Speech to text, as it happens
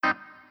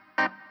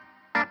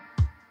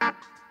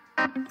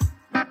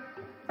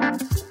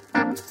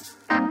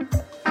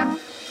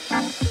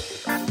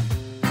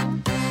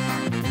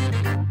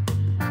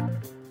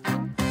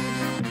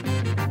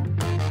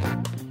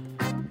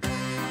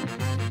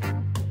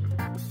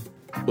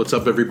What's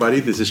up, everybody?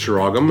 This is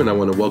Shiragam, and I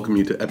want to welcome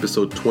you to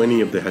episode 20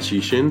 of the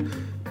Hashishin,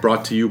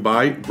 brought to you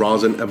by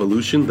Rosin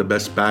Evolution, the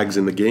best bags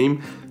in the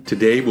game.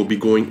 Today, we'll be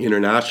going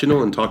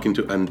international and talking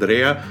to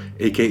Andrea,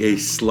 aka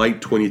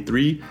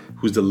Slite23,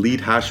 who's the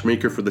lead hash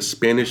maker for the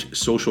Spanish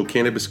social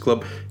cannabis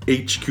club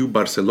HQ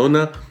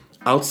Barcelona.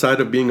 Outside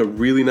of being a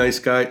really nice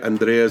guy,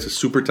 Andrea is a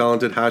super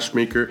talented hash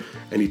maker,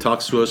 and he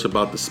talks to us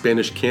about the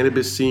Spanish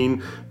cannabis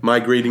scene,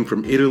 migrating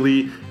from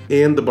Italy,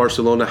 and the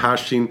Barcelona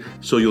hash scene,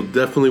 so you'll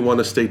definitely want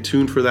to stay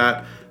tuned for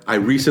that. I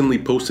recently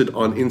posted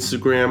on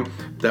Instagram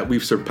that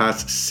we've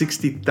surpassed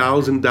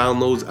 60,000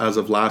 downloads as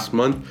of last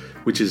month,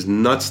 which is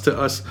nuts to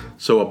us,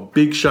 so a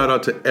big shout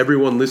out to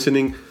everyone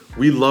listening.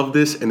 We love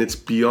this, and it's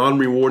beyond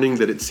rewarding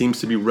that it seems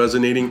to be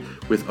resonating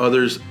with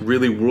others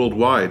really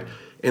worldwide.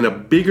 And a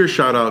bigger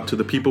shout out to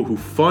the people who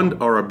fund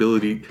our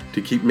ability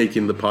to keep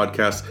making the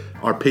podcast,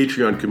 our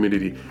Patreon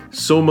community.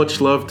 So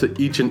much love to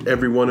each and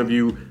every one of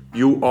you.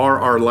 You are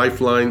our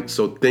lifeline.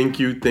 So thank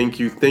you, thank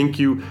you, thank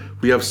you.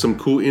 We have some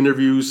cool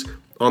interviews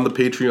on the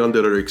Patreon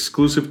that are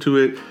exclusive to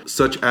it,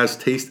 such as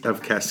Taste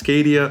of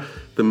Cascadia,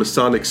 the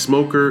Masonic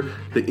Smoker,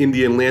 the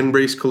Indian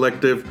Landrace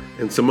Collective,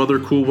 and some other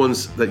cool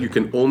ones that you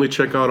can only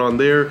check out on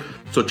there.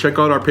 So check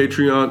out our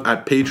Patreon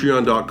at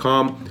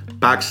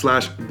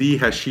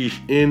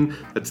patreon.com/thehashishin.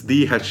 That's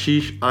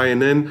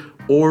thehashishin,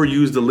 or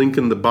use the link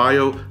in the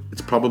bio.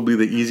 It's probably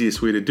the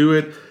easiest way to do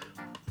it.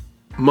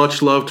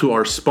 Much love to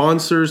our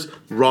sponsors,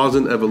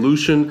 Rosin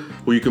Evolution,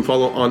 who you can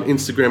follow on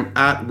Instagram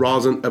at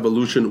Rosin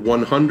Evolution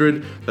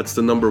 100. That's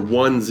the number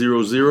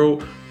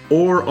 100.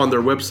 Or on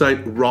their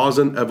website,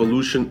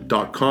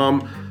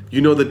 rosinevolution.com.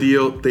 You know the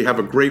deal. They have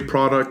a great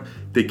product.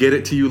 They get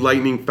it to you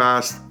lightning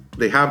fast.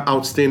 They have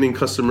outstanding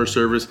customer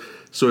service.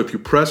 So if you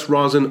press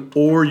rosin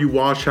or you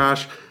wash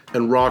hash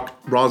and rock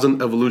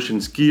Rosin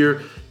Evolution's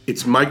gear,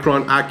 it's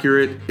micron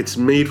accurate. It's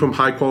made from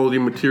high quality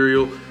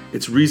material.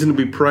 It's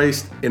reasonably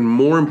priced. And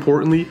more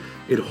importantly,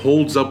 it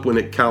holds up when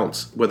it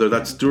counts, whether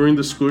that's during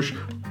the squish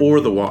or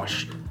the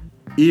wash.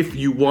 If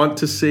you want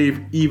to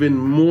save even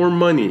more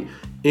money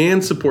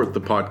and support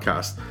the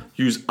podcast,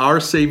 use our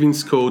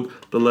savings code,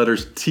 the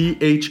letters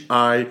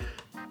THI,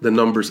 the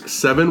numbers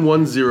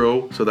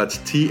 710, so that's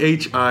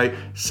THI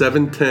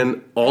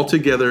 710 all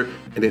together,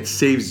 and it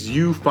saves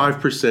you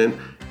 5%.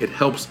 It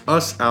helps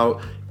us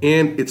out,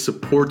 and it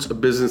supports a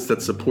business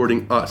that's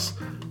supporting us.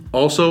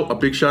 Also, a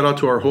big shout out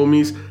to our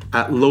homies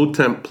at Low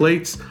Temp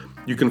Plates.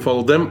 You can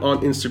follow them on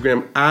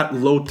Instagram at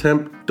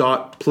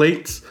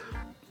lowtemp.plates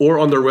or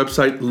on their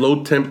website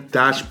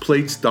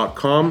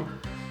lowtemp-plates.com.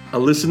 A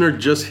listener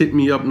just hit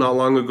me up not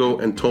long ago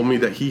and told me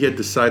that he had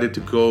decided to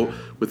go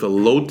with a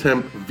low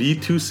temp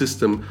V2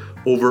 system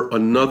over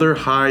another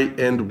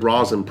high-end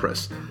rosin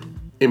press.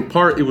 In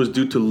part, it was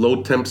due to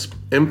low temp's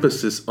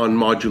emphasis on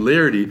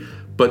modularity,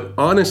 but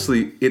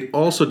honestly, it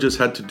also just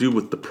had to do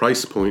with the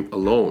price point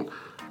alone.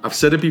 I've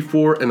said it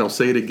before and I'll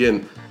say it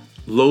again.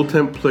 Low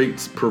temp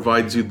plates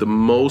provides you the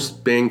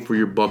most bang for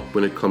your buck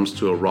when it comes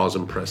to a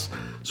rosin press.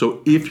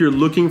 So if you're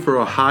looking for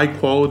a high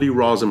quality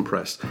rosin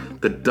press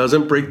that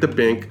doesn't break the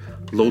bank,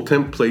 low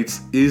temp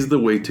plates is the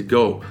way to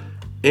go.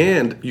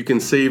 And you can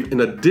save an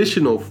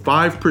additional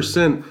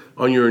 5%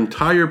 on your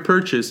entire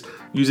purchase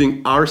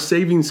using our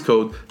savings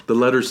code, the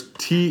letters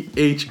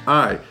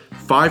THI.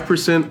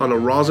 5% on a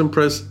rosin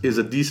press is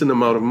a decent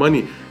amount of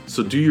money.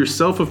 So do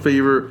yourself a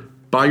favor,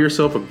 buy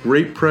yourself a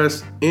great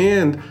press,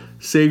 and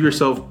save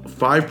yourself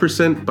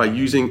 5% by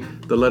using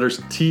the letters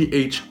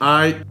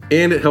THI,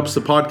 and it helps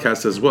the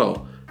podcast as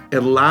well.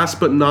 And last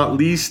but not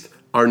least,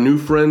 our new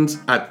friends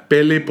at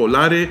Pele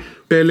Polare,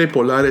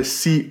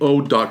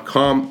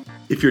 pelepolareco.com.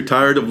 If you're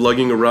tired of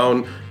lugging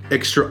around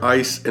extra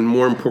ice, and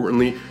more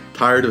importantly,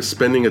 tired of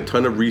spending a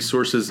ton of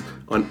resources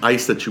on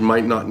ice that you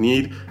might not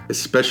need,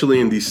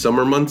 especially in these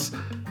summer months,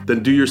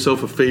 then do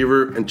yourself a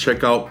favor and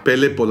check out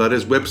Pele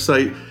Polare's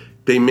website.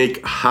 They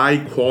make high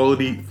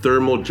quality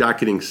thermal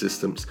jacketing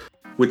systems,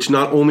 which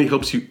not only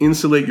helps you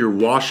insulate your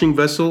washing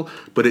vessel,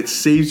 but it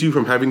saves you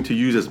from having to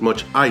use as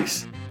much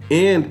ice.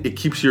 And it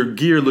keeps your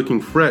gear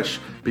looking fresh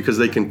because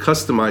they can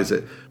customize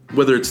it.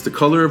 Whether it's the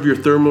color of your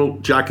thermal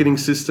jacketing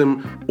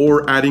system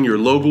or adding your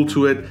logo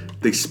to it,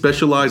 they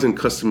specialize in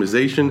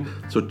customization.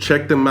 So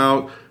check them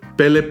out,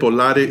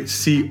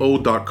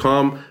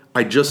 pelepolareco.com.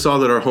 I just saw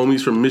that our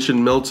homies from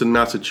Mission Melts in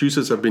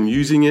Massachusetts have been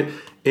using it.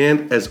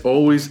 And as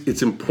always,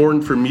 it's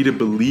important for me to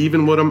believe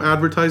in what I'm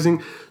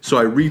advertising. So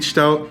I reached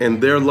out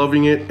and they're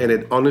loving it, and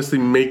it honestly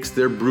makes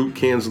their brute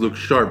cans look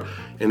sharp.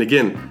 And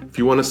again, if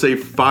you want to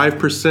save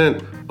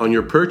 5% on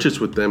your purchase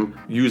with them,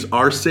 use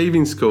our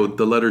savings code,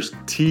 the letters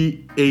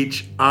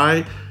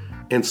THI,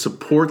 and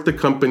support the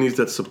companies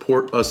that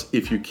support us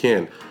if you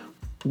can.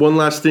 One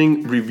last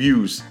thing,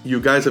 reviews. You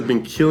guys have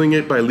been killing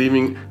it by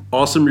leaving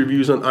awesome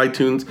reviews on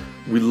iTunes.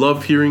 We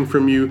love hearing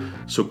from you,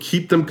 so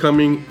keep them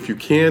coming. If you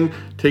can,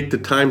 take the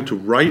time to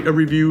write a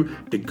review.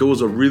 It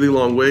goes a really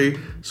long way.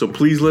 So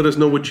please let us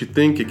know what you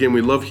think. Again,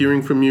 we love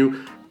hearing from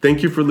you.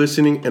 Thank you for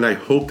listening, and I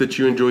hope that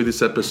you enjoy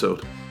this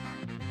episode.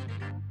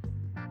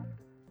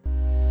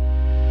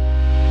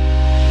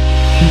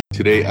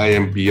 Today, I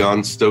am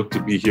beyond stoked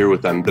to be here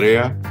with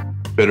Andrea,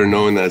 better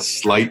known as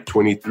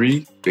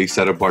Slite23, based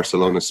out of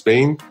Barcelona,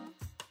 Spain.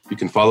 You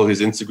can follow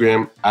his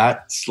Instagram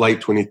at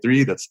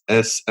Slite23. That's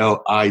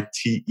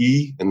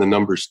SLITE and the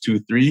numbers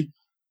 23.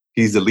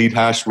 He's the lead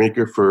hash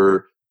maker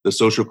for the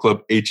social club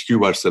HQ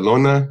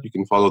Barcelona. You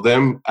can follow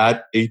them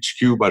at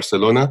HQ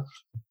Barcelona.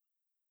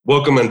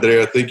 Welcome,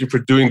 Andrea. Thank you for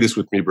doing this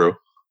with me, bro.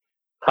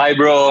 Hi,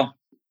 bro.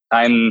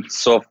 I'm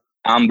so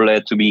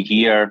humbled to be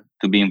here,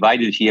 to be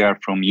invited here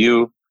from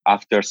you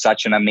after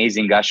such an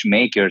amazing hash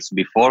makers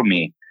before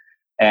me.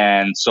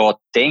 And so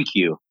thank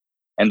you.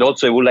 And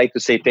also I would like to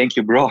say thank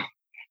you, bro,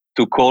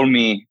 to call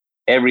me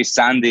every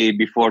Sunday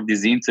before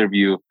this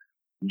interview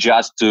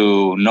just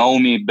to know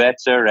me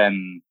better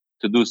and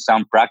to do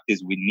some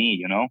practice with me,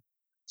 you know?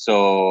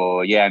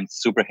 So yeah, I'm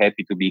super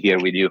happy to be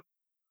here with you.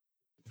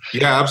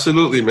 Yeah,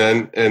 absolutely,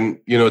 man. And,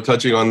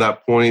 touching on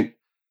that point,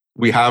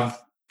 we have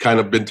kind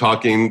of been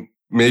talking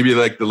maybe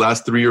like the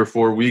last 3 or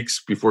 4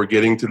 weeks before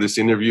getting to this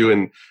interview.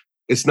 And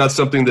it's not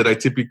something that I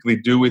typically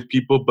do with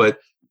people. But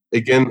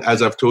again,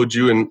 as I've told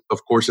you, and of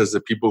course, as the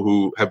people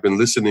who have been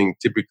listening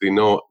typically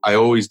know, I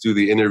always do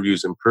the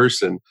interviews in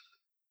person.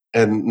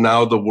 And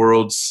now the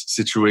world's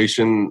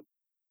situation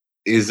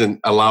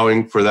isn't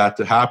allowing for that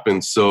to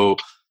happen. So,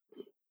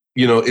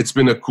 it's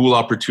been a cool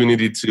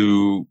opportunity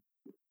to,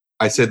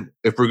 I said,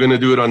 if we're going to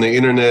do it on the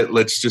internet,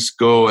 let's just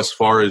go as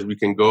far as we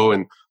can go.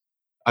 And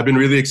I've been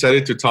really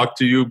excited to talk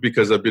to you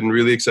because I've been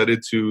really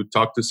excited to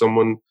talk to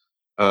someone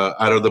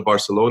out of the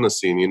Barcelona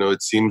scene.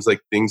 It seems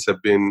like things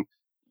have been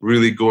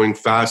really going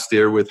fast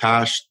there with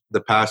hash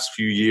the past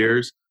few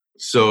years.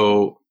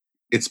 So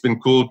it's been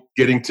cool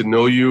getting to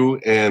know you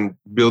and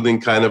building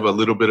kind of a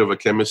little bit of a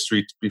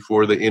chemistry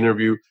before the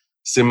interview,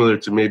 similar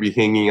to maybe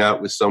hanging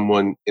out with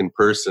someone in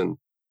person.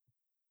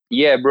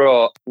 Yeah,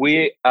 bro.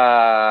 We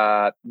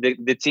the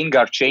thing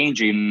are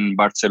changing in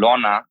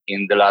Barcelona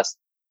in the last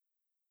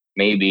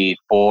maybe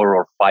 4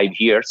 or 5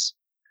 years.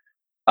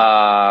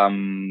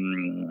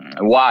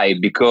 Why?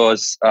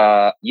 Because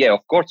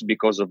of course,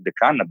 because of the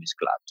cannabis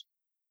clubs.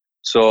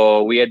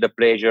 So we had the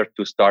pleasure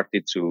to start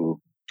it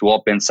to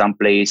open some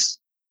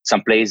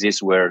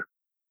places where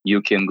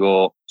you can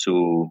go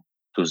to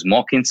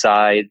smoke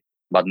inside,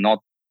 but not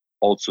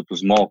also to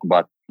smoke,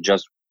 but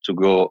just to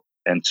go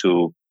and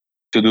to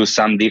do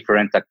some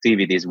different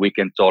activities. We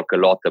can talk a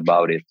lot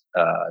about it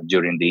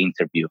during the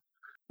interview.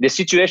 The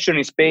situation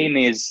in Spain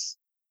is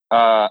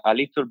a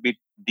little bit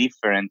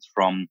different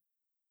from,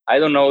 I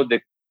don't know,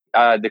 the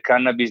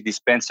cannabis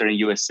dispensary in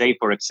USA,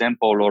 for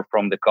example, or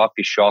from the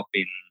coffee shop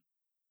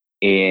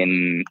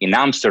in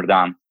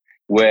Amsterdam,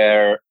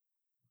 where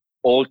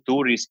all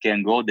tourists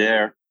can go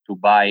there to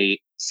buy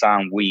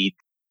some weed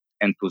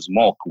and to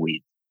smoke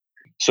weed.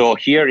 So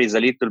here is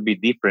a little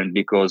bit different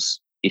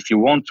because if you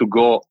want to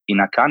go in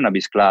a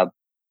cannabis club,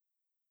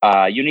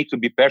 you need to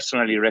be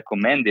personally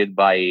recommended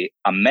by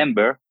a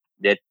member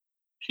that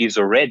he's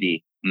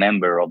already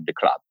member of the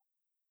club.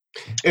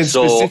 And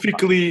so,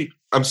 specifically,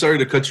 I'm sorry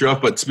to cut you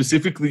off, but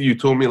specifically, you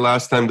told me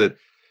last time that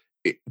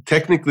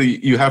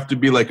technically you have to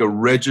be like a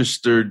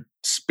registered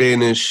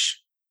Spanish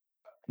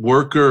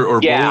worker or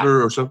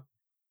voter or something.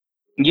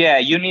 Yeah,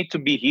 you need to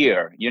be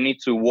here. You need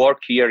to work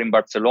here in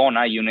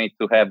Barcelona. You need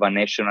to have a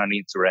national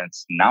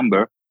insurance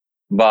number.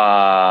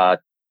 But,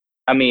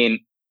 I mean,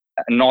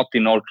 not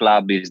in all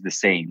clubs is the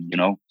same,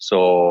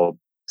 So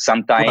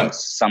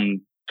sometimes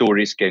some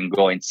tourists can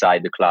go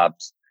inside the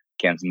clubs,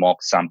 can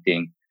smoke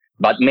something.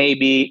 But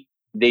maybe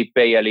they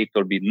pay a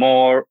little bit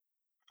more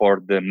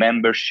for the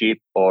membership,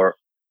 or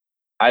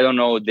I don't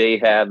know, they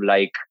have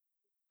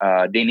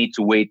they need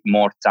to wait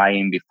more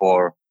time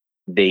before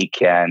they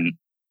can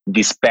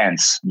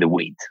dispense the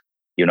weed,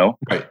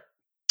 Right.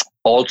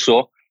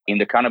 Also, in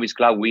the cannabis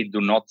club, we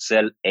do not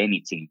sell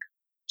anything.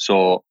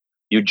 So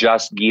you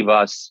just give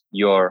us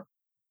your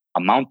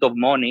amount of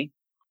money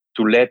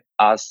to let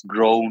us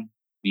grow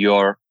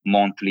your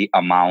monthly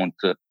amount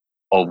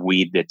of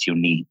weed that you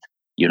need,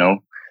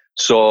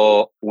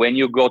 So when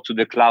you go to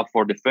the club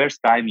for the first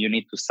time, you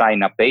need to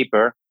sign a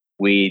paper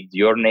with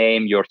your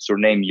name, your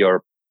surname,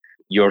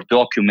 your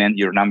document,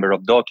 your number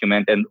of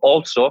document. And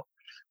also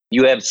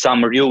you have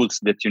some rules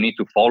that you need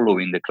to follow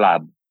in the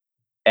club.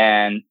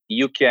 And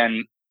you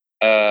can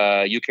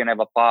have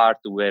a part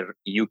where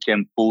you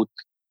can put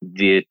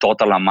the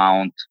total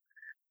amount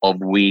of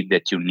weed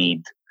that you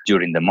need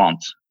during the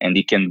month. And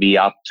it can be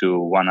up to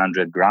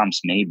 100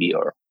 grams maybe,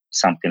 or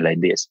something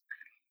like this.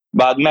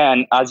 But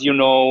man, as you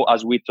know,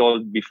 as we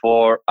told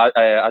before,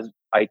 as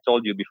I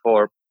told you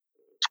before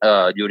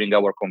during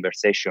our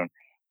conversation,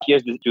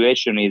 here's the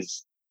situation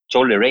is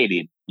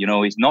tolerated,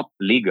 it's not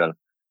legal.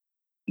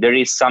 There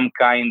is some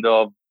kind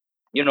of,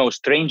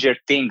 stranger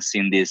things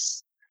in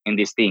these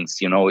things,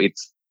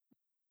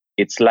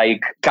 it's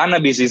like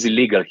cannabis is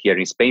illegal here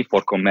in Spain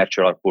for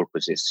commercial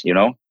purposes,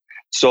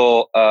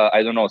 So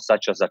I don't know,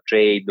 such as a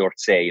trade or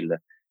sale.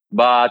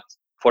 But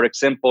for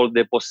example,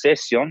 the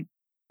possession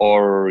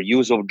or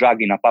use of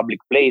drug in a public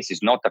place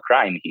is not a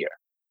crime here.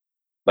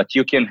 But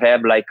you can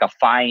have like a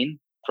fine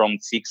from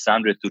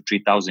 600 to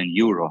 3,000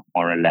 euro,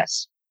 more or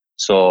less.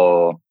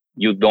 So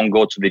you don't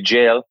go to the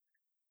jail,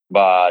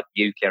 but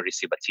you can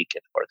receive a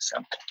ticket, for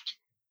example.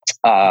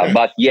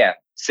 But yeah,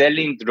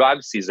 selling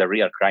drugs is a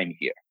real crime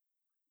here.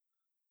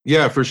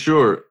 Yeah, for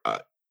sure.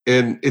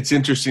 And it's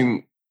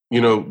interesting,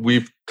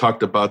 we've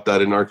talked about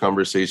that in our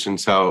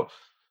conversations, how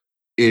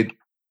it,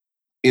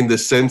 in the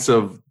sense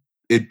of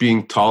it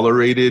being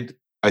tolerated,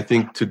 I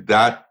think to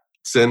that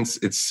sense,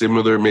 it's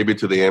similar maybe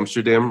to the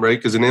Amsterdam, right?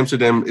 Because in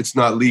Amsterdam, it's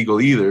not legal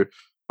either.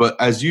 But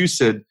as you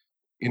said,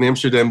 in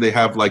Amsterdam, they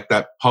have like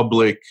that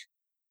public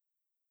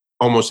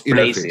almost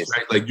interface, Places.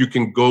 right? Like you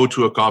can go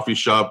to a coffee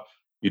shop.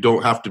 You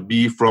don't have to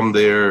be from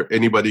there.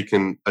 Anybody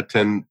can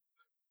attend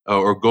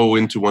or go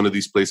into one of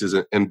these places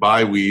and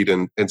buy weed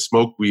and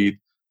smoke weed.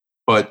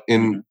 But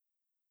in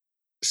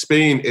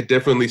Spain, it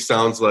definitely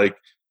sounds like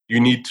you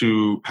need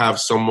to have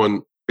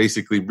someone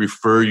basically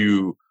refer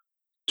you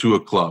to a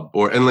club.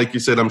 And like you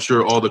said, I'm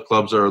sure all the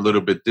clubs are a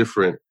little bit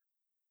different,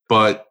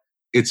 but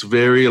it's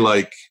very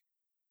like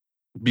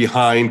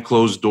behind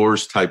closed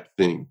doors type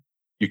thing.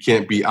 You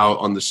can't be out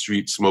on the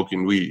street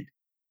smoking weed.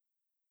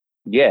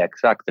 Yeah,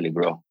 exactly,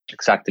 bro.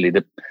 Exactly.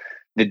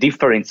 The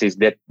difference is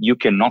that you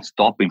cannot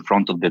stop in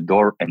front of the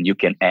door and you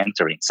can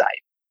enter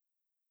inside.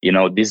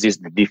 This is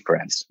the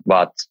difference.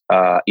 But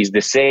it's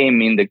the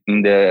same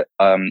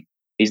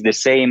it's the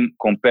same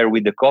compared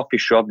with the coffee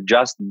shop,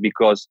 just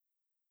because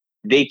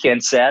they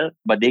can sell,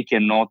 but they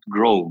cannot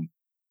grow.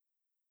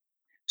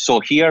 So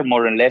here,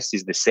 more or less,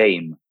 is the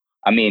same.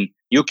 I mean,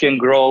 you can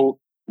grow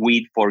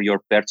weed for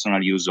your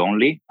personal use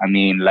only. I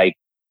mean, like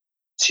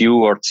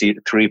 2 or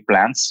 3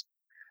 plants,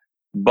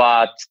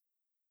 but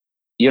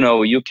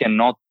you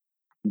cannot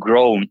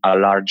grow a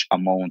large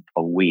amount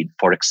of weed,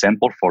 for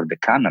example, for the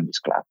cannabis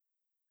club.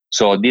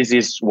 So this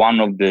is one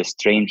of the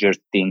stranger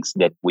things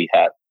that we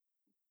have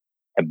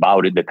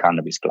about it, the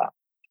cannabis club.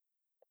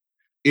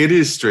 It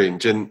is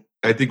strange. And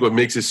I think what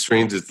makes it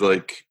strange is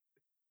like,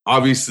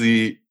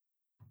 obviously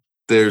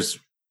there's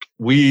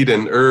weed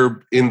and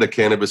herb in the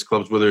cannabis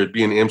clubs, whether it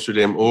be in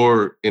Amsterdam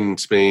or in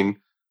Spain,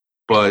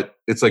 but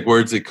it's like,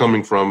 where's it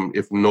coming from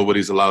if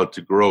nobody's allowed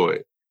to grow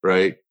it,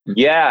 right?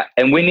 Yeah,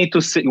 and we need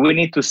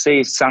to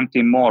say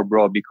something more,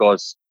 bro,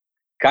 because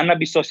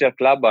Cannabis Social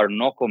Club are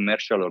no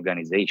commercial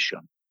organization,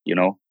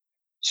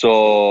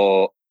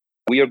 So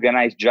we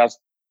organize just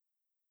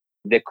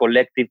the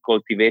collective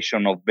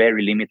cultivation of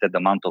very limited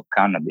amount of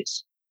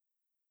cannabis.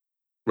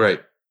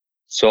 Right.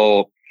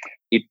 So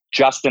it's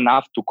just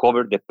enough to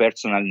cover the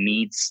personal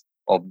needs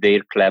of their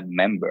club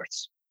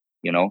members.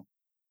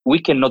 We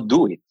cannot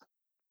do it.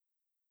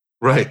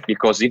 Right.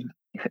 Because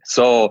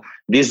so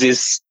this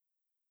is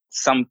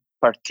some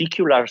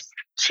particular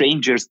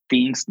stranger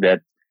things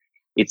that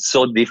it's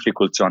so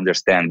difficult to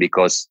understand,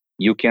 because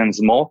you can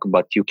smoke,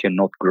 but you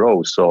cannot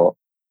grow. So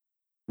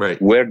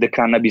right, where the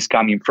cannabis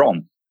coming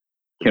from,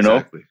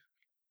 exactly.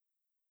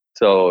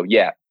 So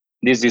yeah,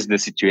 this is the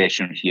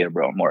situation here,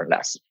 bro, more or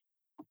less.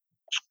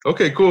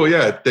 Okay, cool.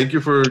 Yeah. Thank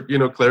you for,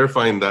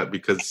 clarifying that,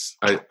 because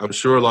I'm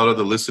sure a lot of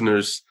the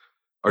listeners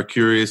are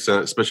curious,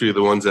 especially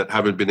the ones that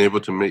haven't been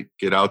able to make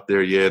it out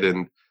there yet.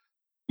 And,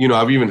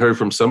 I've even heard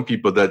from some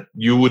people that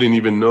you wouldn't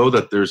even know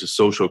that there's a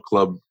social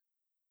club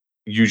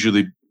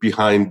usually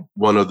behind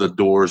one of the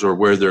doors or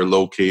where they're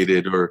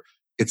located, or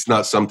it's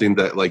not something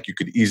that like you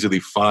could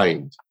easily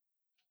find.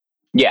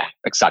 Yeah,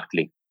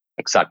 exactly.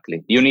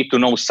 You need to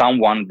know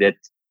someone that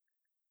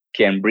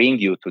can bring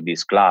you to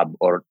this club,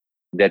 or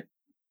that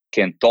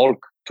can talk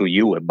to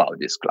you about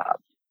this club.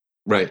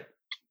 Right.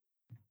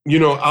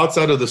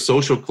 Outside of the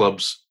social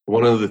clubs,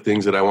 one of the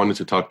things that I wanted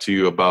to talk to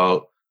you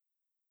about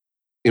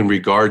in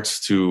regards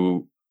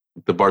to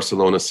the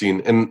Barcelona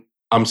scene, and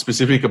I'm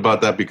specific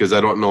about that because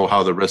I don't know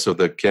how the rest of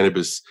the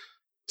cannabis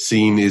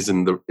scene is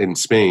in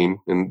Spain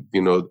and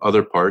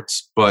other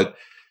parts, but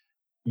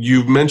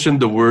you've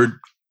mentioned the word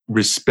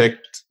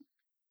respect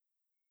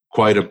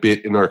quite a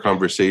bit in our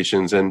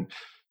conversations, and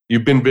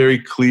you've been very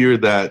clear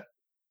that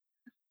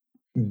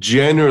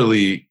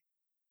generally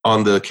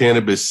on the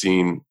cannabis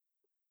scene,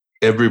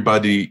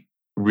 everybody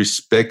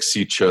respects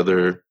each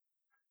other.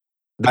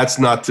 That's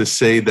not to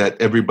say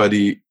that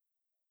everybody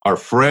are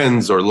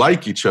friends or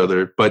like each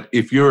other, but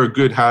if you're a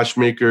good hash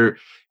maker,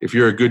 if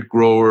you're a good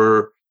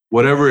grower,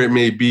 whatever it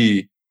may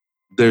be,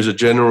 there's a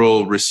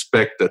general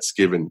respect that's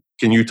given.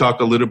 Can you talk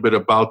a little bit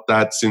about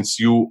that, since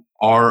you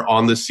are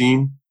on the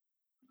scene?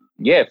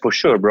 Yeah, for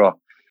sure, bro.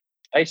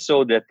 I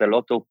saw that a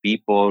lot of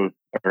people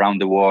around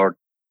the world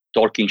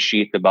talking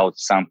shit about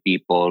some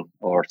people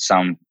or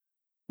some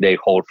their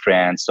whole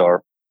friends,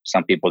 or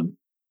some people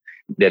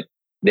that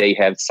they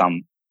have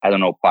some, I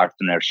don't know,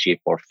 partnership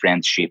or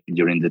friendship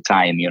during the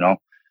time,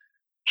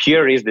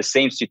 Here is the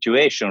same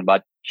situation,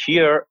 but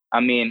here,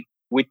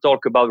 we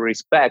talk about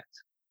respect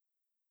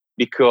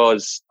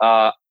because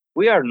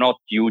we are not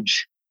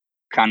huge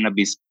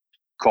cannabis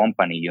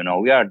company,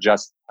 we are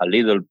just a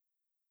little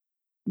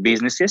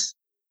businesses.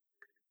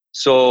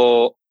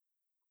 So,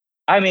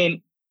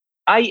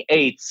 I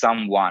hate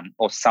someone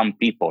or some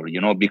people,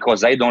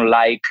 because I don't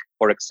like,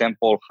 for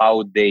example,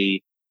 how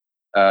they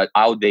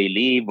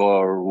live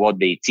or what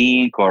they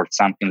think or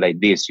something like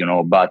this,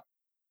 but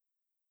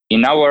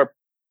in our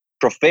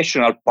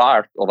professional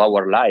part of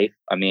our life,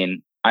 I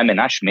mean, I'm an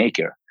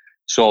hashmaker.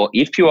 So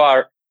if you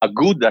are a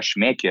good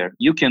hashmaker,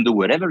 you can do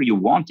whatever you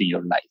want in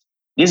your life.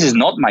 This is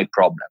not my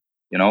problem,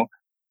 you know,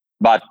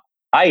 but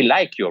I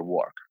like your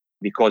work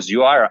because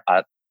you are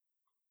an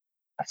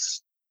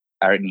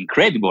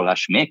incredible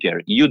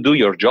hashmaker. You do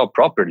your job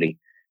properly,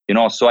 you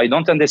know, so I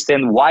don't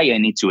understand why I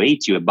need to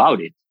hate you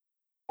about it.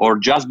 Or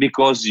just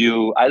because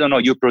you, I don't know,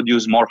 you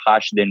produce more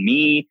hash than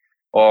me,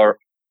 or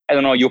I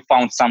don't know, you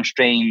found some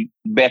strain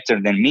better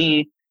than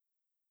me.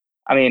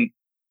 I mean,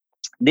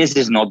 this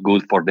is not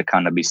good for the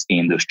cannabis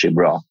industry,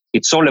 bro.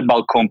 It's all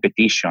about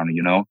competition,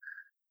 you know?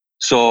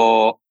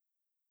 So,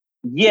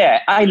 yeah,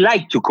 I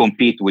like to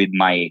compete with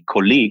my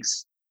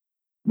colleagues,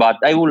 but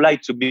I would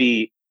like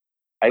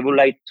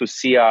to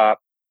see a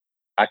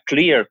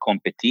clear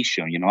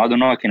competition, you know? I don't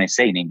know what can I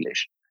say in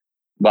English,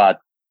 but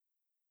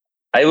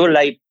I would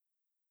like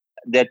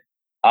that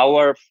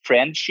our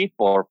friendship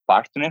or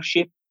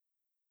partnership,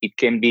 it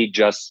can be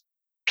just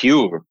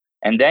pure.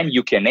 And then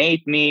you can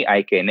hate me,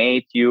 I can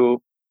hate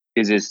you.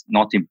 This is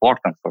not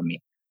important for me.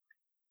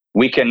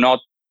 We cannot,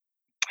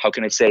 how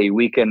can I say,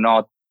 we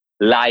cannot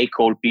like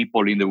all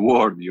people in the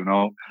world, you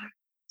know?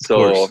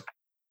 So,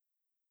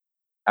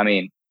 I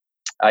mean,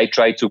 I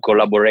try to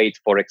collaborate,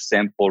 for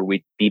example,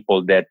 with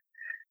people that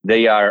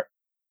they are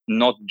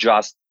not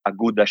just a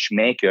good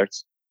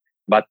hashmakers,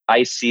 but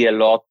I see a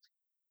lot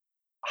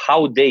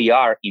how they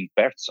are in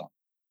person.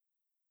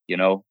 You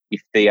know,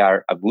 if they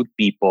are a good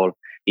people,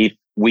 if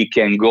we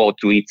can go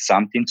to eat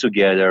something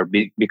together,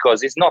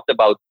 because it's not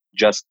about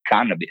just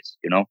cannabis,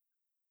 you know,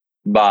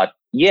 but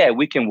yeah,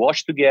 we can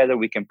wash together,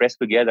 we can press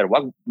together,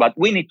 but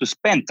we need to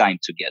spend time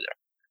together.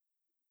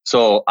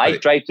 So I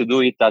try to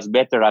do it as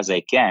better as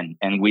I can,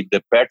 and with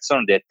the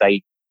person that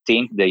I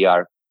think they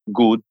are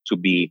good to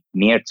be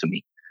near to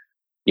me,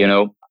 you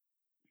know?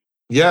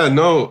 Yeah,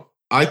 no,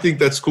 I think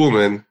that's cool,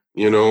 man.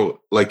 You know,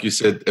 like you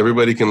said,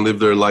 everybody can live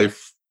their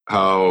life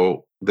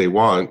how they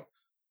want,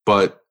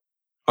 but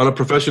on a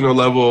professional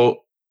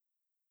level,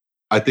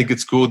 I think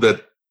it's cool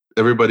that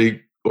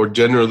everybody, or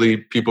generally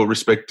people,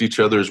 respect each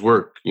other's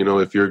work. You know,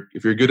 if you're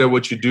good at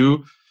what you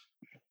do,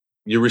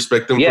 you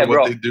respect them for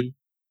what they do.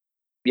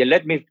 Yeah,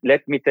 let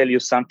me tell you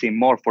something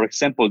more. For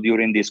example,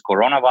 during this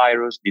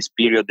coronavirus, this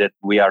period that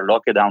we are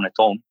locked down at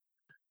home,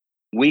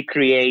 we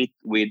create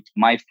with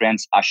my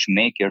friends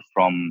Hashmaker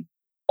from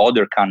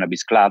other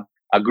cannabis club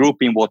a group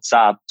in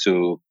WhatsApp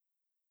to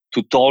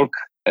talk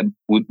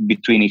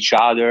between each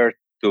other,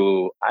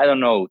 to I don't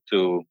know,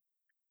 to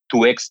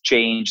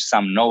exchange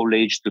some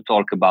knowledge, to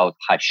talk about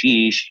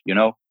hashish, you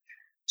know.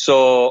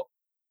 So,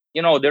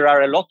 you know, there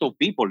are a lot of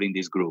people in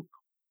this group.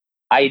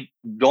 I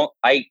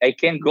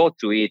can't go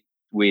to it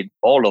with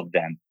all of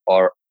them,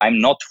 or I'm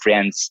not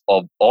friends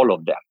of all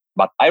of them,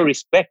 but I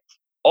respect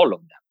all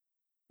of them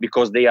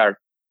because they are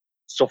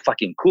so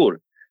fucking cool.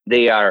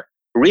 They are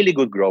really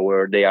good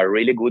grower. They are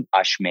really good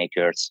hash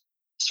makers.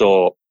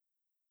 So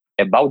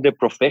about the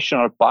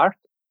professional part,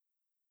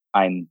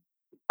 I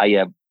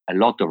have a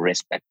lot of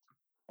respect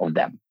of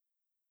them.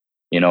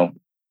 You know,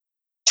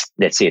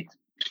 that's it.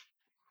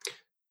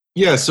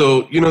 Yeah.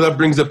 So, you know, that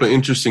brings up an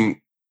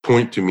interesting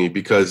point to me,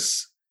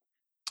 because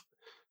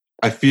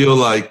I feel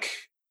like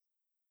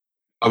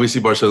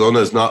obviously Barcelona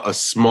is not a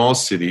small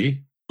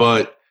city,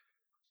 but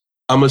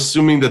I'm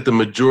assuming that the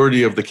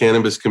majority of the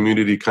cannabis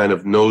community kind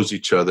of knows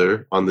each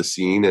other on the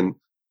scene, and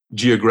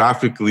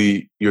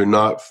geographically you're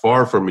not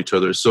far from each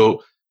other.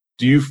 So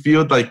do you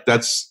feel like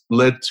that's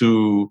led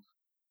to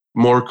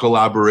more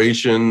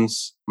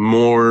collaborations,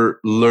 more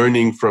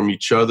learning from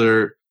each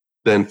other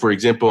than, for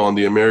example, on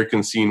the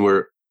American scene,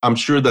 where I'm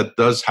sure that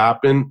does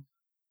happen,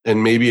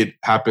 and maybe it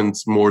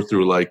happens more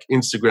through like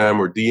Instagram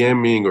or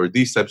DMing or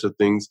these types of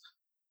things,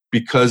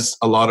 because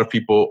a lot of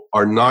people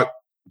are not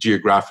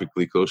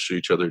geographically close to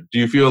each other. Do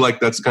you feel like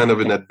that's kind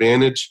of an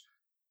advantage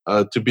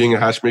to being a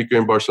hash maker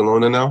in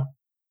Barcelona now?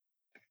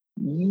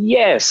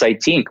 Yes, I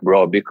think,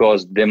 bro,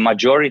 because the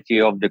majority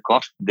of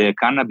the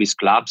cannabis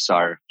clubs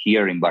are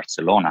here in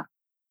Barcelona.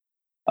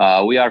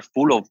 We are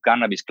full of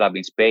cannabis club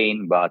in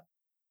Spain, but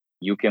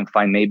you can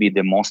find maybe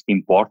the most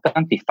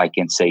important, if I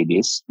can say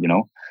this, you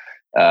know,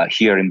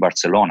 here in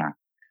Barcelona.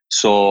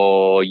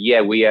 So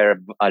yeah, we are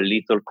a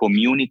little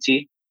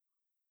community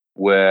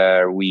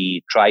where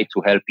we try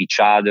to help each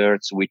other.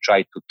 So we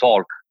try to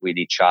talk with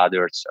each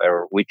other,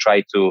 or we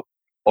try to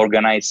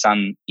organize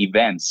some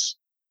events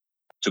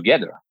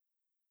together.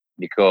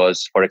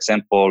 Because, for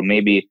example,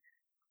 maybe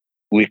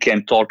we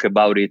can talk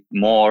about it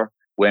more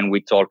when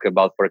we talk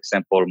about, for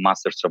example,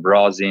 Masters of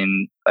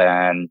Rosin,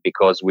 and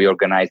because we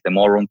organize the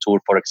Moroccan tour,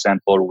 for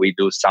example, we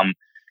do some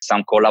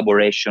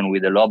collaboration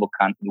with a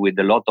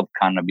lot of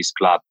cannabis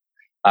club,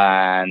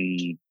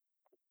 and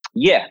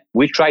yeah,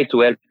 we try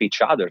to help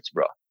each other,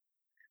 bro,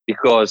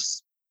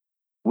 because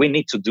we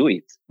need to do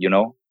it. You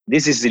know,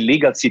 this is a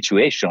legal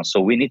situation, so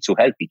we need to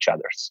help each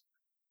other.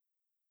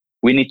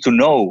 We need to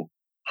know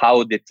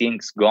how the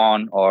things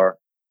gone, or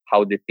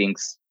how the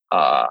things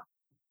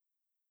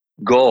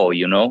go,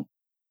 you know?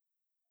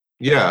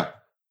 Yeah.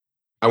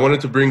 I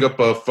wanted to bring up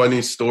a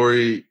funny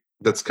story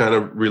that's kind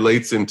of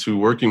relates into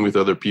working with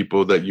other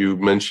people that you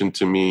mentioned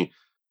to me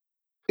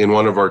in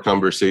one of our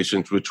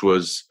conversations, which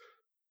was,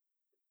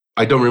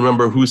 I don't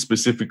remember who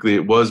specifically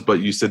it was, but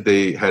you said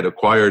they had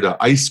acquired an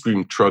ice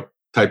cream truck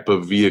type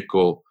of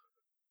vehicle,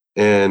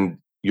 and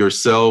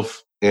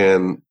yourself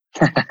and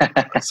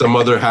some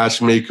other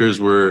hash makers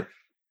were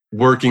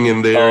working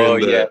in there Oh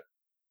in yeah, the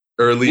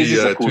early this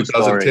is a cool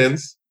story.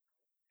 2010s.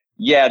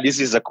 Yeah, this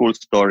is a cool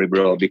story,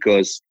 bro,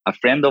 because a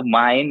friend of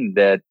mine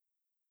that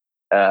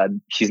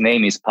his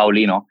name is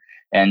Paulino,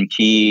 and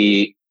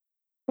he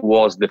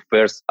was the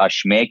first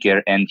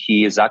hashmaker, and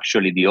he is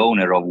actually the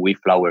owner of We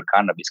Flower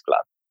Cannabis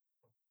Club.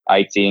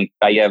 I think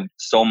I have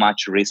so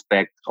much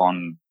respect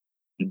on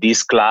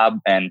this club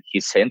and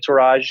his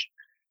entourage,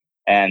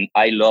 and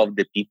I love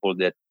the people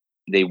that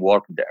they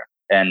work there.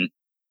 And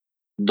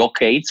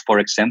Decades, for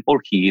example,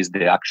 he is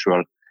the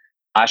actual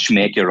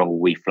hashmaker of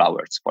We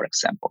Flowers, for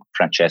example,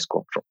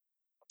 Francesco.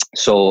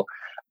 So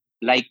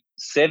like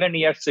 7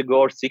 years ago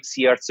or 6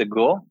 years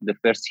ago, the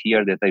first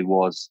year that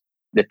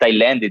I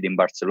landed in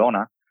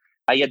Barcelona,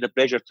 I had the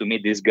pleasure to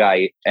meet this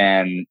guy,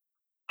 and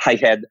I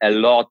had a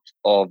lot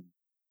of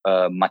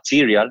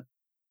material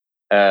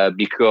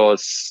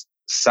because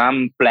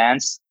some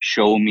plants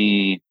show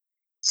me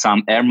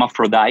some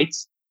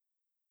hermaphrodites.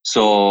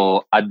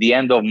 So at the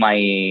end of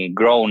my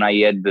grown, I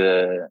had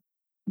the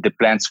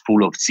plants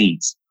full of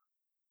seeds.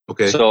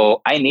 Okay.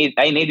 So I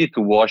needed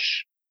to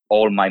wash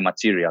all my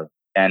material,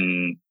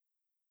 and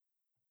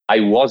I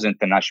wasn't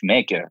an hash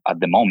maker at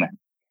the moment.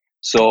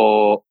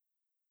 So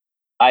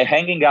I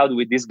hanging out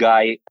with this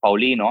guy,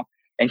 Paulino,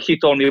 and he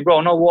told me,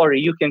 bro, no worry,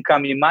 you can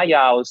come in my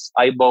house.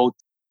 I bought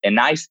a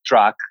nice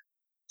truck.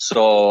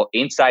 So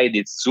inside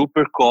it's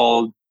super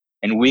cold,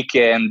 and we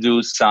can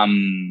do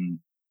some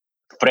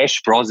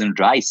fresh frozen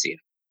dry seed.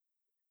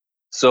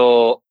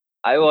 So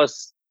I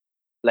was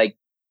like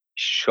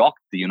shocked,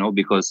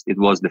 because it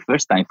was the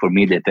first time for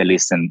me that I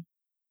listened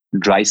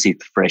dry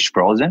seed fresh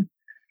frozen.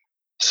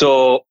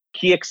 So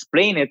he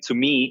explained it to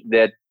me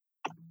that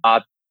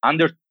at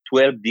under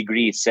 12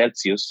 degrees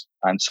Celsius,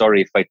 I'm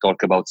sorry if I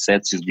talk about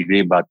Celsius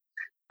degree, but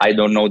I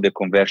don't know the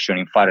conversion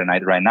in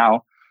Fahrenheit right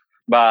now,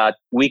 but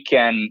we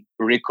can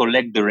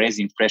recollect the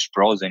resin fresh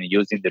frozen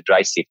using the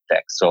dry sift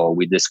tech. So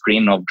with the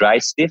screen of dry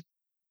sift,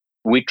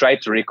 we try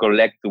to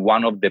recollect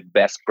one of the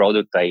best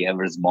products I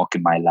ever smoked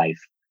in my life.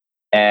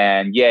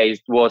 And yeah,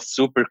 it was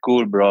super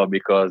cool, bro,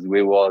 because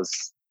we was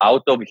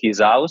out of his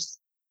house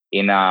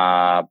in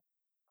a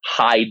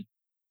high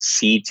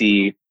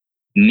city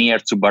near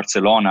to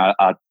Barcelona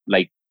at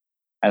like,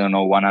 I don't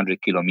know,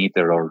 100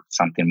 kilometer or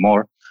something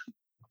more.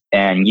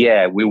 And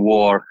yeah, we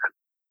worked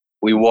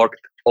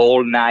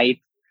all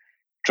night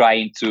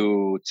trying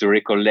to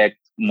recollect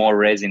more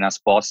resin as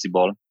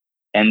possible.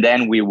 And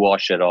then we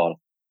wash it all.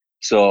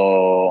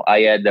 So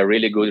I had a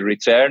really good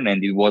return,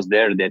 and it was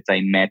there that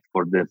I met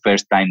for the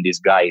first time these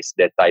guys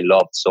that I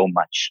loved so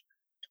much.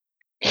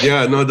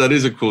 Yeah, no, that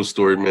is a cool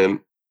story,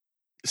 man.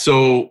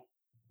 So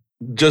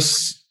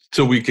just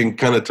so we can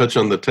kind of touch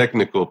on the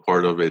technical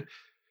part of it,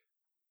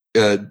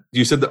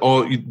 you said that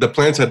all the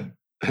plants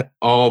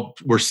all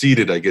were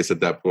seeded, I guess, at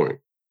that point.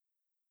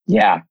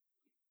 Yeah.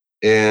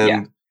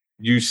 And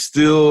you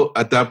still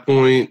at that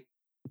point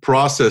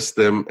processed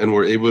them and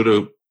were able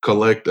to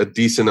collect a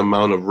decent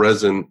amount of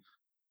resin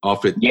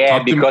off it.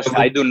 Yeah, because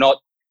I do not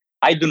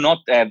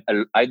have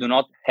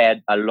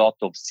a lot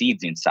of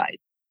seeds inside.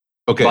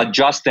 Okay. But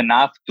just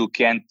enough to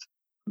can't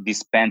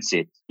dispense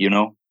it,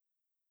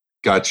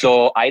 Gotcha.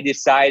 So I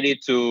decided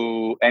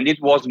to, and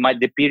it was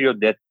the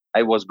period that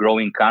I was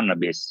growing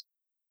cannabis.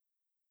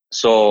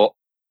 So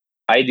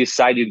I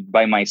decided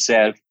by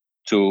myself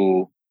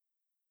to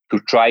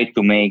try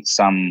to make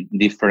some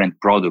different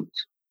product,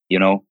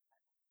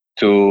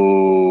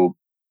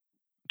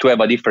 to have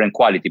a different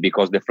quality,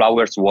 because the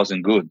flowers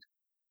wasn't good.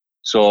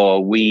 So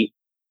we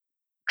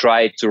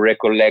tried to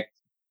recollect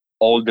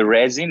all the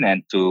resin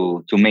and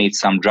to make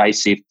some dry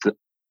sift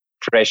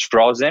fresh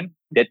frozen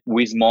that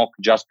we smoke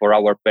just for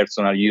our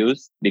personal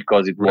use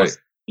because it was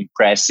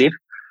impressive.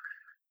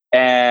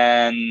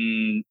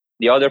 And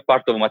the other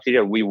part of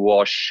material we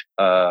washed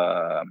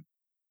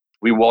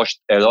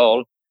it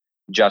all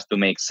just to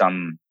make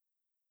some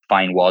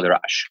fine water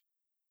ash.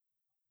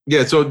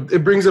 Yeah, so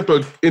it brings up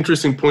an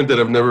interesting point that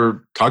I've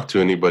never talked to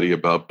anybody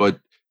about. But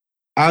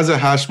as a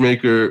hash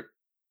maker,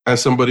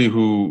 as somebody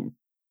who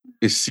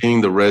is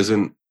seeing the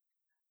resin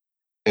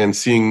and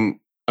seeing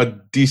a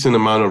decent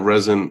amount of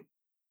resin,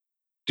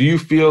 do you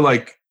feel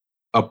like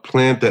a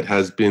plant that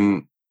has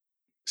been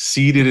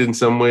seeded in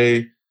some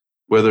way,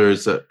 whether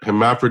it's a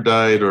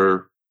hermaphrodite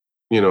or,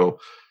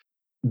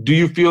 do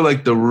you feel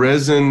like the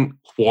resin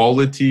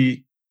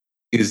quality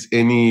is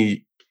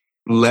any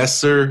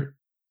lesser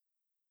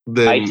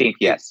than... I think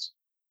yes.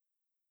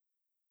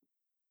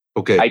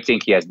 Okay. I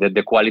think yes, that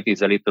the quality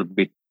is a little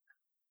bit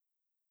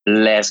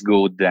less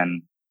good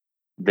than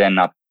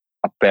a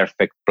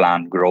perfect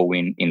plant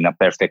growing in a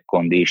perfect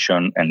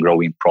condition and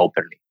growing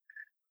properly.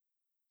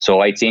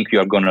 So I think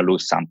you're going to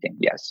lose something,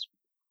 yes.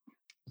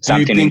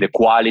 Something in the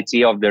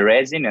quality of the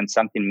resin and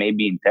something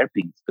maybe in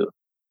terpenes too.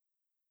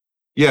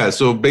 Yeah,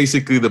 so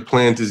basically the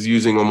plant is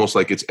using almost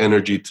like its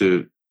energy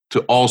to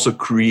also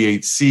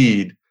create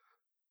seed,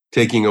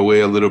 taking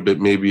away a little bit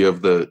maybe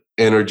of the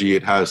energy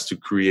it has to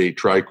create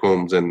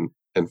trichomes and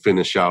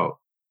finish out.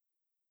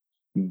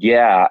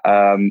 Yeah,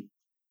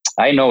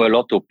 I know a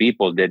lot of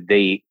people that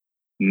they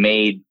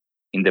made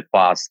in the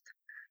past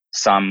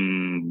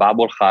some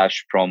bubble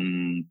hash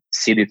from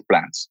seeded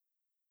plants.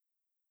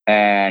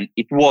 And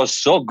it was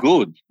so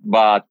good.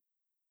 But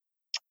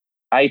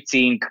I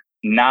think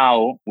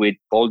now, with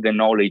all the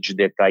knowledge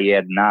that I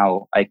had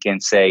now, I can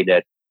say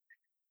that,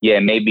 yeah,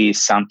 maybe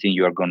it's something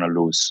you're going to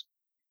lose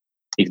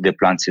if the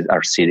plants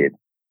are seeded.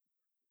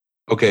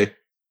 Okay.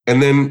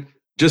 And then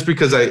just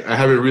because I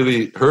haven't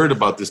really heard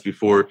about this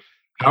before,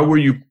 how were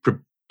you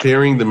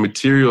preparing the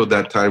material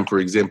that time, for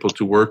example,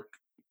 to work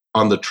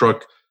on the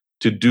truck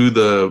to do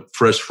the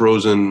fresh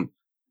frozen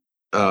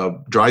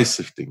dry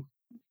sifting?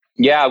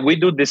 Yeah, we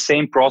do the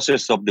same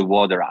process of the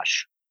water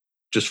ash.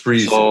 Just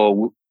freeze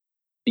So,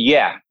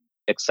 yeah,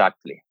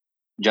 exactly.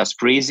 Just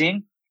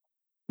freezing,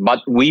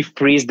 but we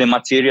freeze the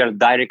material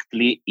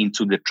directly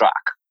into the truck.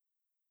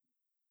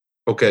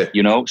 Okay.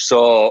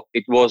 So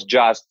it was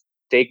just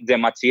take the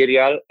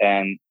material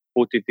and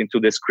put it into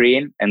the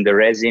screen, and the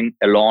resin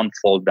alone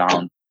fall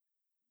down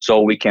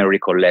so we can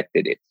recollect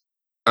it.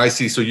 I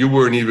see. So you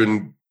weren't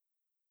even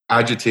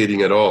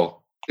agitating at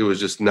all. It was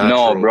just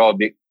natural. No, bro.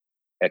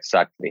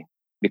 Exactly.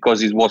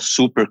 Because it was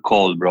super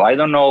cold, bro. I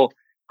don't know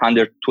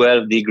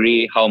 112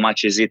 degree, how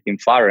much is it in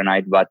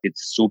Fahrenheit, but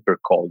it's super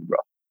cold, bro.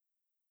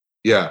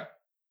 Yeah.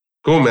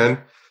 Cool,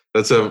 man.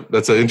 That's an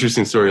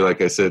interesting story,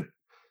 like I said.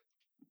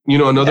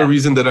 Another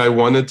reason that I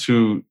wanted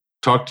to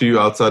talk to you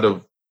outside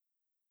of,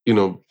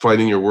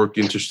 finding your work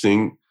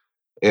interesting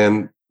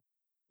and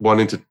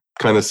wanting to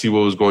kind of see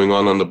what was going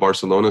on the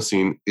Barcelona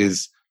scene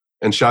is,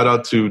 and shout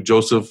out to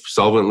Joseph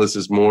Solventless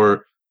is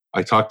more.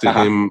 I talked to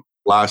him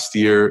last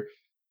year,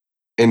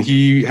 and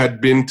he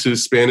had been to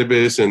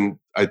Spanibus and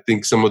I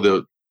think some of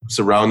the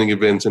surrounding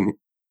events, and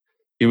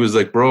he was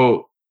like,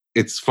 bro,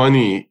 it's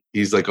funny.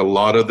 He's like, a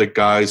lot of the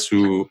guys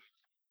who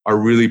are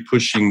really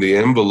pushing the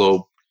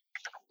envelope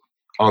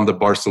on the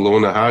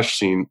Barcelona hash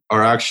scene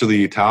are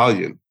actually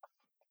Italian.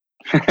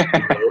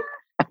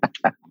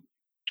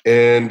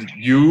 And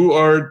you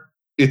are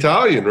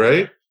Italian,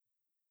 right?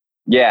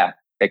 Yeah,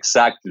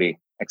 exactly.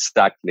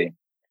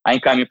 I'm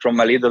coming from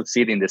a little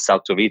city in the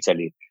south of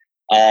Italy.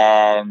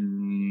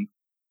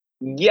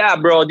 Yeah,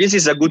 bro, this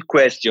is a good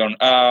question.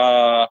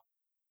 I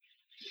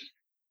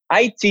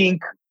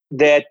think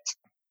that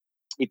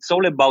it's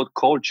all about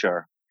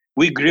culture.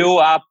 We grew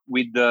up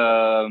with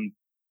the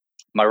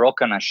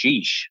Moroccan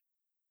hashish.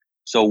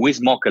 So we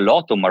smoke a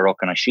lot of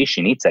Moroccan hashish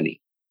in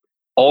Italy.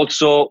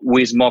 Also,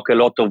 we smoke a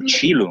lot of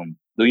chilum.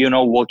 Do you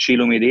know what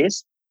chilum it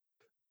is?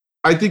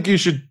 I think you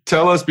should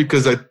tell us,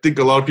 because I think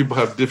a lot of people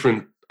have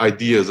different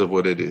ideas of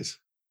what it is.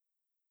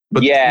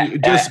 But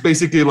just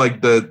basically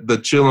like the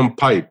chilum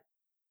pipe.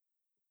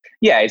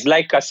 Yeah, it's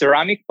like a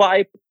ceramic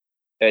pipe,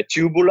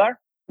 tubular,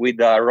 with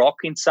a rock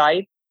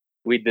inside,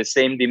 with the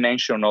same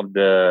dimension of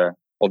the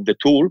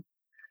tool.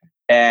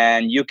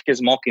 And you can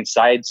smoke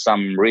inside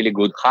some really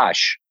good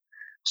hash.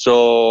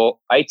 So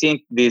I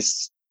think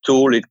this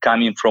tool is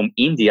coming from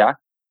India,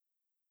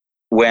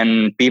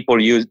 when people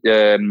used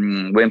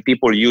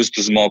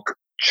to smoke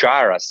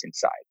charas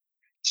inside.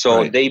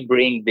 So They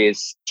bring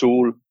this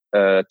tool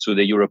to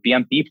the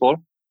European people,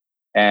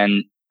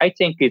 and I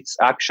think it's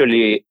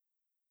actually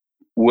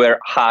where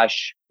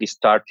hash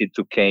started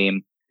to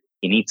came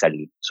in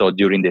Italy. So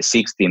during the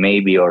 60s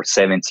maybe or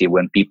 70s,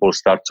 when people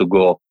start to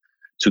go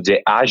to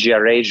the Asia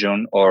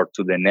region or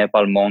to the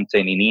Nepal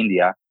mountain in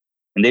India,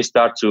 and they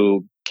start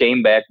to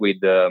came back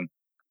with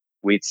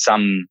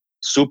some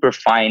super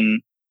fine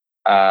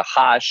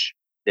hash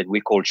that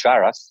we call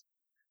charas.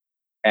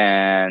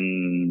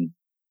 And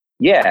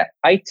yeah,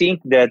 I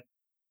think that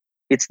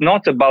it's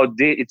not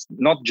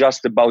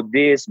just about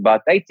this,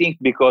 but I think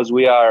because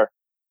we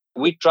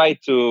try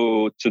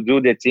to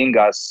do the thing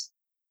as,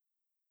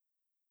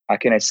 how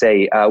can I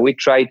say, we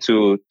try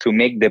to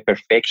make the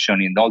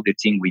perfection in all the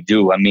thing we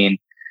do. I mean,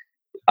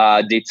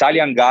 the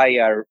Italian guy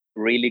are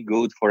really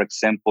good, for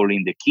example,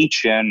 in the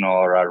kitchen,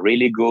 or are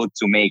really good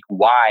to make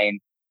wine.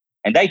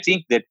 And I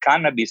think that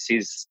cannabis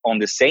is on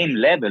the same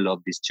level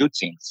of these two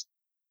things.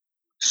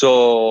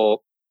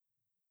 So,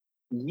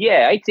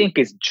 yeah, I think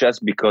it's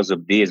just because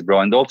of this, bro.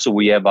 And also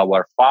we have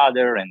our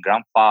father and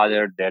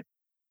grandfather that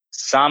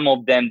some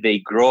of them, they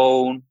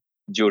grown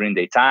during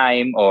the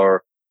time,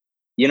 or,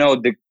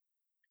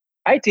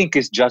 I think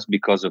it's just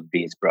because of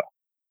this, bro.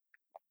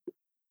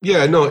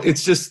 Yeah, no,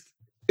 it's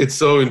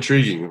so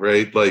intriguing,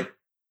 right? Like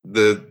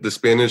the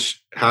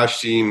Spanish hash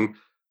scene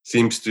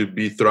seems to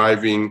be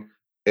thriving,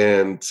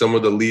 and some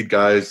of the lead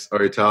guys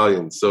are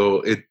Italian.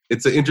 So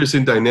it's an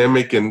interesting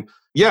dynamic. And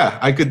yeah,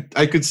 I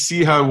could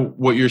see how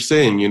what you're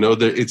saying,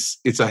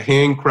 it's a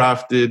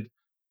handcrafted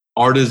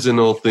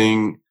artisanal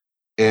thing,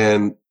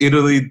 and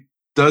Italy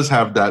does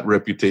have that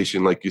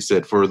reputation, like you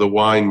said, for the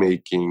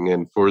winemaking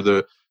and for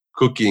the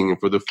cooking and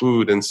for the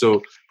food. And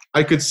so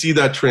I could see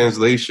that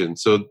translation.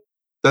 So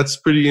that's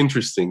pretty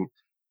interesting.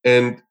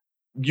 And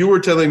you were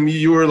telling me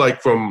you were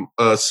like from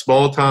a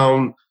small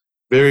town,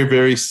 very,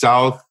 very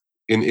south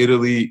in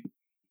Italy.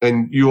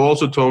 And you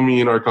also told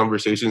me in our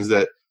conversations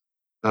that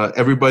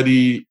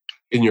everybody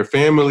in your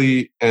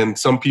family and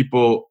some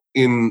people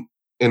in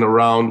and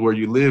around where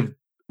you live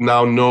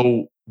now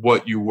know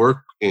what you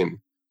work in.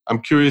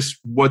 I'm curious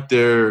what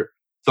their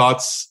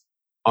thoughts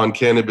on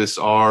cannabis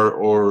are,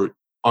 or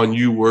on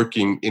you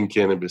working in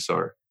cannabis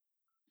are.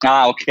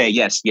 Okay.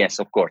 Yes,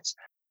 of course.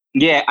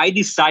 Yeah, I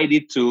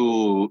decided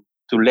to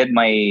let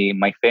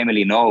my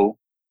family know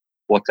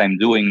what I'm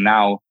doing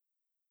now,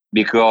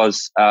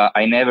 because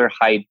I never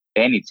hide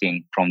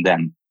anything from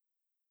them.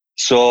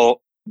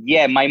 So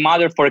yeah, my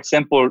mother, for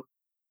example,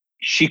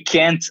 she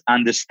can't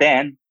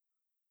understand,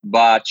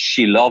 but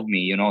she loved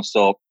me,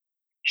 so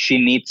she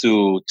needs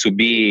to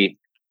be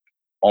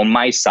on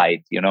my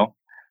side,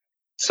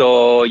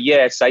 So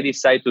yes, I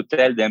decided to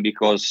tell them,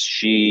 because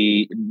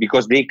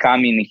they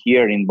come in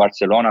here in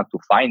Barcelona to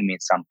find me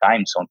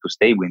sometimes, or to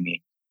stay with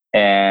me,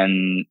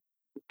 and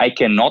I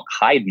cannot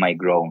hide my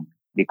grown,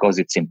 because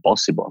it's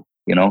impossible,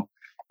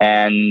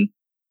 And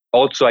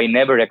also, I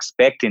never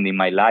expected in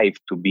my life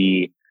to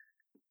be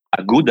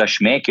a good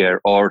hashmaker,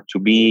 or to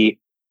be,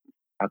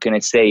 how can I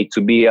say,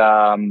 to be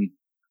a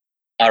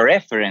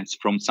reference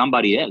from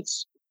somebody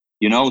else,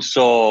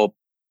 So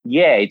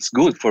yeah, it's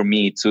good for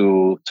me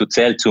to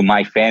tell to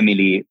my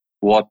family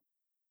what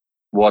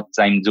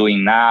I'm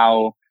doing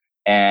now,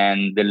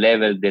 and the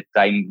level that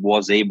I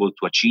was able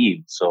to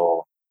achieve.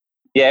 So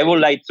yeah, I would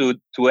like to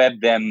have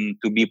them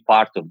to be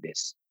part of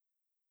this.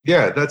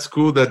 Yeah, that's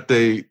cool that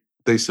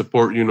they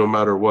support you no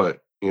matter what,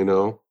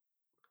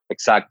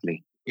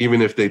 Exactly.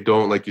 even if they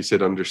don't, like you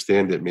said,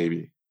 understand it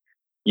maybe.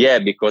 Yeah,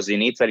 because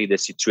in Italy the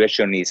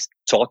situation is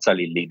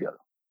totally legal.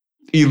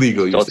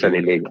 Illegal, you Totally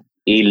say? legal.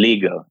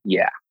 Illegal.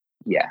 Yeah.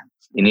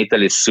 In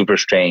Italy, it's super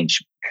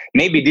strange.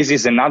 Maybe this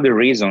is another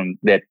reason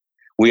that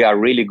we are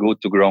really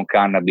good to grow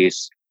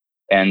cannabis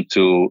and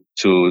to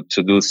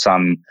do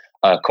some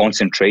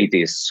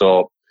concentrates.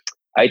 So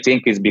I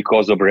think it's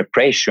because of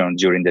repression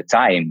during the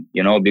time,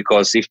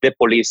 because if the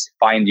police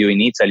find you in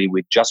Italy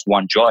with just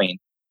one joint,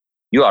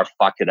 you are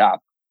fucked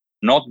up.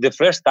 Not the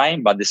first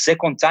time, but the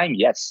second time,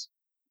 yes.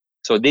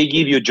 So they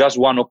give you just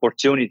one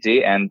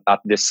opportunity, and at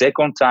the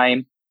second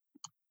time,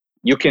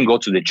 you can go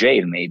to the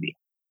jail maybe.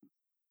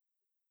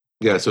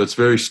 Yeah, so it's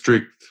very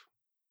strict.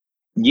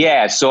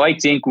 Yeah, so I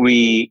think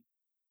we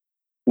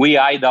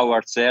hide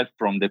ourselves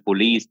from the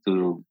police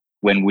to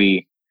when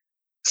we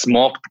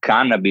smoked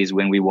cannabis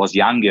when we was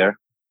younger.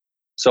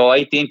 So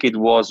I think it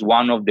was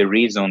one of the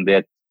reasons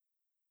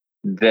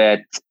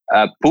that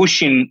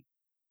pushing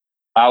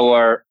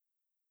our,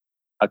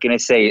 how can I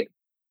say,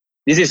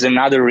 this is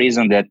another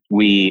reason that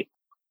we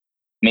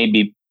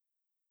maybe,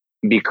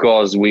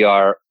 because we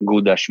are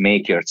good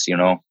hashmakers,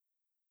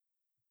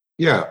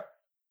 Yeah.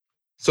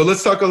 So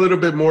let's talk a little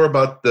bit more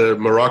about the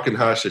Moroccan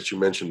hash that you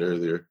mentioned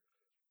earlier.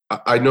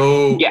 I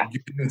know Yeah. you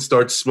didn't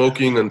start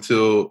smoking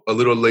until a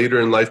little later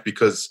in life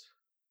because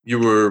you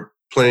were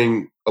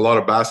playing a lot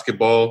of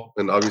basketball,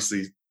 and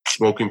obviously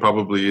smoking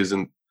probably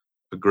isn't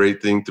a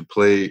great thing to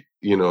play,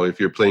 if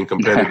you're playing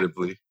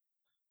competitively.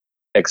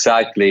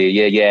 Exactly.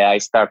 Yeah. I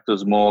started to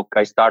smoke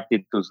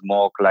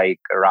like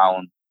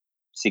around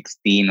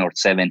 16 or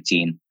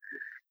 17.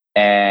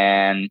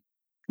 And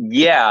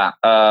yeah,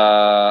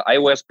 I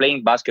was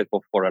playing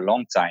basketball for a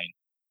long time.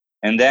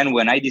 And then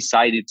when I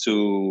decided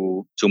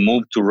to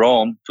move to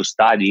Rome to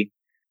study,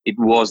 it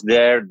was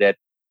there that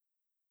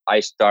I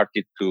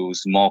started to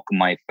smoke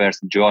my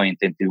first joint,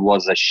 and it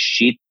was a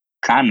shit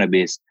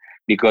cannabis,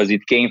 because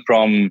it came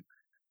from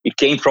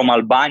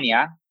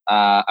Albania,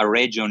 a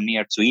region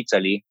near to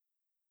Italy.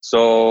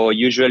 So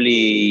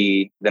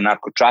usually the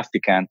narco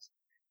traffickants,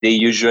 they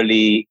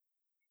usually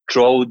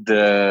throw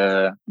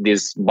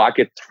this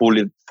bucket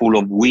full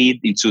of weed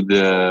into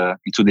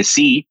the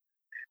sea,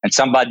 and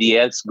somebody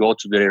else go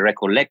to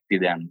recollect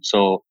them.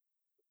 So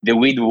the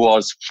weed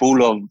was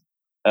full of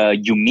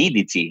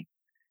humidity.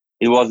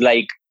 It was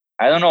like,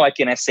 I don't know, I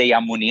can say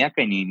ammoniac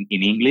in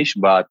English,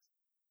 but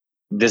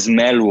the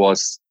smell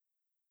was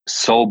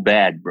so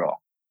bad, bro.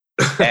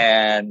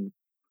 And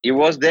it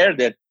was there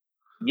that,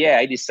 yeah,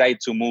 I decided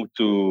to move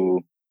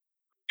to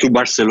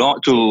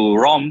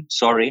Rome,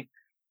 sorry.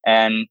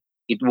 And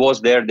it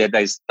was there that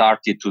I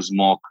started to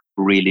smoke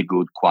really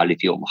good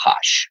quality of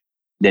hash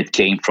that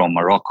came from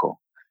Morocco.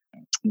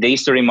 The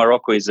history in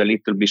Morocco is a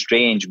little bit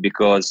strange,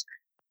 because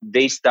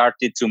they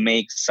started to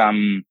make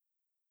some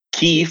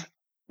keef.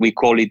 We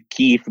call it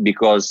keef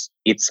because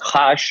it's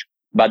hash,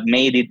 but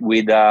made it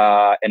with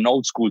an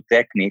old school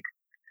technique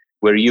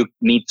where you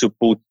need to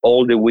put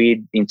all the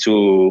weed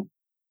into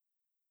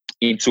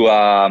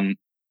a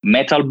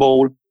metal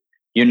bowl.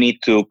 You need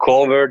to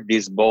cover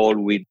this bowl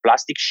with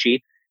plastic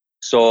sheet.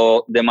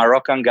 So the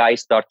Moroccan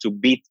guys start to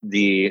beat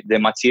the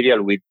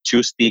material with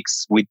two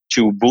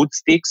wood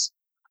sticks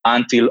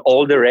until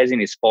all the resin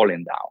is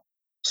falling down.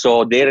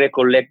 So they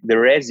recollect the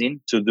resin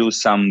to do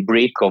some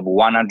brick of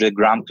 100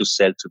 grams to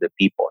sell to the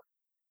people.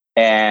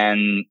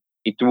 And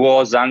it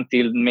was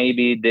until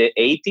maybe the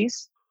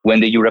 80s when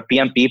the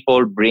European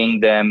people bring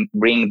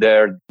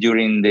there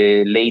during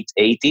the late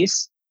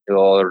 80s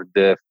or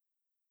the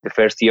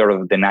first year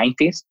of the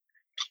 90s,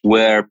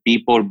 where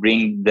people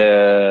bring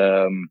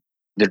the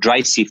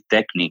dry sieve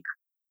technique.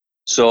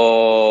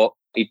 So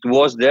it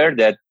was there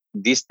that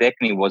this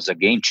technique was a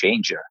game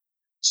changer.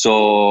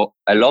 So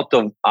a lot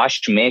of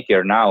hash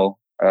maker now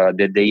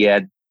that they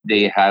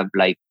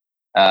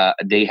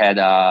had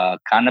a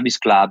cannabis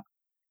club.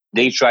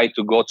 They try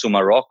to go to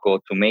Morocco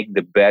to make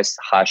the best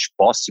hash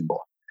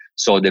possible.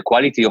 So the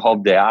quality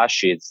of the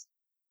hash is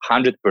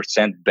 100%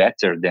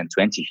 better than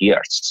 20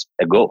 years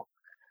ago.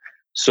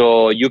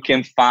 So you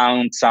can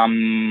find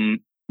some,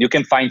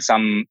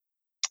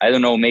 I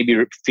don't know,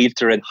 maybe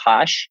filtered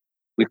hash.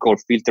 We call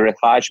filtered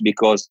hash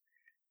because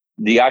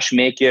the hash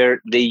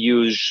maker, they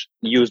use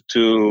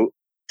to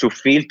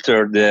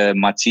filter the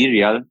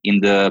material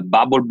in the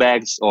bubble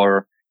bags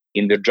or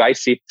in the dry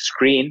sieve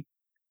screen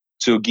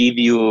to give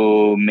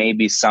you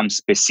maybe some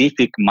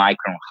specific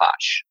micron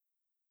hash.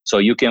 So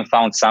you can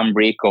find some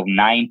brick of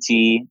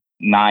 90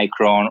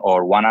 micron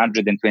or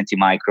 120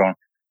 micron.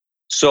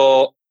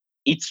 So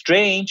it's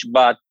strange,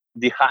 but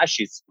the hash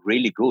is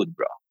really good,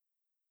 bro.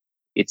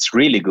 It's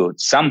really good.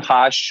 Some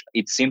hash,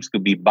 it seems to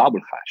be bubble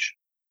hash.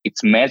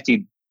 It's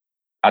melted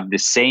at the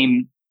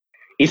same,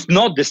 it's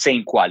not the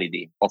same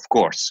quality, of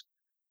course,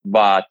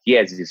 but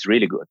yes, it's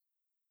really good.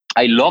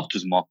 I love to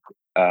smoke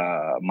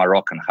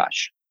Moroccan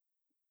hash,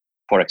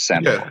 for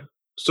example. Yeah.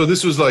 So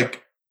this was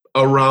like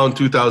around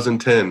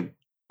 2010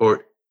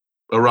 or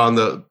around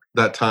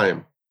that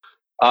time.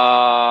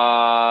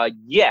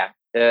 Yeah.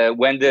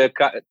 When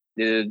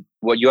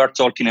what you are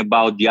talking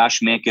about, the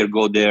hash maker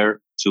go there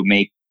to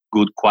make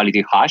good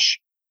quality hash.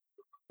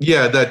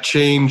 Yeah, that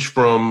change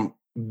from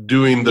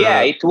doing the.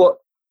 Yeah,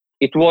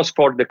 it was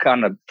for the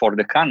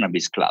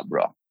cannabis club,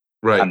 bro.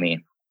 Right. I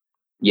mean,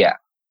 yeah.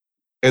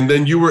 And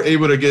then you were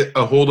able to get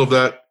a hold of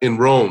that in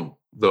Rome,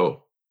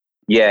 though.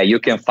 Yeah, you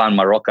can find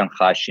Moroccan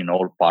hash in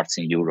all parts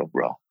in Europe,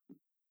 bro.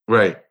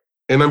 Right.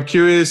 And I'm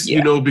curious,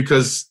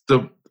 because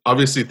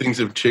obviously things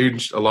have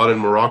changed a lot in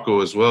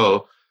Morocco as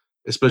well,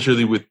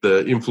 especially with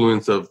the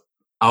influence of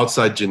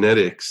outside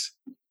genetics.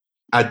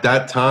 At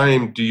that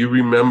time, do you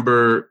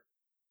remember,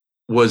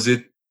 was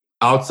it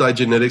outside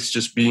genetics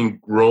just being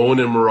grown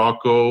in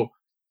Morocco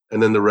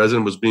and then the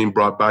resin was being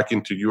brought back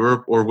into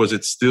Europe, or was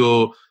it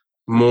still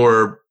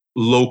more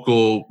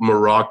local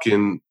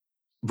Moroccan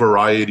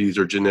varieties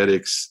or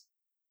genetics?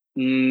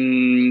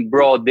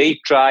 Bro, they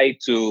try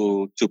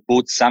to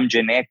put some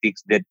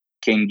genetics that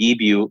can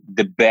give you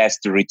the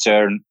best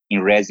return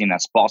in resin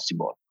as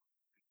possible.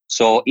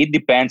 So it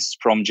depends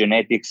from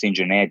genetics in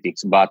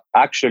genetics, but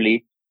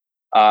actually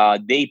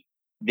they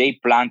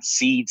plant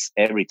seeds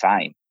every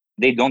time.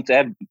 They don't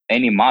have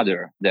any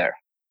mother there.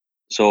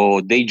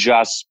 So they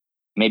just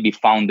maybe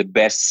found the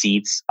best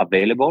seeds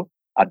available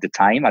at the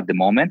time, at the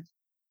moment.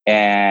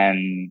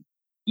 And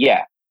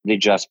yeah, they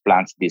just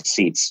plant these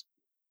seeds.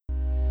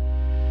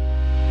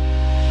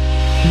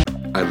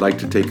 I'd like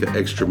to take an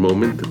extra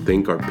moment to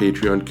thank our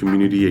Patreon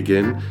community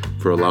again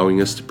for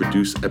allowing us to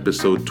produce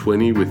episode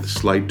 20 with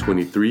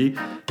Slite23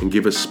 and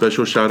give a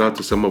special shout out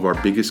to some of our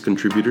biggest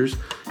contributors,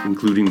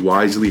 including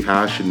Wisely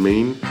Hash in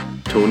Maine,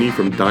 Tony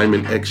from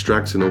Diamond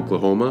Extracts in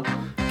Oklahoma,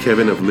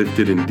 Kevin of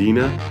Lifted in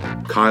Dina,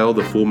 Kyle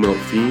the Full Melt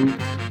Fiend,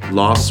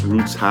 Lost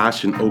Roots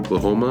Hash in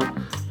Oklahoma,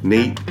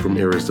 Nate from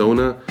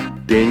Arizona,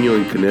 Daniel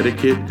in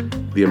Connecticut,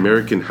 the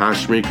American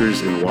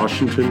Hashmakers in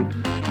Washington,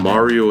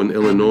 Mario in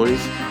Illinois,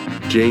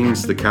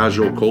 James the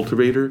Casual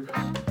Cultivator,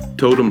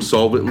 Totem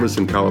Solventless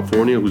in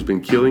California, who's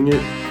been killing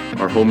it,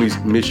 our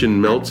homies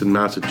Mission Melts in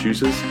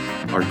Massachusetts,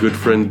 our good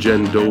friend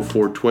Jen Doe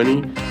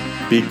 420,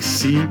 Big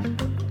C,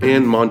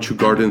 and Manchu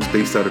Gardens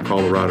based out of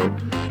Colorado.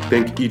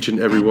 Thank each and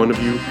every one of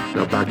you.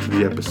 Now back to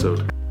the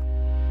episode.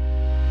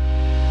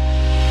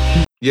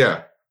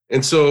 Yeah,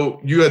 and so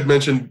you had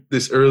mentioned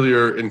this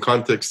earlier in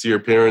context to your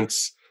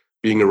parents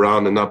being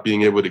around and not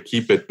being able to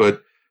keep it,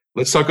 but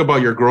let's talk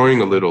about your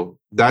growing a little.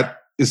 That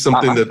is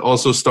something that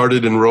also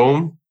started in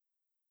Rome?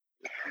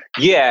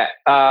 Yeah,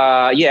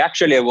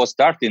 actually I was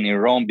starting in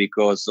Rome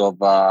because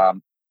of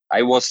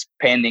I was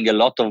spending a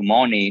lot of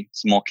money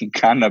smoking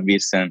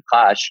cannabis and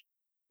hash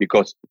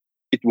because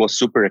it was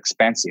super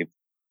expensive.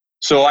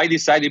 So I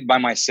decided by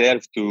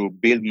myself to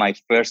build my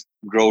first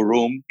grow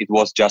room. It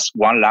was just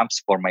one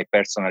lamps for my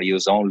personal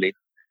use only.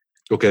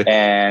 Okay.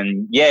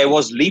 And yeah, I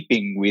was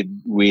sleeping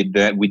with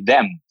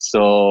them.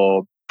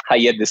 So I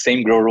had the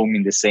same grow room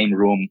in the same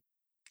room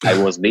I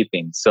was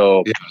sleeping.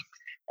 So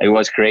it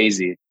was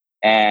crazy.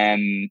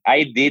 And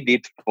I did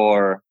it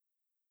for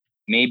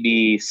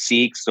maybe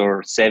 6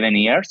 or 7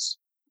 years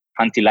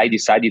until I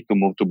decided to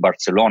move to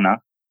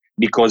Barcelona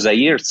because I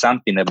heard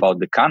something about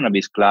the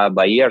cannabis club.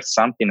 I heard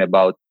something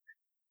about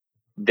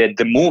that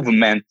the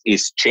movement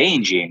is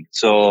changing.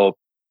 So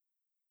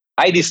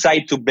I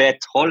decided to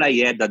bet all I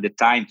had at the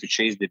time to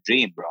chase the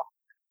dream, bro.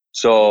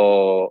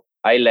 So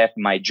I left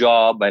my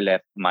job. I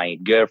left my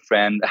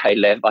girlfriend. I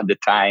left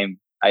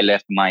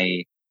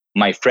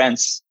my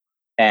friends,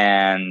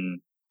 and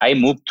I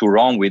moved to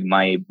Rome with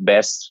my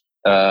best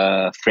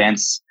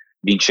friends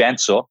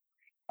Vincenzo.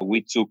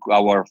 We took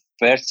our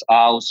first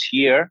house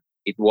here.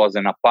 It was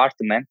an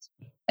apartment,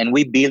 and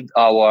we built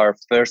our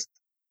first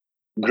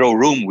grow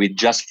room with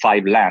just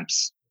 5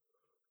 lamps.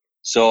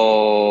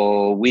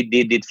 So we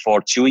did it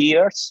for 2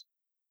 years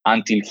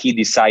until he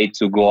decided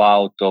to go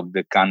out of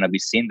the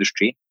cannabis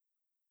industry.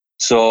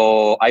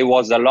 So I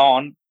was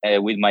alone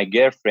with my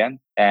girlfriend,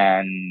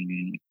 and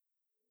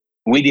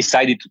we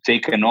decided to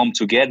take an home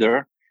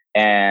together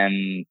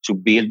and to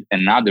build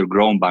another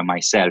grow by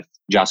myself,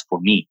 just for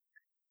me.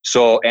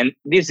 So, and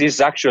this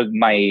is actually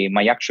my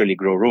actually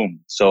grow room.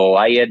 So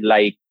I had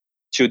like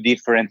 2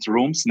 different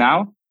rooms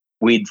now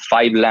with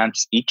 5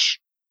 lamps each.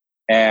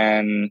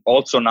 And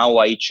also now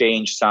I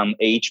changed some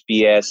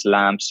HPS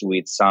lamps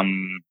with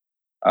some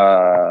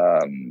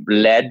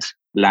LED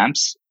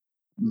lamps.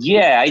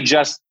 Yeah,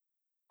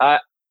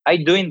 I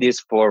doing this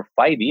for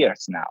 5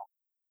 years now.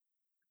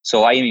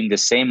 So I am in the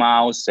same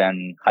house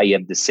and I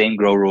have the same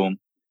grow room,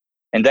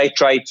 and I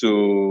try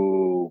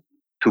to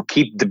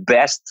keep the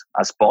best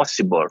as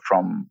possible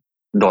from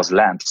those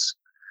lamps.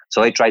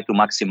 So I try to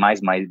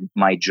maximize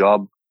my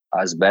job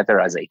as better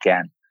as I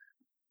can.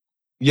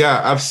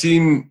 Yeah, I've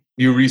seen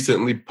you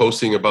recently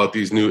posting about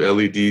these new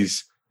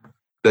LEDs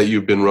that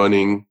you've been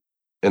running,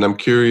 and I'm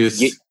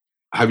curious,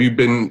 have you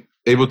been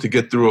able to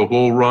get through a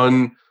whole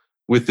run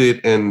with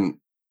it? And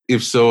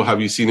if so, have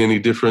you seen any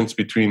difference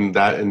between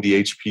that and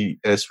the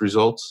HPS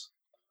results?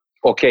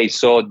 Okay,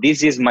 so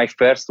this is my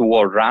first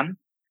wall run,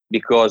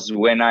 because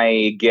when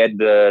I get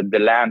the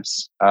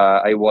lamps,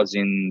 I was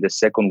in the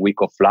second week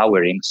of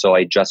flowering, so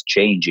I just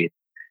changed it.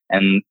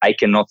 And I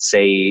cannot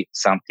say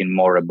something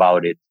more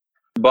about it.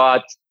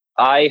 But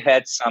I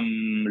had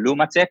some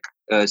Lumatech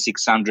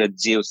 600,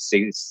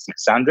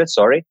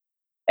 sorry,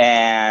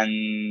 and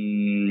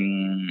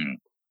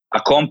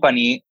a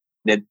company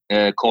that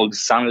called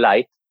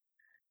Sunlight.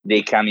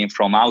 They come in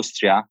from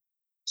Austria,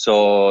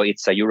 so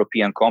it's a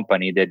European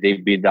company that they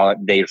built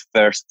their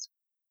first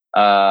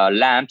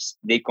lamps.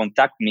 They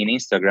contact me on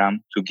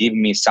Instagram to give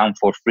me some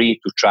for free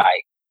to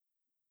try.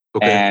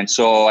 Okay. And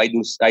so I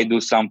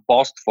do some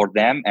post for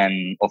them,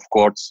 and of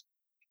course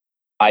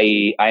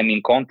I'm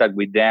in contact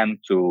with them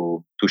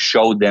to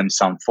show them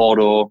some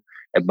photo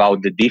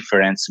about the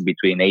difference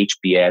between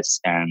HPS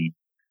and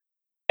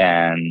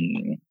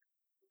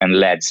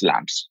LED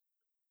lamps.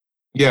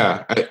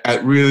 Yeah,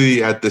 at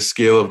the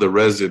scale of the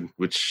resin,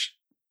 which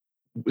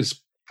is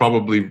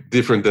probably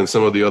different than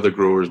some of the other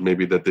growers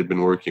maybe that they've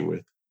been working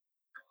with.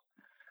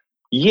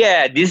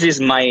 Yeah, this is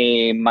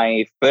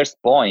my first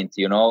point.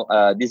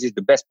 This is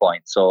the best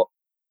point. So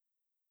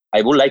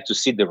I would like to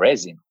see the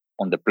resin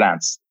on the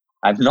plants.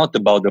 I'm not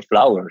about the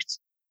flowers.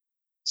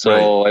 So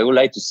right. I would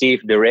like to see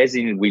if the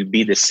resin will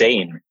be the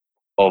same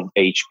of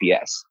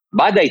HPS.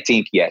 But I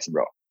think yes,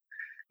 bro.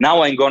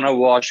 Now I'm going to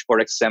wash, for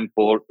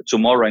example,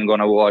 tomorrow I'm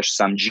going to wash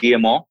some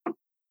GMO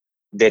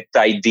that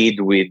I did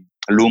with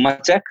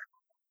Lumatech.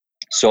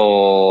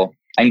 So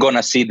I'm going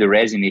to see the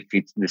resin if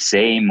it's the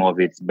same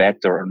or if it's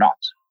better or not.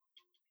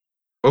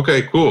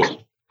 Okay,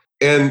 cool.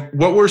 And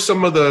what were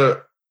some of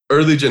the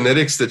early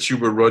genetics that you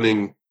were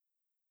running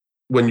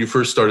when you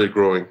first started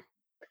growing?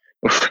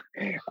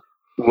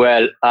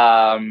 Well,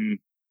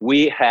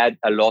 we had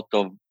a lot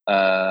of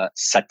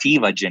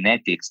sativa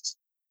genetics,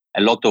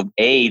 a lot of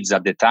AIDS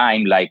at the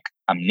time, like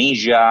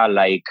amnesia,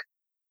 like,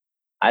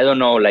 I don't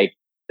know, like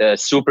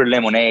super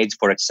lemonades,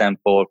 for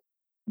example.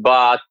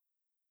 But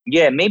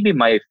yeah, maybe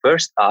my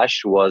first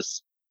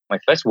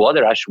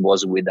water ash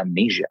was with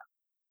amnesia.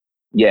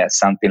 Yeah,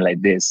 something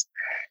like this.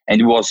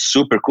 And it was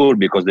super cool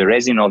because the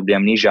resin of the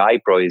Amnesia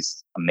iPro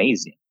is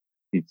amazing.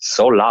 It's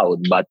so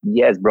loud, but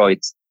yes, bro,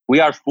 we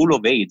are full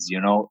of AIDS,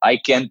 I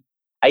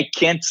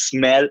can't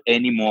smell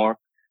anymore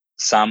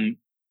some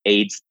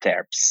AIDS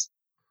terps.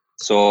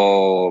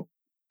 So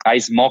I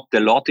smoked a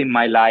lot in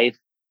my life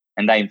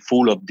and I'm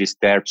full of these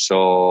terps.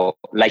 So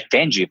like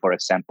Tenji, for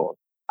example,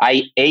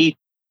 I ate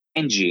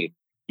Tenji,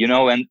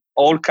 and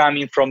all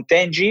coming from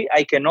Tenji,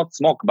 I cannot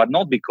smoke, but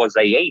not because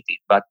I ate it,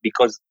 but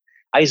because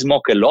I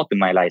smoke a lot in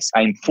my life.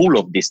 I'm full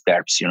of these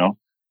terps,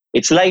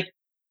 It's like,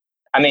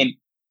 when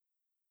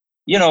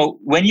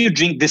you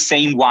drink the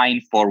same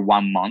wine for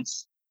 1 month,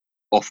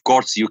 of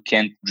course you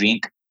can't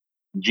drink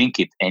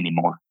it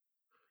anymore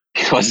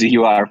because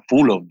you are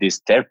full of these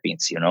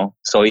terpenes,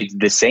 So it's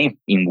the same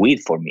in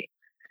weed for me.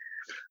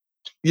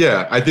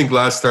 Yeah, I think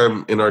last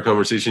time in our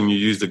conversation you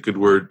used a good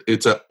word.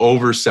 It's an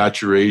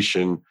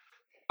oversaturation.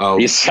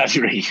 It's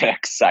saturation,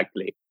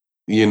 exactly.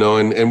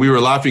 And we were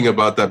laughing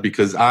about that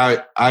because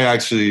I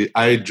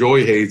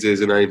enjoy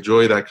hazes and I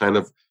enjoy that kind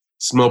of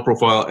smell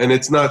profile. And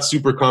it's not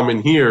super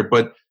common here,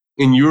 but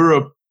in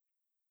Europe,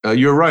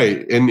 you're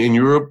right. In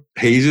Europe,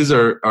 hazes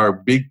are a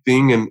big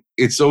thing. And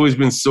it's always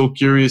been so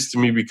curious to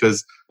me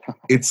because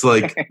it's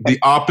like the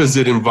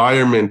opposite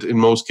environment in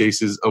most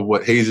cases of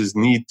what hazes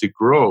need to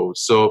grow.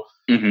 So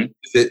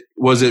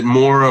was it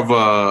more of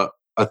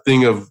a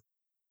thing of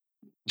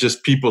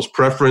just people's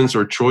preference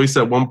or choice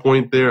at one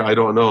point there? I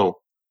don't know.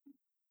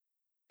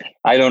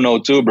 I don't know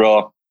too,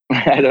 bro.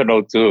 I don't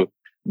know too.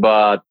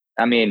 But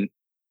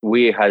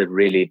we had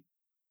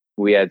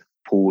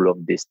pool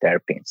of these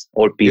terpenes.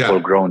 All people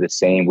grown the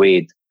same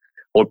weed.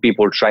 All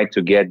people tried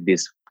to get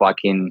this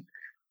fucking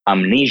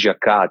amnesia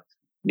cut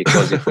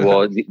because it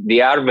was the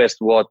harvest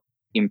was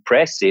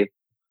impressive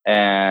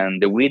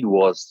and the weed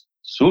was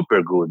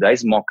super good. I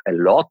smoked a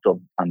lot of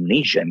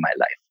amnesia in my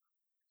life,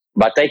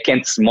 but I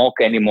can't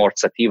smoke any more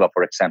sativa,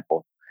 for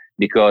example,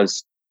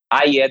 because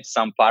I had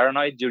some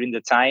paranoid during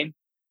the time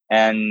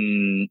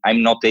and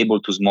I'm not able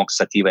to smoke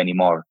sativa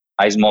anymore.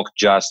 I smoke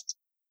just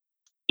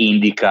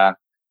indica,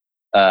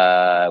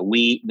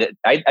 weed.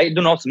 I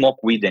do not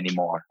smoke weed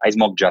anymore. I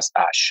smoke just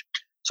hash.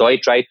 So I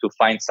try to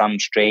find some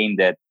strain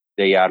that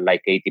they are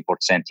like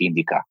 80%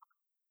 indica.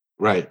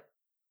 Right.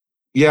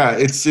 Yeah,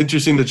 it's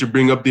interesting that you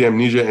bring up the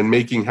amnesia and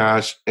making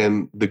hash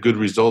and the good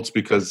results,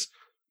 because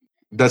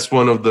that's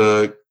one of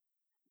the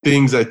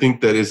things I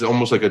think that is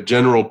almost like a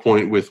general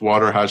point with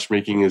water hash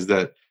making, is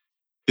that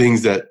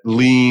things that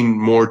lean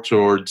more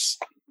towards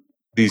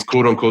these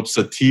quote unquote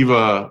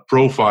sativa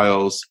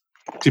profiles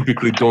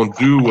typically don't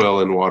do well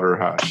in water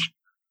hash.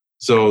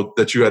 So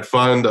that you had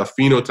found a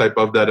phenotype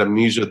of that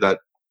amnesia that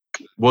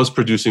was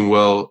producing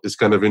well is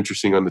kind of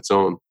interesting on its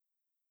own.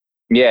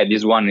 Yeah,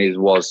 this one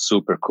was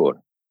super cool.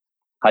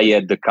 I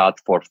had the cut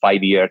for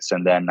 5 years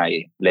and then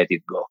I let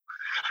it go.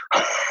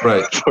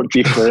 Right. For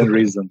different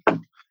reasons.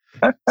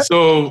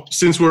 So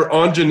since we're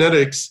on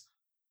genetics,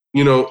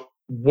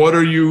 what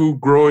are you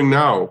growing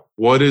now?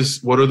 What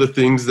are the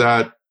things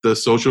that the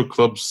social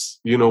clubs,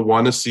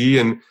 want to see,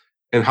 and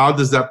how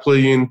does that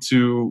play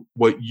into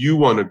what you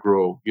want to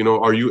grow?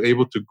 Are you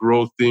able to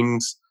grow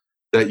things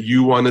that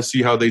you want to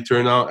see how they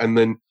turn out? And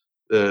then,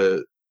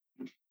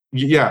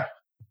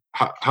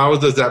 how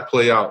does that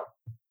play out?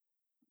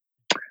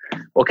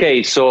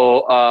 Okay,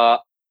 so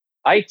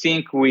I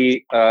think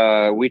we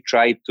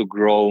tried to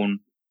grow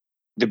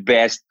the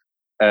best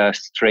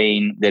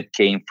strain that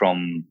came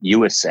from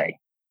USA.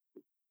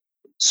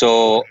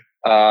 So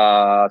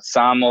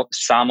some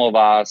of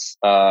us,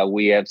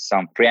 we have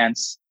some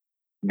friends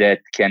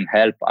that can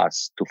help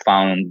us to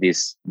find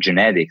these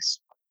genetics,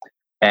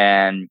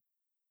 and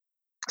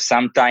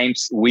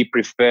sometimes we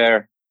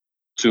prefer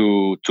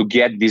to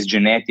get these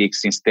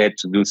genetics instead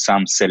to do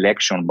some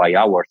selection by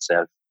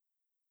ourselves,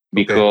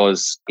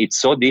 because it's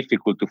so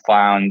difficult to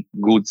find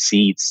good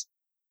seeds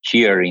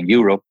here in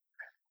Europe.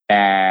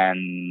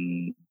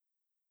 And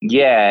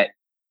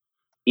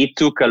it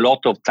took a lot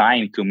of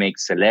time to make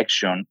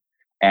selection,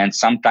 and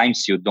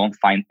sometimes you don't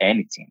find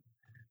anything.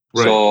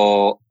 Right.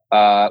 So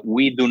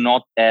we do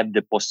not have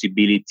the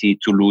possibility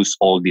to lose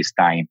all this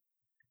time,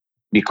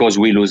 because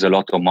we lose a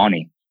lot of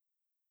money.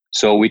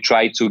 So we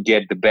try to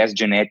get the best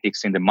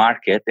genetics in the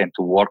market and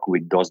to work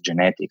with those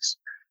genetics.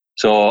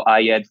 So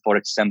I had, for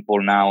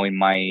example, now in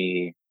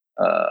my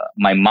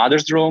my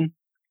mother's room,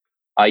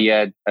 I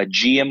had a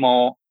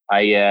GMO,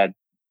 I had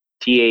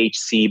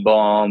THC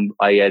bomb,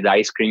 I had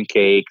ice cream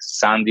cake,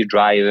 Sandy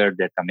Driver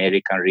that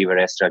American River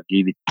Extract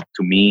gave it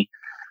to me.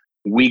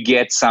 We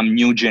get some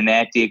new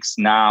genetics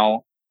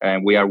now,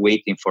 and we are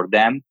waiting for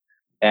them.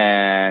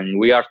 And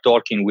we are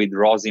talking with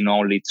rosin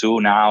only too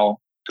now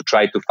to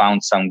try to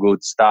find some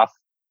good stuff.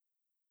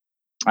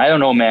 I don't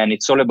know, man.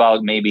 It's all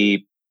about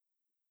maybe,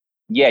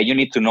 you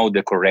need to know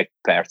the correct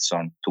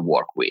person to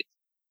work with,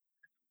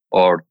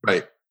 or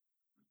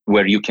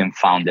where you can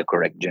find the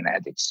correct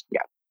genetics.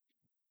 Yeah.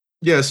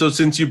 Yeah. So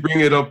since you bring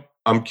it up,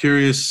 I'm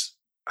curious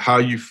how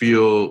you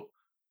feel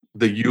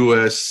the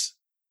U.S.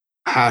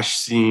 hash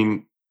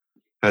scene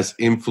has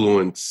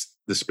influenced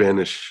the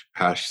Spanish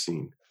hash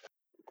scene.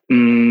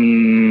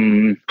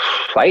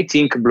 I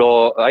think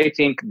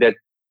that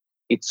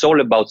it's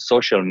all about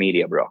social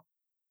media, bro.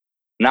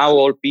 Now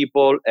all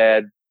people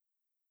had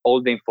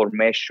all the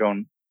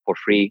information for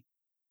free,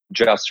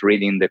 just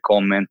reading the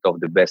comment of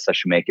the best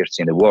hashmakers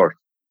in the world.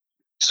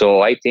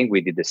 So I think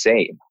we did the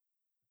same.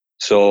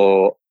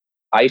 So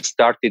I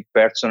started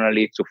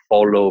personally to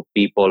follow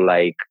people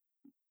like,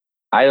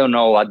 I don't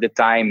know, at the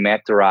time,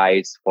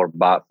 Meteorize for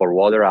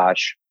water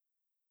hash,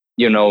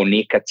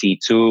 Nika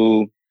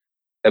T2,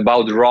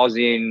 about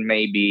rosin,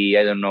 maybe,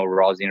 I don't know,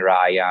 Rosin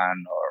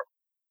Ryan or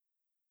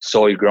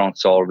Soil Grown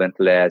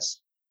Solventless,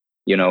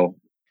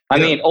 I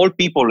mean, all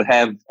people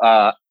have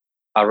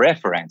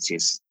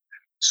references.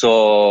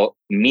 So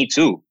me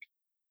too,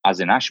 as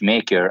an hash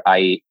maker,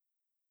 I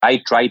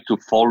try to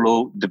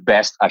follow the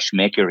best hash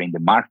maker in the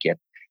market.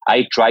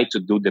 I try to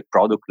do the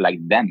product like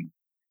them,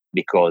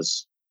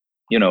 because,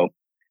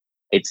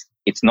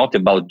 it's not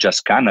about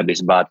just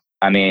cannabis, but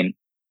I mean,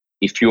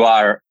 if you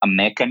are a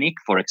mechanic,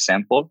 for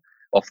example,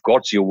 of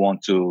course you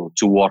want to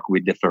work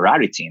with the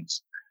Ferrari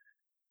teams,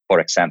 for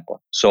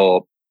example.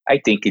 So I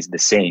think it's the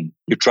same.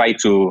 You try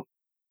to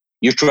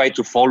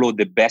follow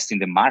the best in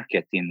the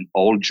market in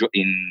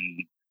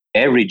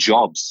every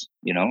jobs,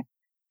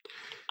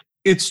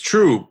 It's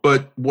true,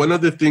 but one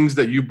of the things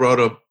that you brought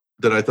up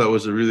that I thought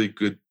was a really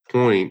good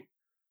point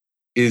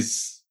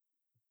is,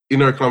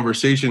 in our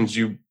conversations,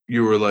 you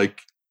were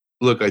like,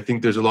 look, I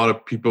think there's a lot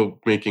of people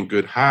making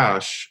good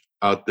hash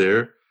out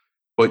there,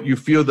 but you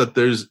feel that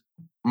there's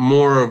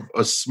more of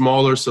a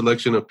smaller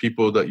selection of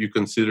people that you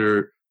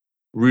consider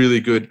really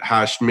good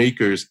hash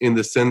makers, in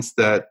the sense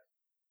that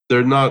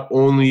they're not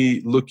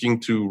only looking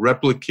to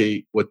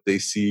replicate what they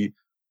see,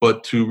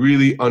 but to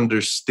really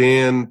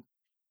understand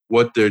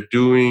what they're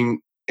doing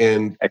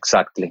and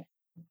Exactly.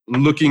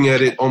 looking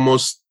at it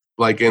almost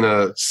like in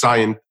a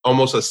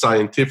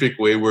scientific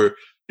way, where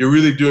you're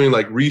really doing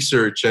like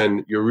research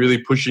and you're really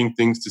pushing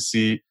things to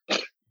see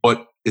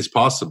what is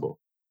possible.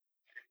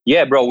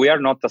 Yeah, bro, we are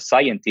not a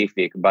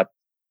scientific, but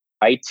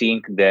I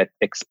think that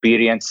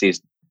experience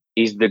is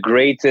the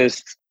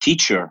greatest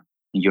teacher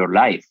in your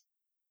life.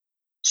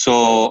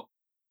 So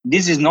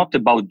this is not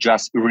about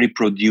just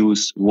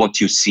reproduce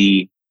what you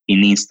see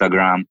in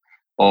Instagram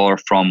or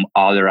from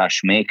other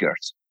hash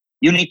makers.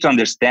 You need to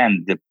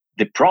understand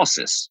the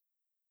process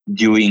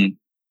doing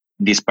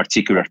this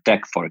particular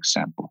tech, for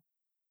example,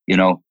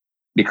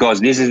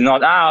 because this is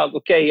not,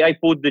 okay, I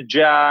put the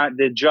jar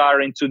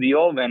into the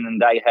oven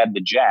and I have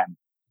the jam.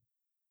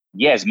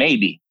 Yes,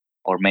 maybe,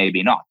 or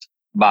maybe not.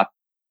 But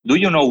do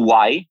you know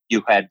why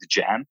you had the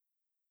jam?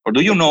 Or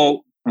do you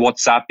know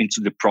what's up into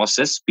the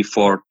process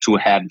before to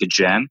have the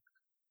jam?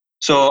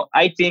 So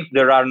I think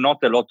there are not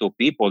a lot of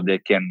people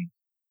that can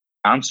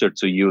answer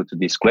to you to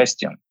this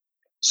question.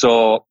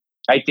 So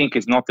I think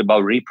it's not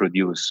about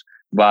reproduce,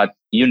 but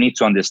you need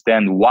to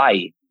understand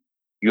why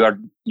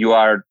you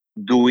are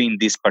doing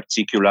this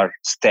particular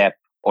step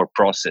or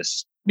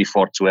process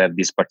before to have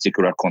this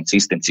particular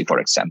consistency, for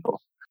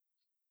example.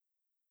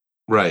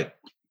 Right.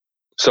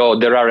 So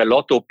there are a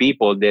lot of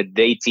people that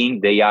they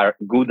think they are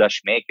good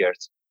hash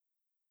makers,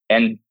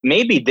 and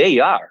maybe they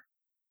are,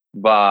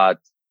 but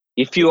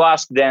if you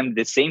ask them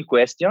the same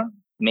question,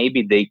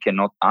 maybe they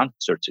cannot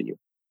answer to you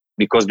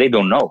because they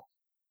don't know.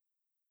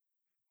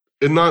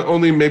 And not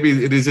only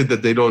maybe it isn't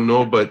that they don't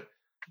know, but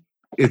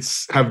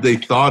it's, have they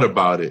thought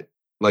about it?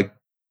 Like,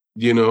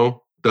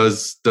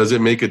 does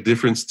it make a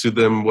difference to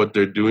them what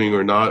they're doing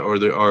or not? Or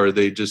are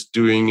they just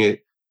doing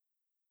it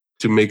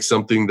to make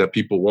something that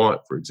people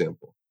want, for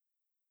example?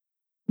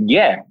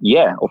 Yeah,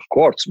 of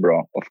course,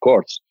 bro, of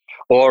course.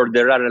 Or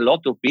there are a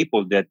lot of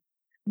people that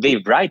they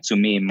write to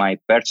me in my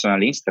personal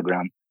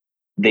Instagram.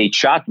 They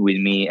chat with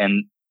me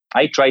and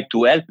I try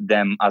to help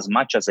them as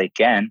much as I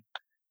can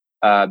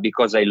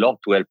because I love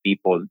to help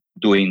people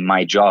doing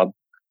my job.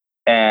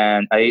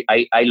 And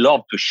I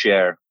love to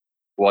share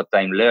what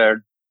I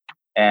learned.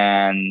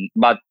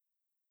 But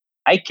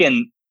I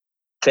can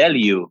tell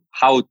you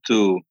how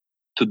to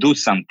do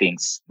some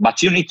things,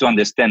 but you need to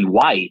understand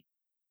why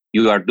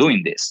you are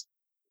doing this.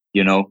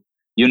 You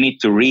need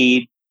to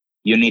read,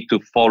 you need to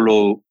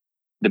follow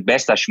the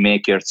best hash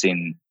makers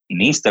in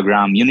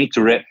Instagram. You need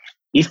to read.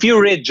 If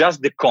you read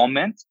just the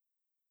comment,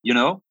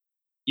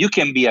 you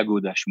can be a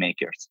good hash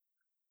maker.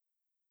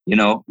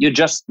 You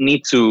just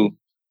need to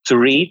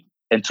read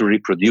and to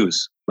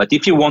reproduce. But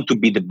if you want to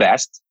be the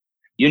best,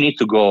 you need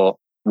to go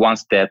one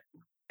step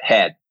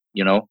ahead,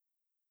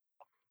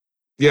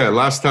 Yeah,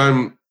 last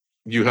time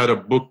you had a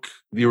book,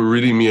 you were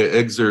reading me an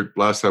excerpt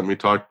last time we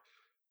talked,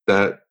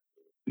 that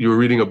you were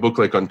reading a book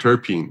like on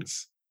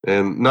terpenes,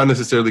 and not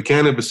necessarily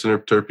cannabis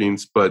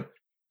terpenes, but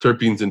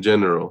terpenes in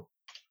general.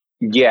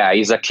 Yeah,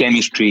 it's a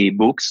chemistry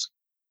books,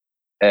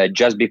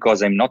 just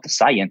because I'm not a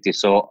scientist.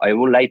 So I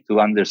would like to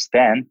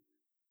understand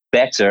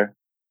better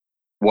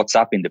what's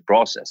up in the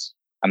process.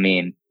 I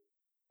mean,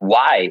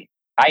 why?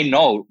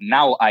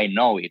 Now I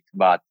know it,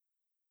 but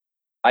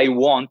I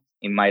want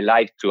in my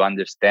life to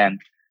understand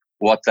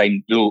what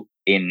I do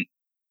in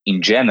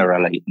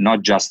general,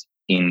 not just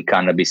in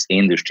cannabis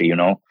industry,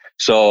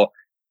 So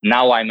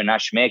now I'm an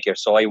hash maker,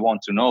 so I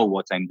want to know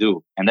what I'm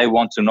doing, and I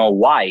want to know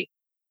why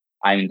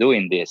I'm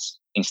doing this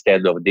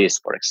instead of this,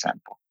 for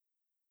example.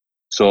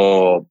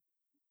 So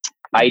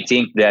I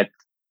think that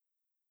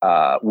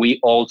we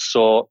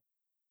also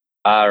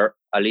are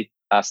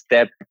a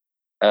step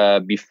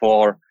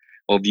before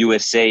of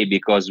USA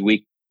because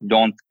we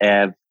don't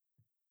have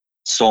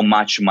so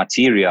much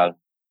material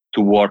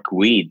to work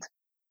with.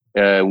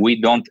 We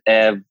don't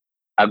have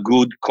a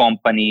good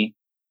company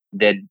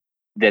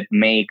that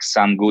makes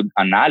some good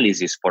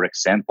analysis, for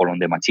example, on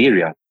the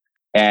material.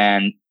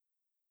 And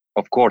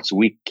of course,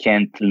 we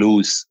can't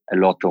lose a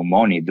lot of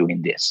money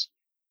doing this,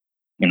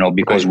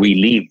 because we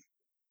live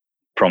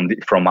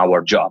from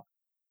our job,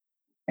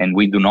 and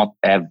we do not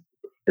have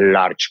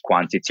large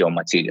quantity of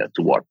material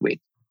to work with.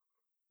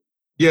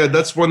 Yeah,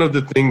 that's one of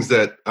the things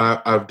that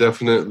I've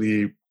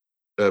definitely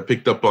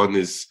picked up on.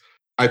 Is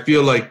I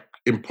feel like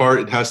in part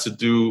it has to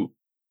do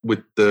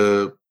with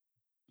the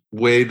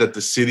way that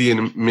the city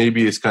and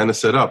maybe is kind of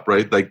set up,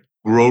 right? Like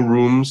grow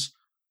rooms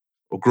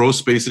or grow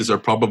spaces are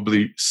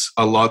probably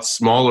a lot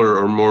smaller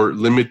or more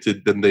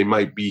limited than they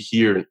might be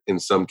here in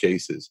some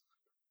cases.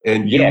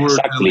 And you were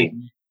telling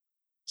me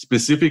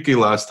specifically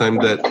last time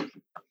that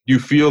you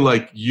feel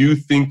like you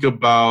think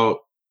about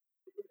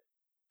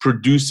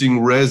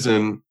producing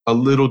resin a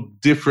little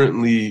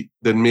differently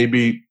than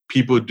maybe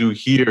people do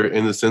here,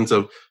 in the sense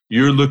of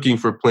you're looking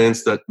for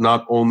plants that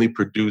not only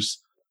produce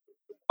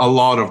a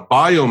lot of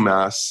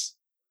biomass,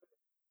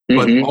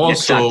 but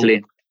also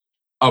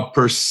a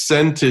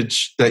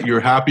percentage that you're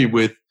happy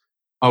with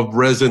of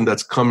resin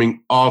that's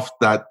coming off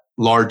that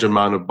large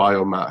amount of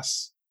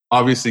biomass,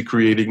 obviously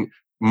creating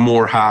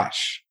more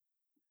hash.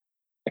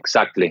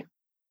 Exactly.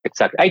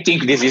 I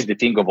think this is the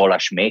thing of all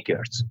hash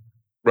makers.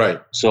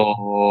 Right.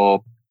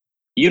 So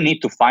you need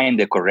to find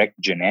the correct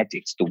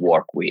genetics to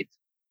work with.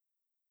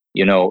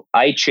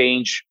 I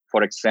change,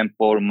 for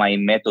example, my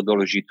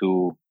methodology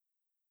to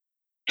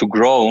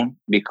grow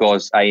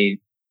because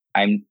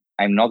I'm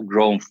not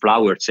growing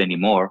flowers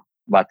anymore,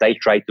 but I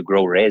try to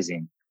grow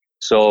resin.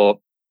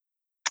 So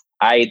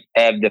I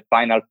have the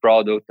final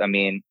product,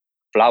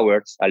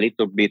 flowers a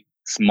little bit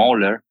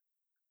smaller,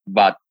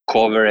 but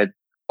covered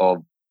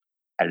of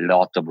a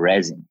lot of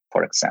resin,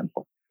 for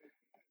example.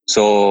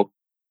 So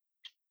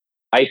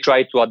I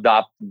try to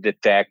adapt the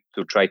tech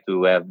to try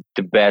to have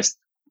the best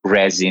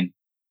resin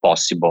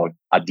possible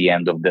at the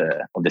end of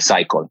the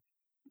cycle.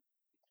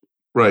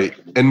 Right.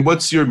 And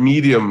what's your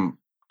medium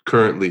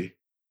currently?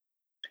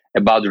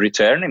 About the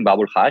return in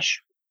bubble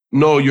hash?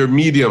 No, your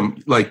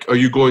medium. Like, are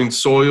you going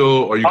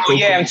soil? Are you?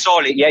 Yeah, in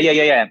soil.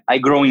 Yeah. I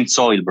grow in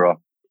soil,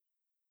 bro.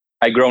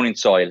 I grow in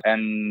soil,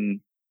 and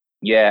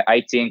yeah,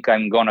 I think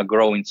I'm gonna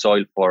grow in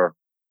soil for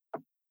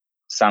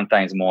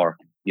sometimes more.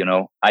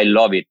 I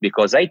love it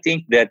because I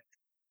think that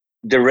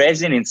the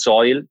resin in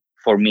soil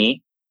for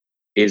me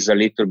is a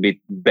little bit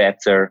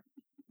better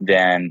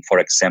than, for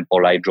example,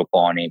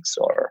 hydroponics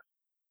or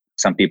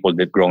some people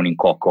that grow in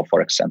cocoa,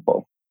 for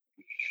example.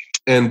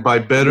 And by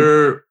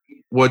better,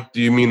 what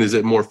do you mean? Is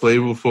it more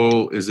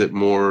flavorful? Is it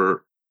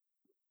more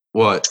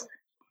what?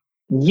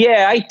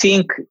 Yeah, I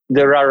think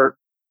there are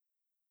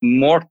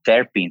more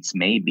terpenes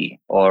maybe,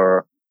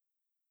 or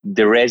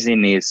the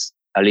resin is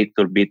a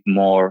little bit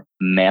more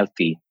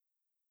melty.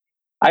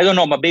 I don't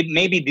know, but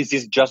maybe this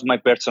is just my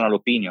personal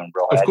opinion,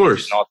 bro. Of course.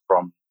 This is not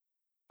from...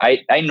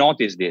 I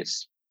noticed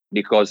this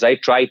because I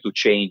try to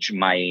change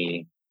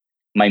my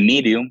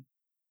medium,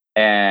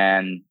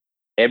 and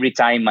every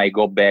time I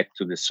go back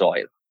to the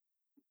soil.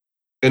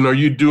 And are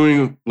you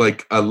doing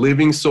like a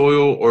living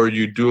soil, or are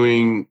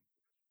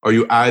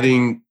you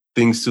adding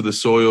things to the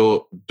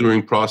soil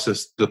during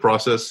the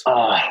process?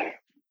 I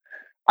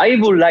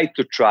would like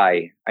to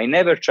try. I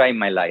never tried in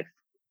my life.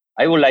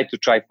 I would like to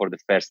try for the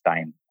first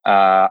time.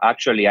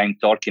 Actually, I'm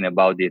talking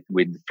about it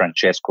with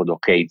Francesco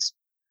Docades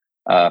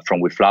from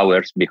With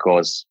Flowers,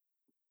 because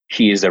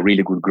he is a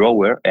really good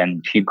grower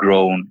and he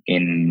grown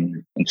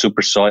in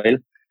super soil,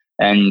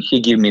 and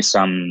he gave me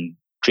some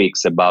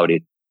tricks about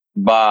it.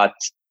 But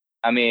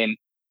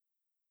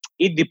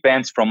it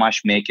depends from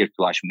hash maker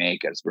to hash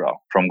makers, bro.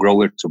 From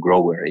grower to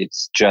grower.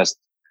 It's just,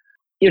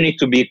 you need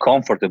to be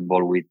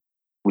comfortable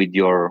with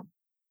your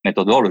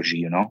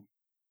methodology,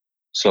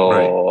 So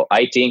right.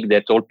 I think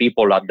that all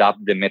people adapt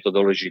the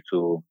methodology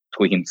to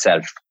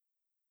himself.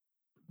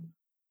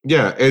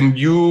 Yeah, and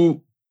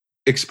you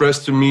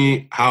expressed to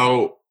me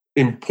how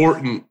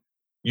important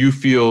you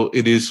feel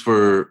it is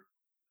for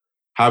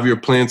have your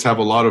plants have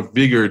a lot of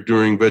vigor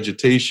during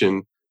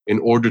vegetation in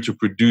order to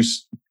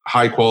produce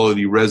high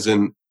quality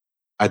resin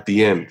at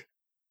the end.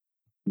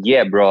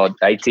 Yeah, bro.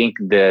 I think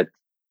that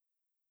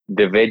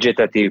the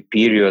vegetative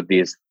period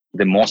is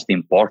the most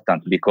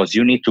important because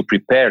you need to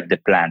prepare the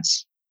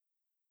plants.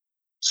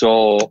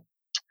 So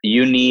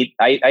you need,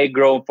 I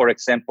grow, for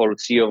example,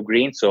 sea of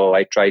green. So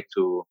I try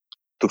to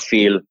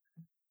fill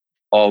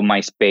all my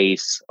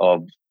space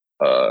of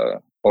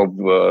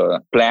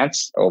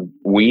plants, of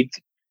weed.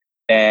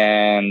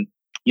 And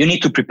you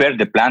need to prepare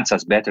the plants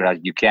as better as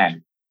you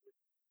can.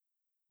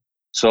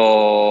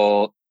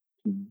 So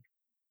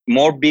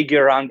more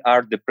bigger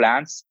are the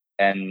plants,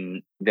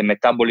 and the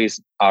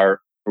metabolisms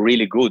are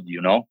really good,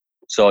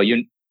 So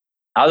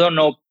I don't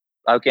know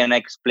how can I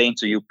explain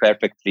to you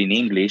perfectly in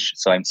English,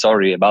 so I'm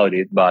sorry about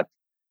it, but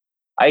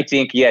I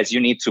think, yes, you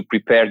need to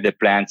prepare the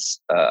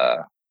plants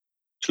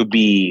to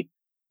be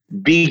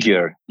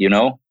bigger,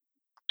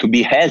 to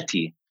be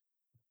healthy.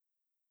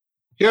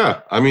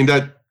 Yeah,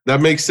 that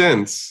makes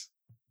sense.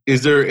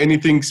 Is there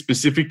anything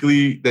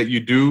specifically that you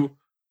do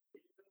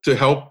to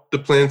help the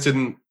plants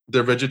in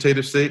their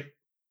vegetative state?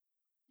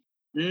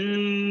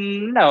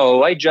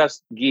 No, I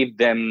just give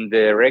them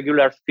the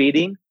regular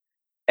feeding,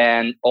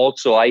 and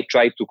also I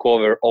try to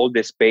cover all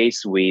the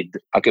space with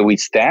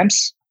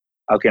stems.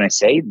 How can I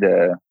say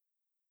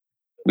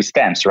with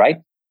stems, right?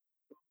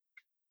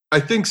 I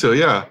think so,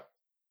 yeah.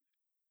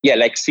 Yeah,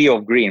 like sea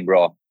of green,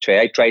 bro.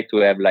 I try to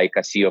have like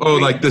a sea of green. Oh,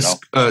 like this,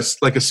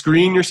 like a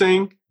screen, you're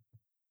saying?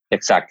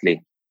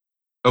 Exactly.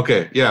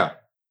 Okay, yeah.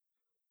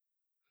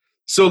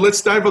 So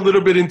let's dive a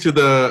little bit into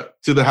the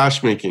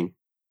hash making.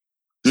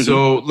 Mm-hmm.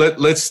 So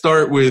let's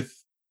start with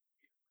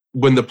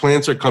when the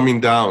plants are coming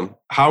down.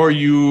 How are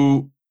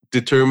you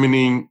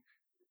determining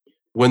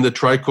when the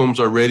trichomes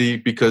are ready?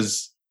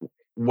 Because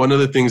one of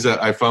the things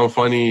that I found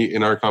funny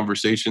in our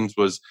conversations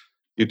was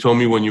you told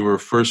me when you were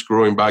first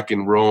growing back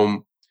in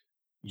Rome,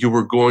 you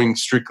were going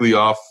strictly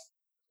off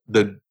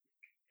the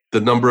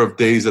number of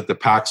days that the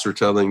packs are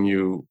telling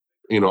you,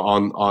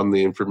 on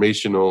the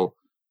informational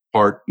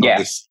part of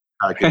this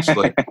package.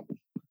 Like,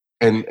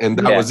 and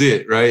that was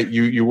it, right?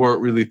 You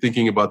weren't really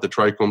thinking about the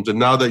trichomes. And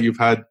now that you've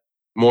had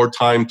more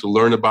time to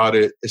learn about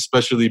it,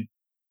 especially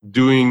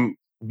being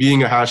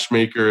a hash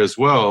maker as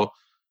well,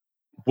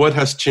 what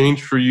has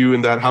changed for you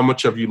in that? How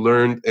much have you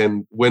learned,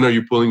 and when are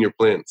you pulling your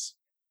plants?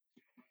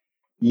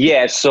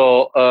 Yeah,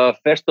 so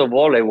first of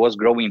all, I was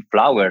growing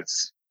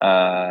flowers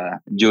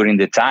during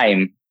the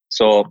time.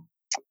 So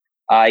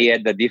I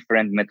had a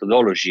different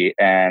methodology,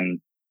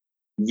 and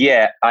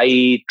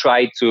I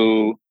tried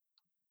to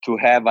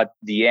have at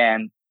the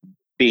end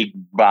big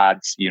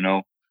buds,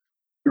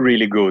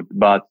 really good.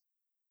 But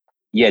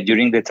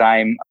during the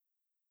time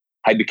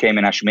I became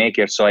an hash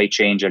maker, so I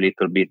changed a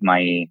little bit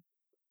my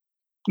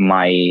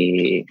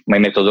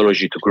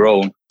methodology to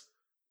grow.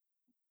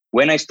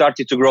 When I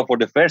started to grow for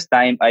the first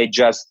time, I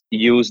just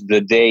used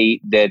the day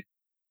that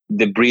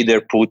the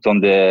breeder put on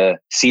the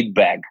seed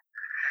bag.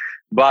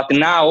 But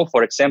now,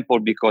 for example,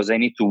 because I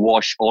need to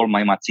wash all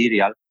my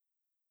material,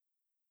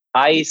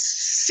 I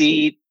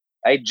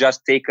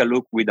just take a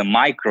look with a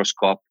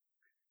microscope.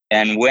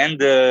 And when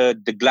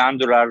the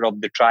glandular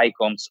of the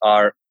trichomes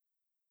are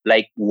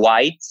like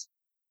white,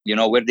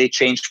 where they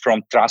change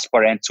from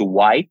transparent to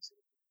white,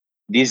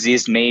 this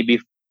is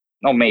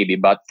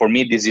but for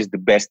me, this is the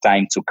best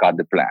time to cut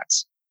the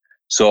plants.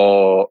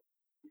 So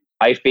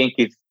I think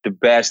it's the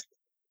best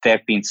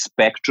terpene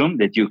spectrum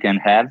that you can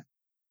have.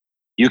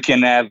 You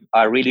can have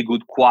a really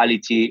good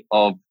quality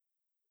of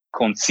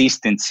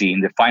consistency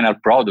in the final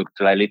product,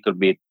 a little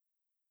bit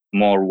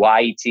more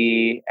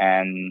whitey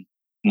and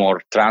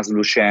more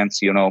translucent,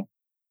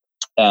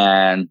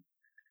 And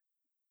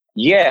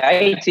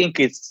I think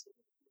it's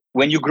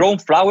when you grow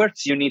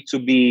flowers, you need to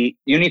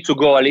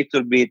go a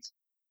little bit,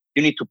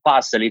 you need to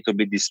pass a little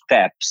bit these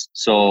steps.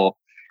 So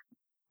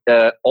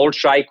all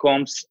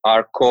trichomes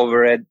are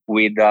covered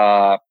with,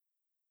 I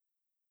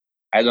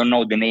don't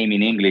know the name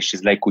in English,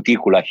 it's like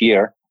cuticula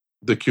here.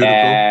 The cuticle?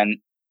 And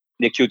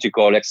the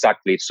cuticle,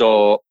 exactly.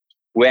 So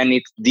when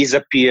it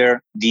disappears,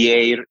 the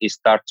air is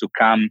start to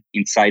come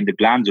inside the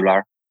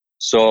glandular.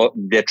 So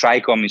the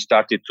trichome is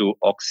started to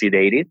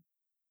oxidate it,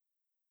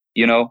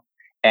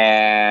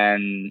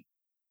 And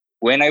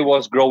when I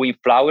was growing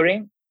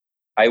flowering,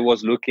 I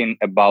was looking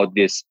about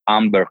this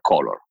amber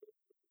color.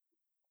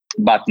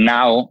 But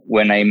now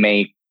when I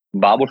make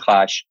bubble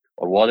hash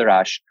or water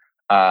hash,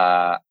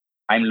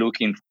 I'm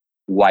looking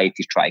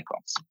whitey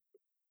trichomes.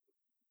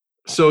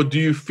 So do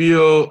you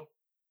feel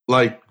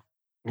like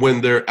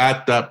when they're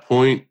at that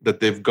point that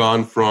they've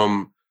gone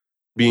from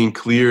being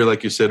clear,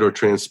 like you said, or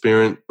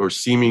transparent or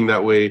seeming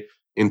that way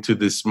into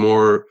this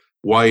more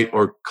white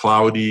or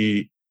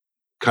cloudy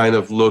kind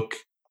of look,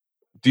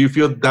 do you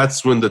feel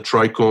that's when the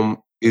trichome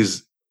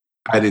is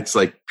at its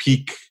like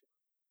peak?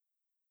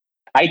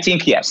 I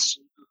think yes.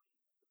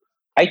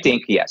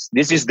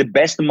 This is the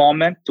best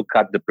moment to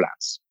cut the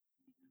plants.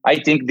 I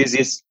think this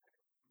is,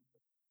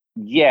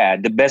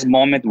 the best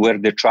moment where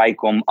the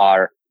trichome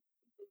are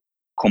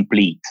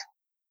complete.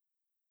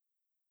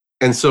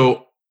 And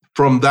so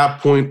from that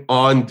point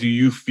on, do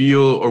you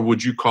feel, or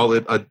would you call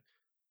it a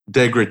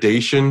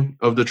degradation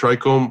of the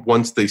trichome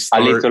once they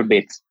start? A little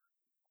bit.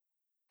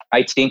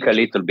 I think a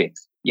little bit,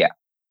 yeah.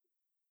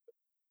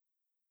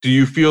 Do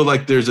you feel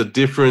like there's a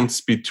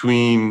difference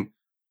between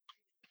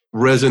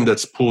resin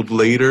that's pulled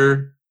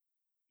later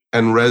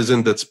and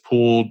resin that's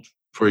pulled,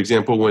 for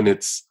example, when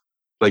it's,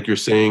 like you're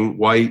saying,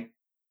 white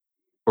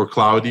or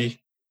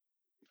cloudy?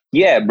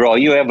 Yeah, bro,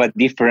 you have a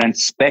different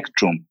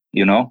spectrum,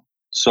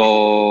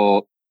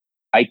 So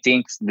I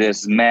think the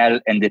smell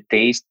and the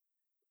taste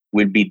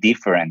will be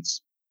different.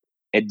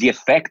 And the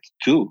effect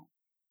too.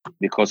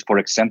 Because, for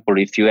example,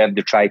 if you have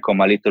the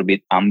trichome a little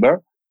bit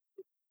amber,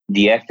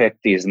 the effect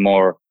is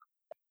more,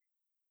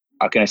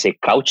 how can I say,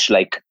 couch,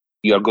 like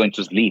you're going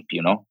to sleep,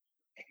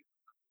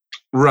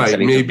 Right,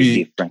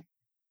 maybe.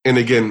 And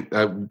again,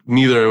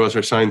 neither of us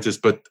are scientists,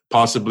 but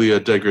possibly a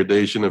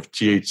degradation of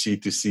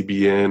THC to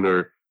CBN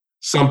or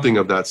something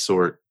of that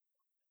sort.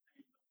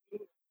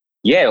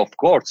 Yeah, of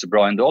course,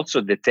 bro. And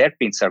also the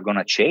terpenes are going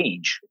to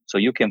change. So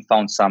you can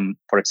find some,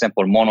 for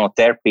example,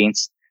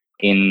 monoterpenes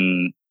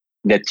in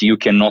that you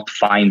cannot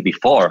find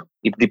before.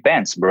 It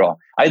depends, bro.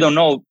 I don't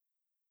know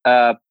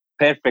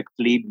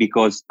perfectly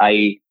because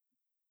I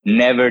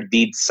never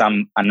did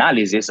some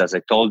analysis, as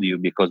I told you,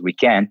 because we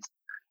can't.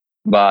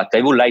 But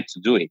I would like to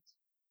do it.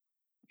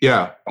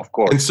 Yeah, of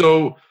course. And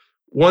so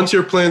once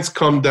your plants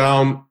come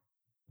down,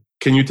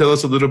 can you tell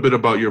us a little bit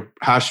about your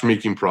hash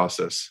making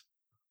process?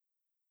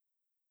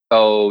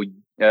 Oh,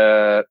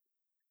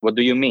 what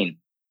do you mean?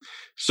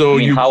 So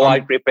how I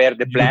prepare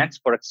the plants,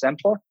 for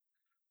example?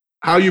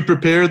 How you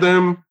prepare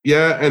them,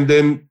 yeah, and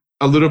then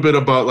a little bit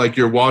about like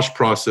your wash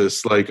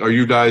process. Like, are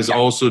you guys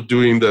also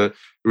doing the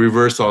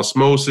reverse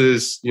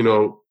osmosis?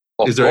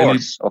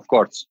 Of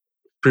course.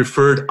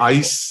 Preferred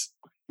ice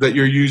that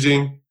you're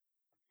using?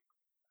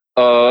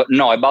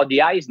 No, about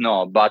the ice,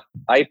 no. But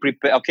I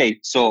prepare. Okay,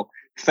 so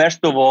first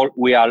of all,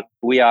 we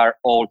are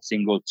all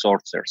single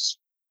sourcers,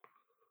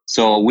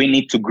 so we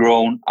need to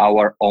grow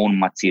our own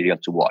material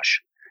to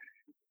wash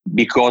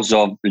because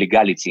of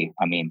legality.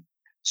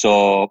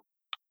 So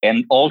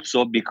And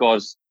also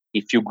because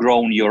if you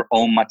grow your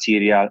own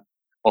material,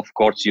 of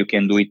course, you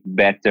can do it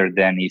better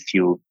than if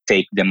you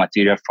take the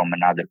material from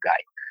another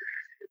guy.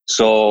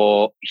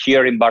 So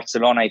here in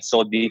Barcelona, it's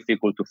so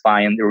difficult to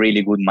find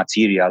really good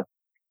material.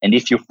 And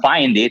if you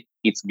find it,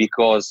 it's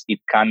because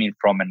it's coming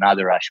from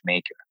another hash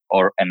maker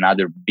or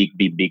another big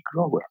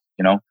grower,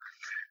 you know?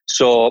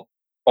 So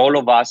all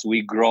of us,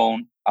 we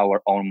grown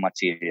our own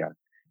material.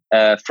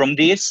 From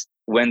this,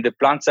 when the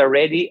plants are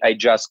ready, I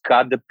just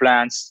cut the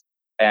plants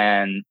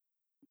and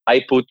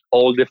I put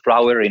all the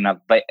flower in a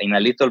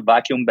little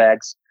vacuum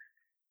bags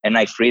and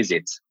I freeze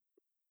it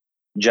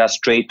just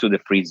straight to the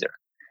freezer.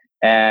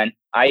 And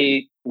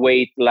I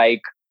wait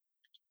like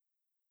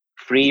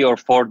 3 or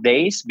 4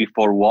 days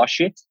before wash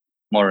it,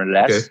 more or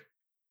less. Okay.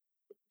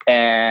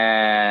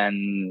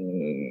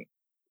 And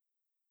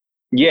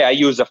yeah, I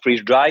use a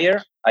freeze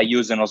dryer. I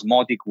use an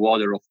osmotic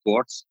water, of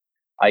course.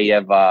 I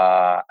have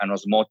an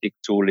osmotic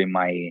tool in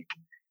my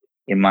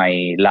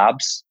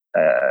labs.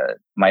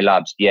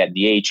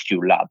 The HQ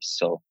labs.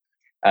 So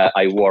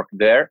I work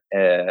there,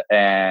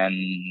 and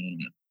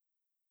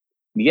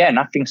yeah,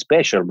 nothing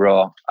special,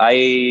 bro.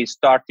 I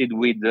started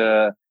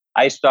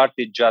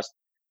just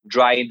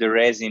drying the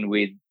resin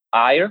with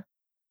air,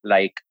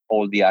 like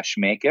all the hash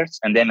makers,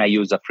 and then I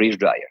use a freeze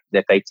dryer.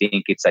 That I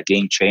think it's a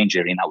game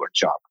changer in our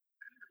job.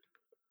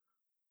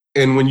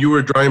 And when you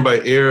were drying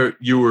by air,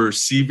 you were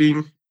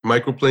sieving,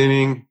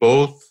 microplaning,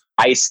 both?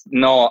 I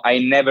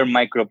never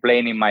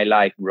microplane in my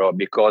life, bro,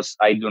 because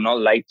I do not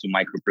like to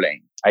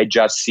microplane. I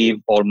just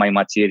sieve all my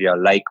material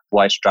like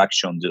what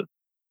extraction do.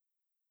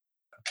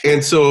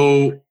 And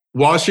so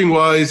washing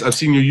wise, I've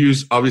seen you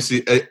use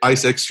obviously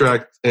ice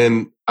extract,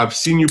 and I've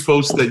seen you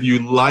post that you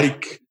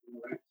like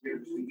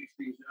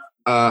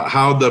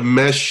how the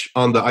mesh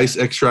on the ice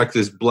extract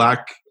is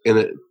black and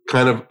it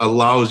kind of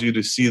allows you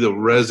to see the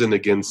resin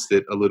against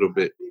it a little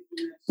bit.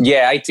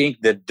 Yeah, I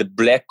think that the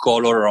black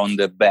color on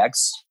the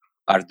bags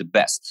are the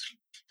best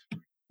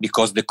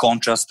because the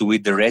contrast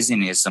with the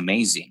resin is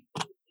amazing.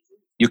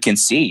 You can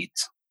see it.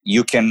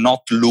 You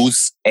cannot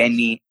lose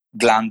any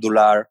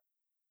glandular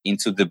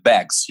into the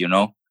bags, you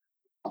know?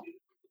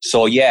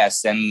 So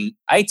yes, and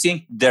I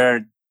think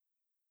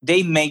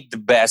they make the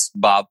best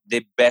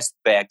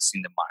bags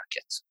in the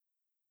market.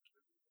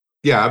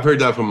 Yeah, I've heard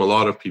that from a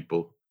lot of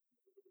people.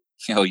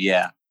 Oh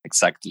yeah,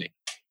 exactly.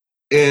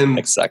 And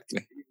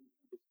exactly.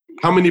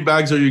 How many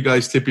bags are you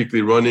guys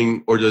typically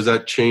running, or does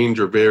that change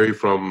or vary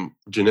from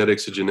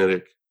genetics to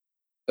genetic?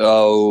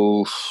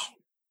 Oh,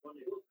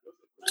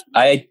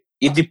 it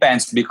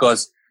depends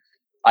because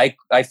I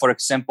for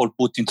example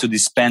put into the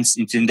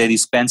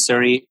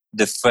dispensary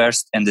the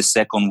first and the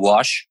second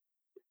wash.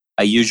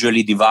 I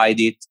usually divide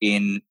it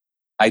in.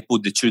 I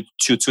put the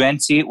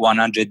 220,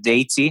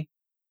 180,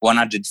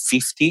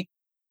 150,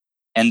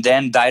 and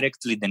then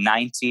directly the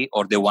 90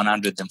 or the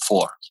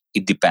 104.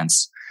 It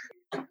depends.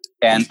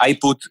 And I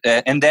put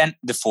and then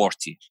the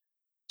 40.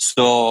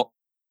 So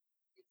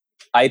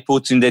I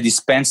put in the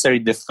dispensary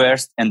the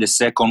first and the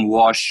second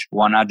wash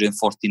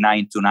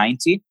 149 to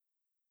 90.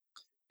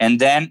 And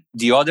then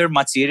the other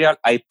material,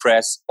 I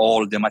press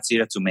all the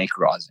material to make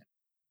rosin.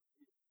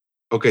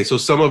 Okay, so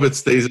some of it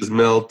stays as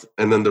melt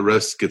and then the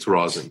rest gets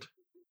rosined.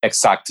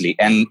 Exactly.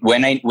 And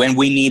when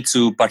we need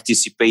to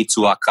participate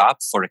to a cup,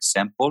 for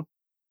example,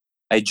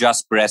 I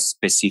just press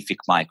specific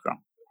micron.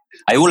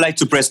 I would like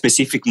to press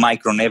specific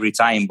micron every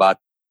time, but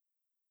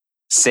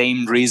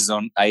same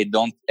reason, I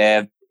don't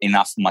have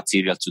enough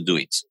material to do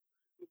it.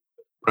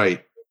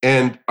 Right.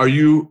 And are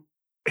you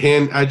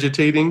hand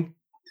agitating?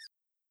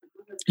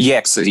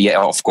 Yes,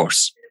 yeah, of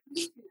course.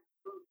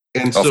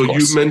 And so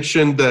you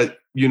mentioned that,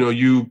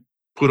 you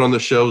put on the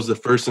shelves the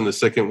first and the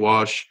second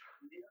wash.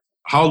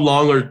 How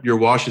long are your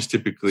washes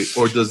typically?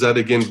 Or does that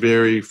again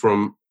vary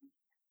from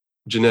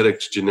genetic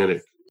to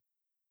genetic?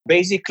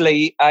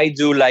 Basically, I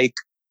do like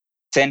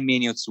 10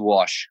 minutes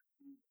wash,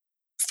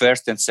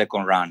 first and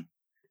second run.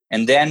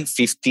 And then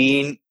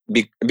 15,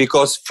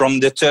 because from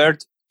the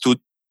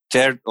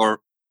third or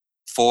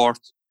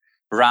fourth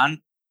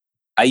run,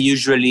 I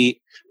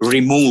usually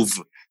remove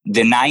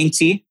the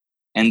 90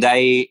 and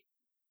I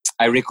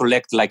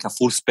recollect like a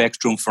full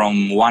spectrum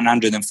from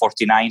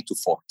 149 to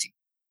 40.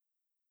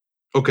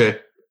 Okay.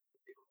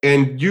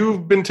 And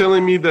you've been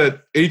telling me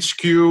that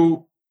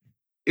HQ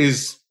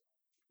is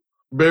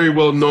very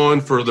well known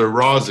for the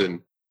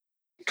rosin,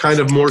 kind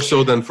of more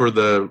so than for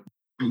the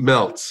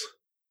melts.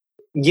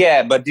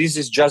 Yeah, but this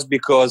is just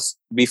because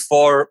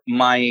before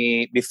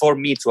me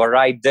to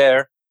arrive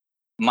there,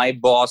 my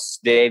boss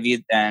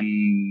David and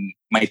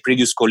my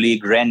previous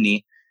colleague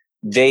Rennie,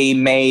 they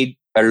made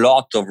a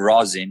lot of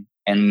rosin,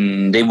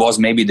 and they was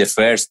maybe the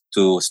first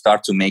to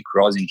start to make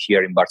rosin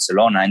here in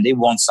Barcelona, and they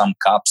won some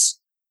cups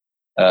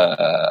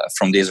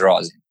from this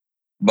rosin.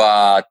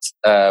 But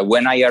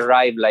when I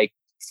arrived like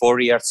 4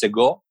 years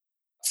ago,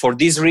 for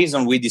this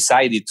reason, we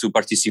decided to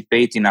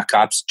participate in a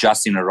cups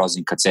just in a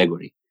rosin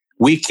category.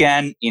 We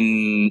can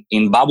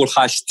in Bubble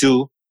Hash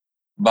too,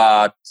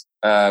 but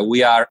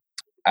we are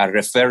a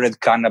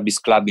referred cannabis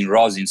club in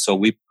rosin, so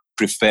we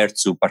prefer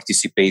to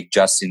participate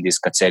just in this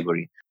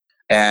category.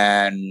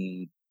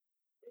 And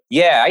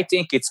yeah, I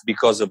think it's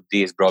because of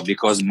this, bro,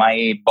 because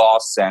my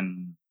boss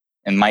and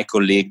my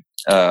colleague,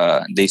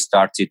 they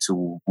started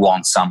to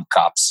want some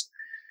cups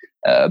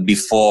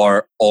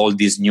before all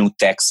these new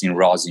techs in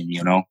rosin,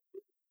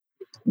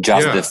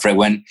 just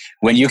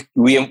when you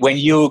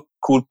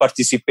could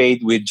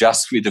participate with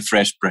the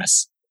fresh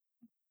press.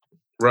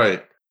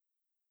 Right.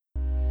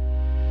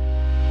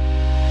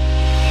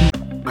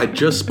 I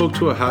just spoke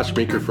to a hash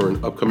maker for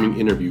an upcoming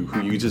interview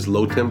who uses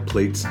low temp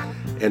plates,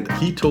 and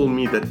he told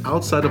me that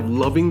outside of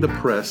loving the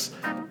press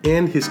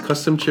and his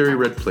custom cherry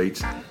red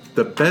plates,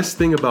 the best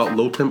thing about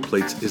low temp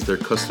plates is their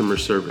customer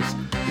service,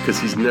 because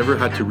he's never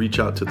had to reach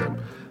out to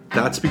them.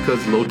 That's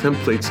because low temp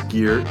plates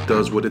gear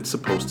does what it's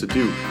supposed to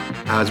do.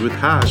 As with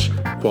hash,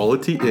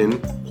 quality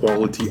in,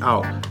 quality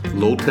out.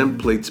 Low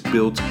temp plates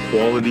builds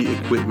quality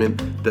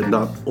equipment that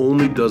not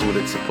only does what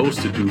it's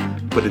supposed to do,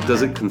 but it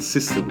does it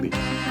consistently.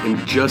 And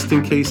just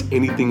in case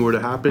anything were to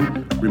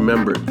happen,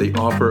 remember, they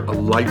offer a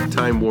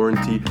lifetime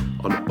warranty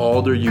on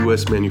all their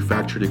US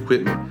manufactured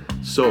equipment.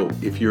 So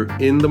if you're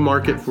in the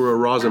market for a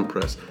rosin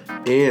press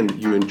and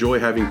you enjoy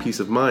having peace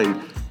of mind,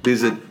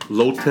 visit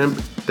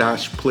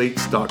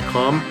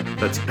lowtemp-plates.com.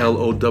 That's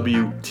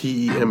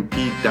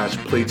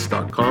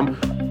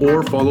LOWTEMP-plates.com,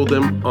 or follow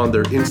them on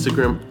their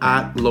Instagram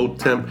at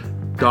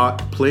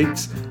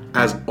lowtemp.plates.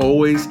 As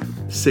always,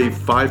 save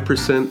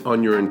 5%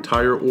 on your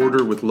entire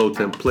order with low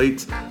temp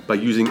plates by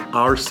using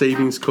our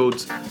savings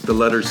codes, the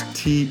letters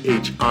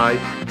THI,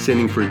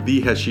 standing for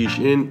The Hashish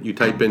In. You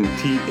type in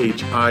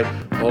THI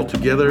all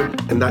together,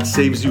 and that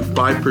saves you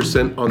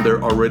 5% on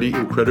their already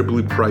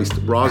incredibly priced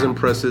rosin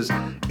presses.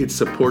 It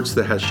supports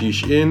the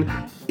Hashish In,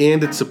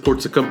 and it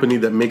supports a company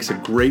that makes a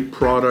great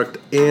product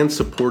and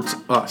supports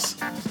us.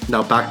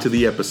 Now back to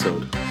the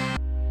episode.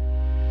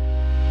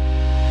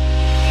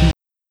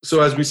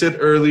 So as we said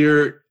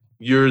earlier,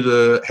 you're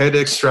the head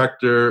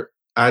extractor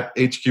at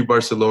HQ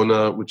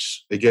Barcelona,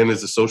 which again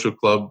is a social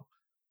club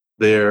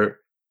there.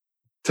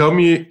 Tell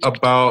me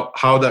about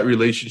how that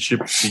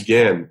relationship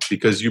began,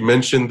 because you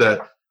mentioned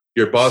that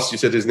your boss, you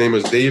said his name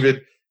was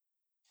David.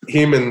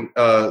 Him and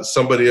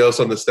somebody else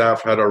on the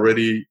staff had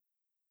already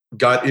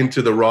got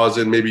into the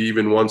rosin, maybe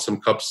even won some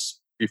cups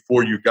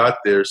before you got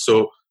there.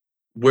 So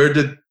where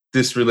did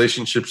this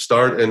relationship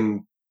start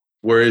and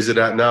where is it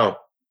at now?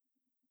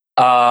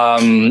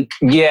 I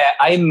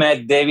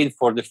met David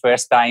for the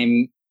first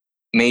time,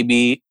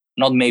 like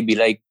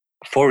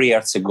 4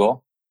 years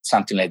ago,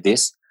 something like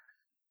this.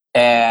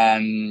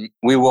 And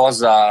we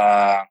was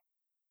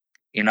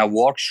in a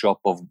workshop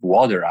of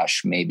water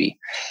ash, maybe.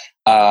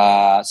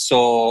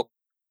 So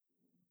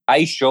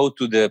I showed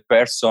to the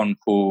person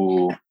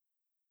who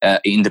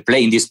in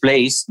this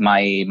place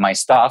my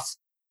stuff,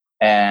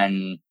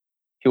 and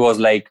he was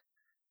like,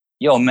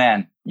 "Yo,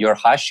 man, your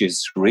hash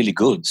is really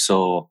good.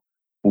 So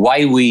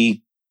why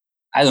we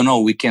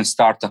can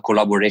start a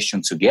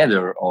collaboration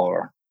together,"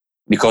 or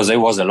because I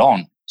was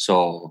alone.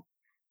 So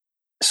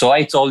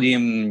I told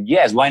him,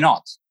 yes, why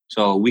not?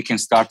 So we can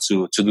start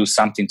to do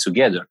something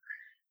together.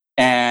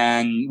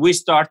 And we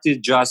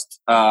started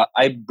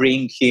I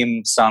bring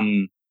him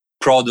some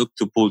product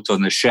to put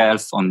on the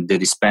shelf on the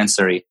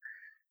dispensary.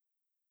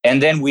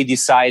 And then we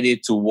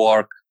decided to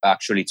work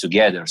actually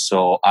together.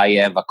 So I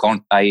have a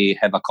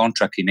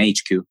contract in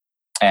HQ,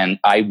 and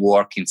I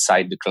work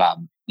inside the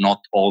club,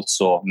 not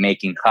also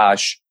making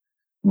hash,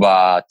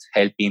 but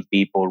helping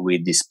people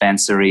with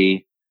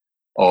dispensary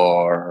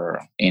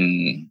or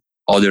in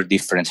other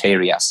different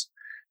areas.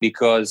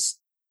 Because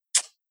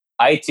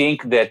I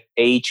think that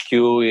HQ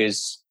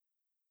is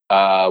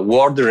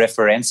world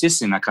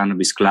references in a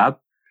cannabis club,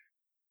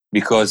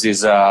 because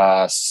it's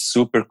a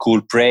super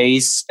cool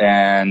place.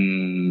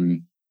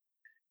 And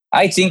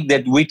I think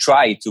that we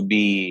try to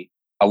be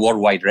a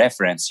worldwide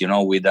reference,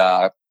 we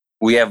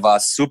have a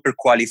super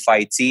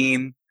qualified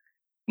team.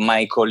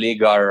 My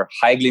colleagues are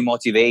highly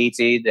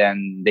motivated,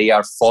 and they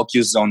are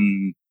focused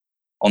on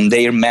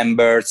their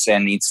members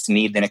and its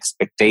need and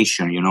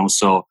expectation,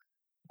 So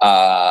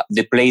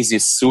the place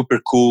is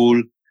super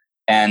cool.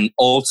 And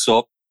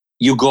also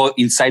you go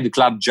inside the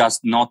club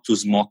just not to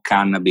smoke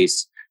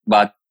cannabis,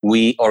 but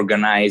we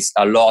organize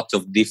a lot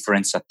of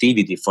different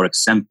activity. For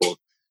example,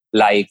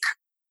 like,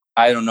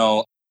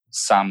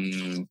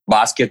 some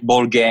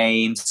basketball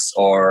games,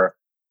 or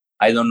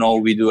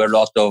we do a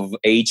lot of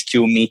HQ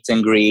meet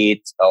and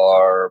greet,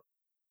 or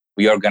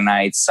we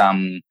organize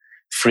some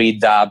free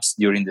dabs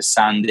during the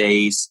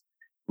Sundays.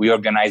 We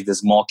organize the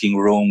smoking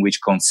room, which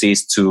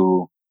consists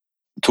to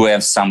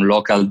have some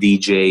local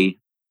DJ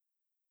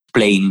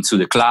playing into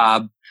the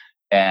club.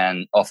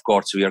 And of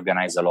course, we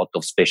organize a lot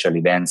of special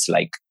events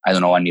like,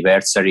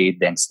 anniversary,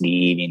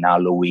 Thanksgiving,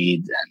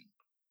 Halloween, and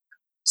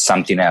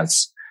something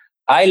else.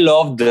 I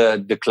love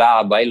the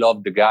club. I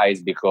love the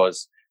guys,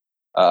 because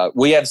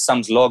we have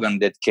some slogan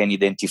that can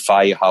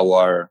identify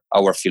our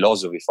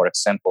philosophy. For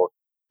example,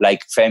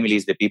 like, family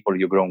is the people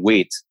you grow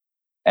with.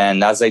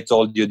 And as I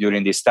told you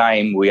during this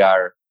time, we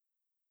are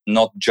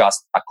not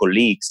just a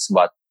colleagues,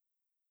 but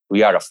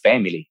we are a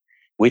family.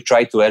 we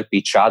try to help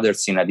each other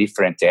in a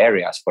different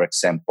areas, for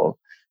example,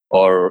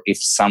 or if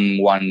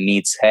someone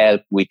needs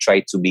help, we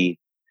try to be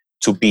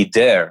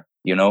there,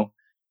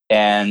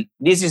 and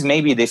this is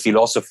maybe the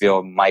philosophy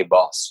of my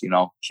boss.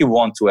 He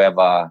wants to have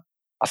a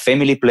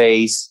family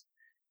place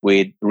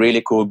with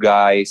really cool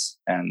guys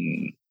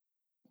and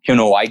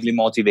highly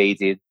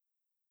motivated.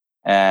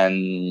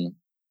 And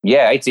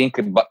yeah, I think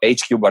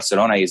HQ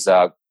Barcelona is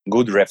a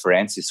good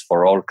references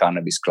for all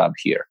cannabis club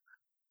here,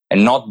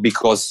 and not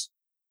because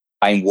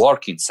I'm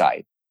working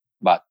inside,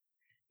 but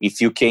if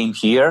you came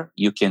here,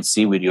 you can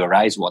see with your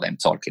eyes what I'm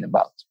talking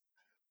about.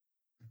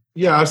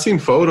 Yeah, I've seen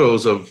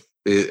photos of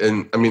it,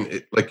 and I mean,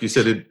 like you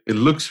said, it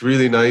looks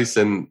really nice,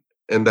 and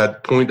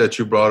that point that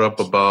you brought up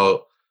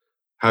about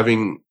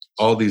having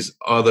all these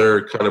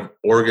other kind of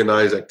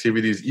organized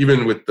activities,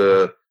 even with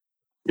the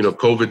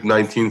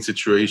COVID-19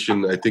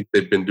 situation, I think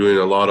they've been doing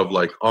a lot of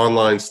like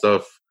online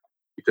stuff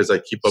because I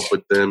keep up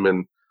with them,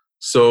 and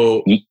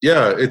so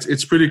yeah,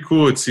 it's pretty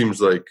cool. It seems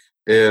like,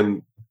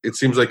 and it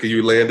seems like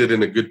you landed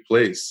in a good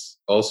place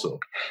also.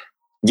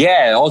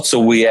 Yeah. Also,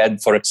 we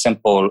had, for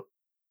example,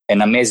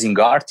 an amazing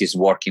artist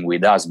working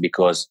with us,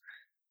 because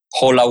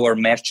all our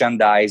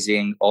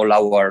merchandising, all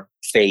our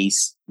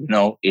face,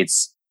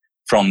 it's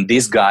from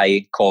this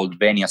guy called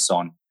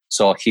Veniason.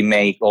 So he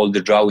made all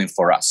the drawing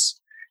for us.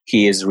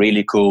 He is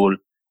really cool.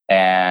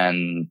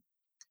 And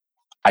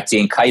I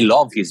think I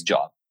love his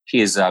job. He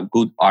is a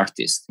good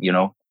artist,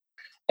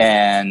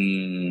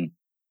 and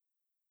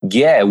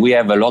yeah, we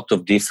have a lot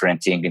of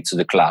different things into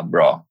the club,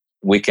 bro.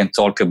 We can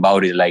talk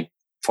about it like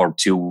for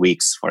 2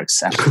 weeks, for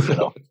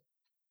example,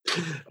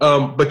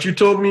 But you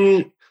told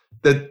me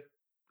that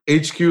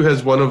HQ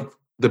has one of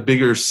the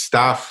bigger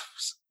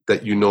staffs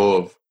that you know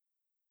of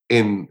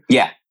in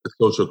the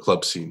social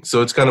club scene.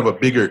 So it's kind of a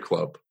bigger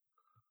club.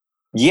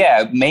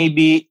 Yeah,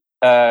 maybe.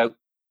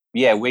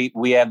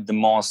 We have the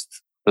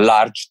most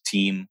large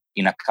team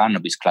in a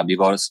cannabis club,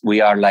 because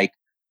we are like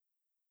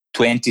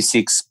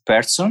 26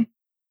 persons,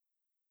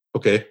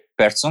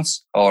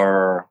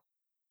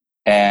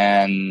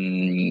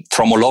 and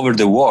from all over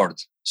the world.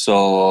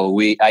 So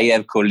I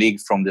have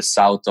colleagues from the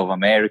south of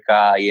America.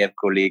 I have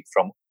colleagues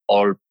from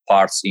all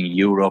parts in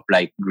Europe,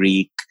 like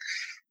Greek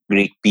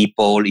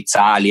people,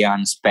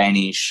 Italian,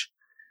 Spanish.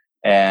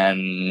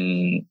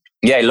 And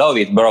yeah, I love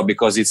it, bro,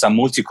 because it's a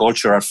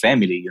multicultural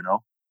family,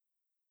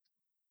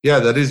 Yeah,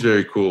 that is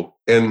very cool.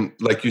 And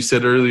like you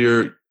said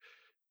earlier,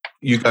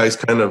 you guys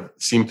kind of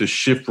seem to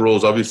shift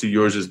roles. Obviously,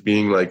 yours is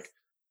being like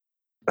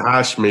the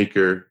hash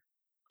maker,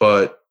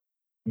 but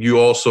you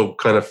also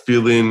kind of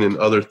fill in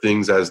other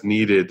things as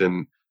needed,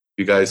 and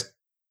you guys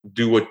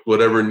do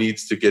whatever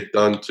needs to get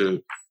done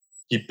to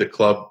keep the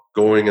club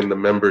going and the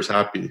members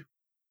happy.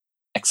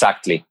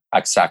 Exactly.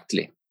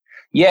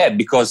 Yeah,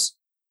 because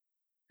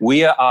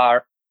we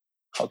are,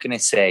 how can I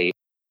say,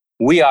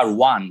 we are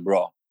one,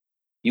 bro.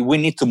 We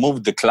need to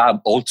move the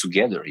club all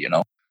together,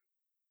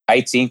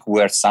 I think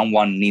where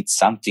someone needs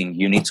something,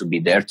 you need to be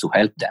there to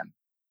help them.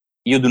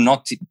 You do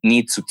not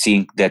need to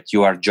think that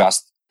you are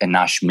just a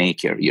hash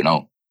maker,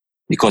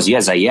 because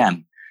yes, I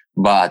am.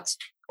 But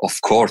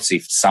of course,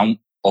 if some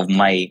of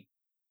my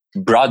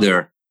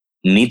brother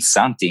needs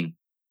something,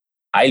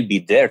 I'll be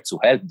there to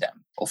help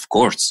them, of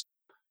course.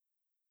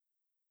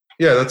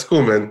 Yeah, that's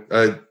cool, man.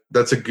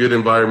 That's a good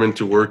environment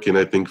to work in,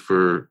 I think,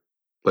 for,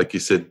 like you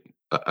said,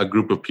 a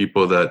group of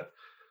people that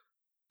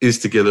is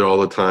together all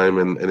the time,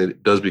 and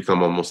it does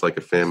become almost like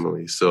a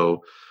family.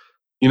 So,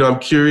 I'm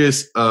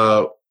curious,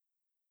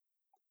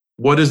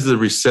 what is the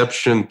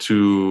reception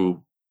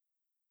to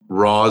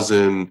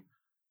rosin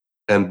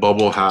and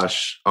bubble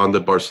hash on the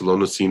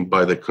Barcelona scene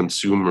by the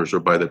consumers or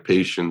by the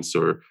patients,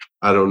 or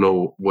I don't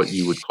know what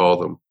you would call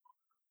them?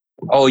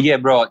 Oh yeah,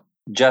 bro.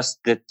 Just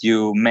that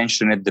you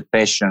mentioned the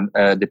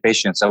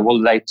patients, I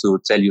would like to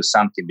tell you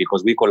something,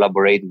 because we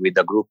collaborate with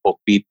a group of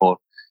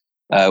people,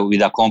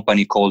 with a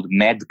company called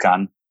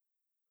Medcan,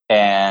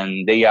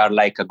 and they are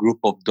like a group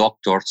of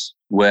doctors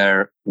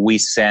where we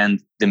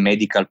send the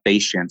medical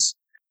patients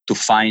to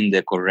find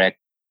the correct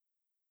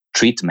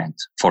treatment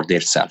for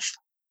themselves.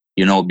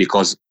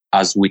 Because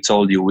as we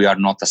told you, we are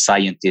not a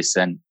scientist,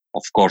 and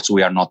of course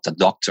we are not a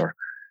doctor.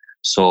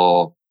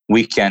 So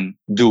we can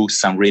do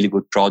some really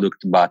good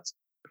product, but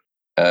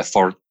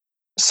for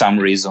some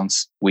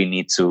reasons we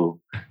need to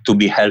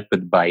be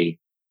helped by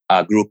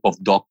a group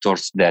of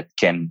doctors that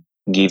can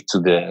give to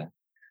the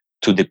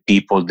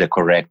people the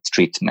correct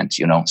treatment,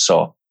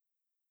 So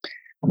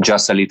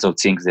just a little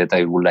thing that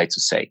I would like to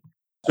say.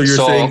 So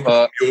you're saying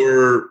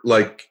your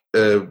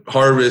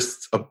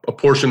harvest, a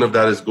portion of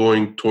that is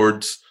going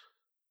towards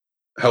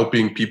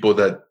helping people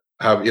that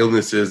have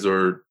illnesses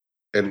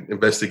and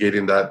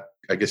investigating that,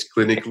 I guess,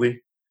 clinically?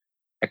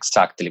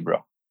 Exactly,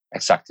 bro.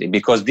 Exactly.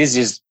 Because this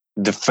is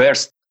the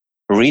first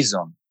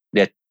reason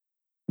that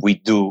we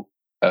do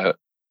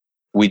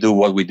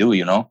what we do,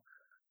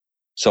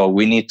 So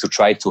we need to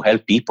try to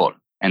help people.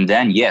 And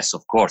then, yes,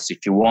 of course,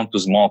 if you want to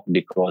smoke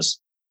because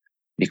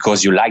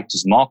you like to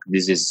smoke,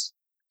 this is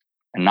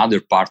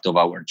another part of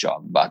our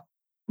job. But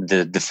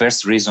the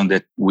first reason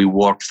that we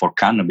work for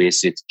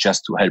cannabis is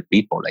just to help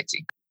people, I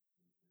think.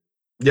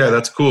 Yeah,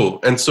 that's cool.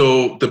 And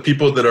so the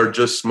people that are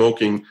just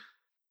smoking,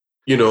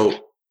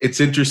 it's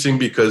interesting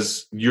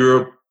because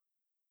Europe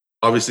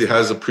obviously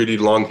has a pretty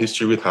long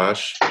history with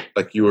hash,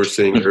 like you were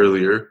saying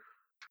earlier.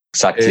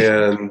 Exactly.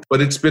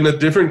 But it's been a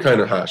different kind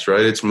of hash,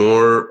 right? It's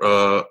more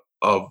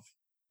of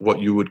what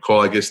you would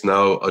call, I guess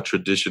now, a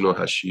traditional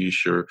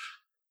hashish, or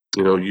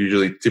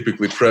usually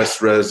typically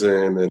pressed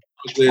resin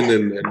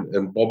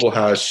and bubble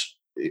hash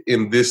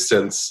in this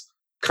sense,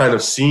 kind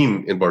of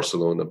seen in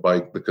Barcelona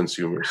by the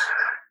consumers.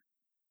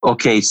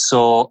 Okay,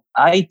 so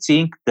I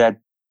think that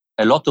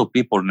a lot of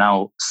people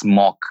now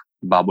smoke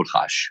bubble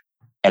hash.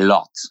 A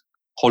lot.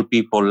 All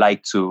people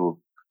like to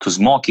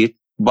smoke it,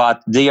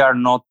 but they are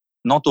not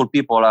all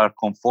people are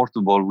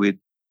comfortable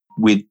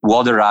with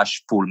water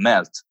hash full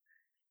melt,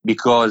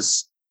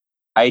 because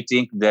I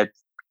think that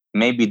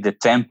maybe the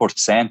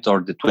 10%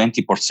 or the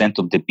 20%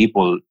 of the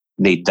people,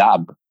 they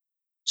dab.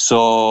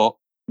 So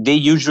they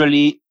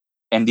usually,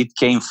 and it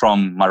came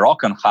from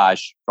Moroccan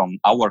hash, from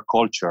our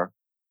culture.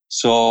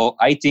 So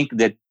I think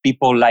that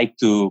people like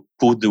to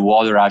put the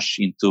water hash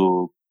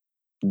into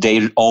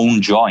their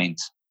own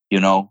joint,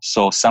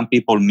 So some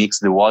people mix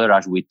the water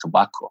hash with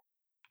tobacco.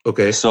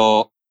 Okay.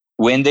 So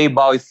when they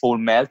buy full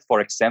melt, for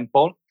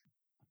example,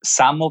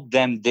 some of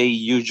them, they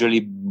usually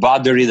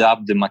butter it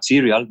up the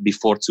material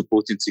before to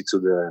put it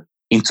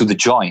into the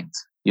joint,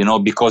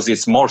 because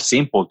it's more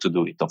simple to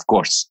do it, of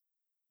course.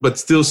 But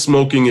still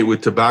smoking it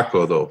with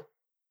tobacco, though.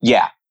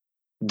 Yeah,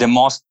 the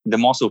most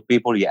of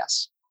people,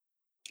 yes.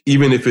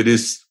 Even if it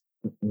is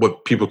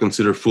what people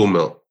consider full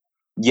melt.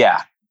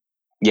 Yeah.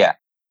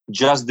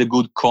 Just the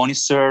good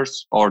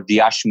connoisseurs or the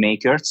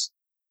hashmakers,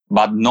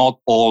 but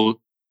not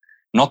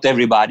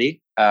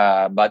everybody.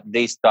 But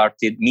they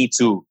started. Me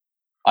too.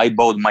 I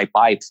bought my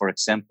pipe, for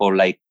example,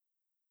 like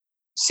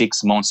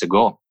 6 months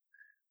ago,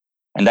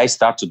 and I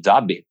start to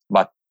dab it,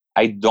 but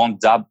I don't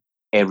dab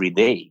every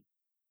day,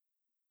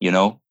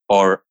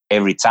 or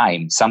every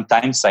time.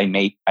 Sometimes I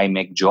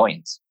make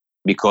joints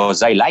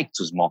because I like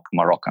to smoke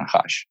Moroccan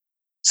hash.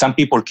 Some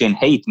people can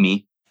hate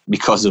me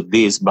because of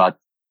this, but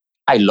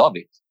I love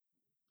it.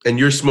 And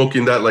you're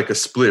smoking that like a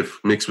spliff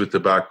mixed with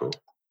tobacco.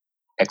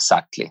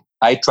 Exactly.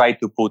 I try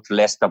to put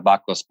less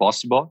tobacco as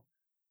possible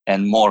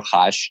and more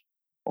hash,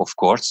 of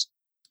course.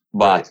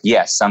 But right.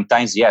 Yes,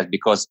 sometimes yes,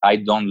 because I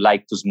don't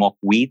like to smoke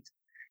weed.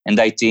 And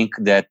I think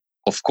that,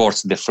 of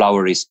course, the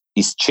flower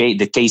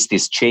the taste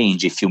is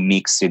changed if you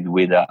mix it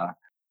with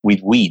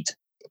weed,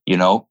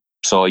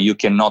 So you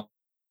cannot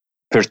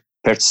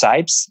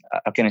perceive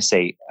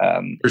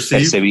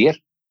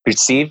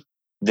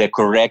the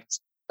correct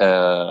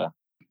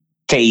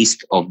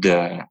taste of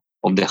the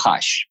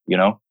hash,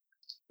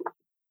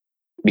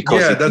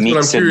 because it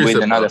mixed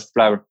with another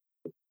flower.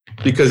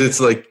 Because it's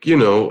like,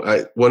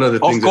 one of the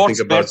things I think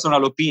about. Of course,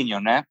 personal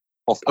opinion, eh?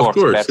 Of course,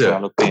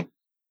 personal opinion.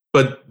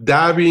 But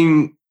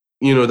dabbing,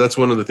 that's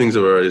one of the things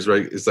about it is,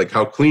 right? It's like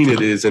how clean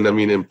it is. And I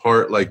mean, in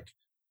part, like,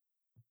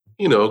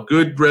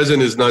 good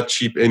resin is not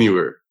cheap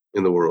anywhere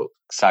in the world.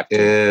 Exactly.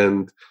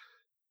 And,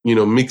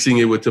 mixing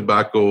it with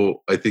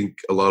tobacco, I think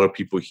a lot of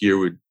people here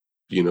would,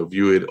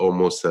 view it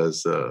almost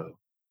as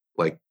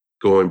like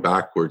going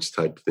backwards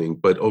type thing.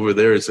 But over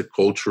there, it's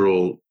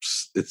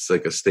it's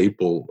like a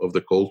staple of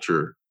the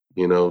culture,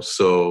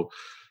 so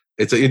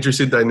it's an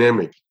interesting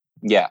dynamic.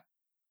 Yeah.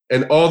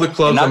 And all the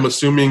clubs, I'm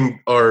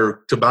assuming,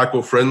 are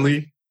tobacco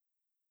friendly?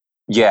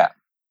 Yeah,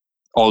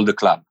 all the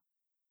club.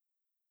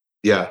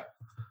 Yeah.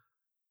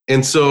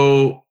 And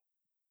so...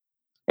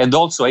 And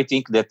also, I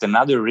think that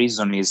another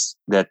reason is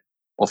that,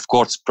 of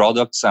course,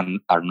 products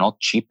are not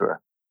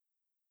cheaper.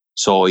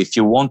 So if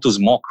you want to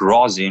smoke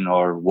rosin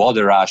or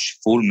water hash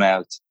full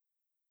melt,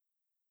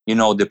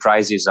 the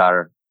prices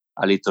are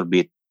a little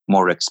bit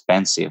more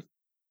expensive.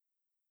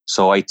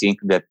 So I think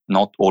that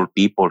not all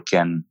people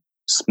can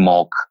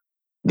smoke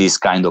this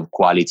kind of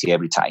quality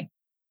every time.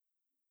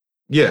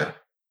 Yeah.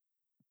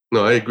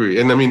 No, I agree.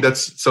 And I mean,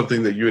 that's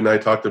something that you and I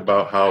talked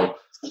about, how,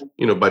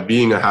 by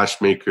being a hash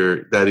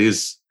maker, that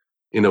is,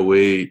 in a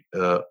way,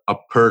 a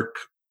perk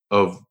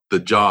of the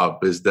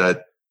job, is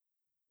that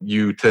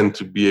you tend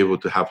to be able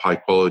to have high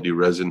quality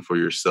resin for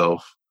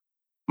yourself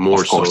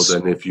more so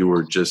than if you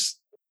were just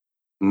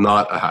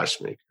not a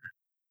hash maker.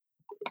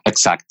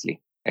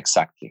 Exactly.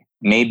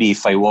 Maybe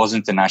if I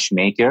wasn't a hash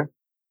maker,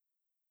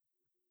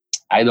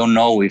 I don't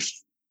know if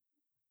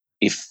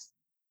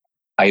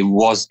I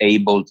was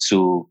able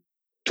to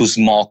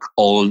smoke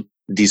all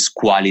this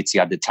quality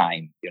at the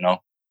time,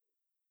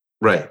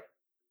 Right.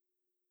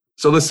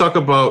 So let's talk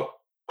about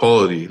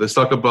quality. Let's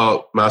talk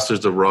about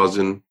Masters of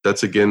Rosin.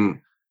 That's,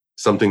 again,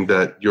 something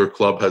that your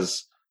club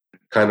has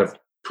kind of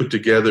put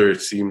together,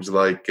 it seems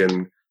like.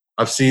 And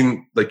I've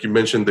seen, like you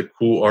mentioned, the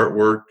cool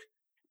artwork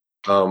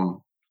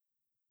from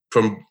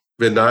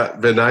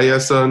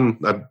Vinaya-san.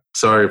 I'm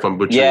sorry if I'm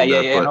butchering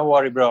that. Yeah. No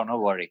worry, bro. No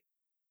worry.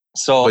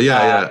 So,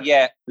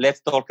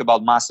 let's talk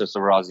about Masters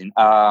of Rosin.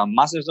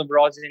 Masters of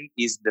Rosin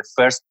is the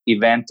first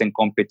event and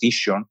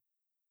competition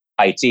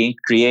I think,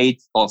 create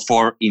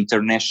for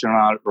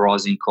international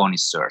rosin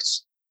connoisseurs.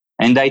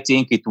 And I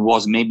think it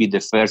was maybe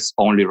the first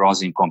only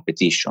rosin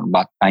competition,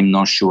 but I'm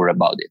not sure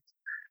about it.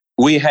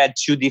 We had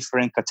two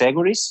different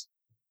categories,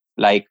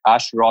 like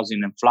ash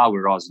rosin and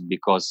flower rosin,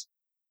 because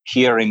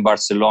here in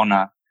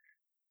Barcelona,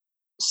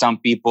 some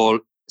people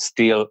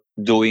still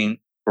doing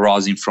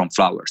rosin from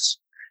flowers.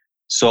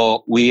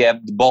 So we have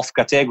both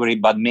category,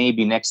 but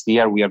maybe next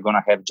year we are going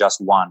to have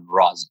just one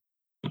rosin.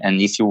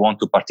 And if you want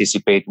to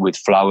participate with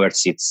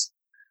flowers, it's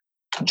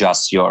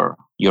just your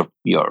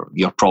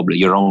problem,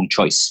 your own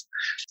choice.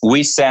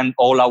 We send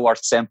all our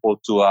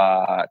sample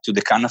to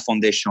the Canna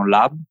Foundation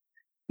lab.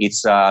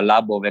 It's a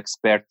lab of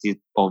expert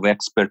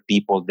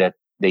people that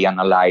they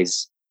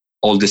analyze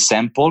all the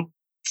sample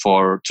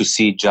to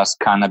see just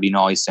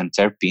cannabinoids and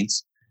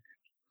terpenes,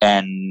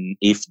 and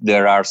if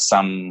there are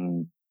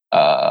some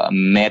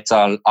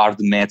hard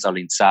metal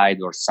inside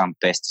or some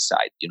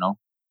pesticide,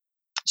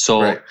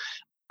 So right.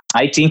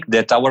 I think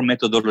that our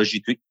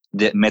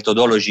the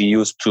methodology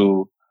used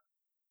to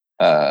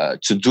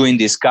doing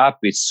this cup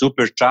is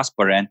super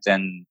transparent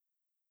and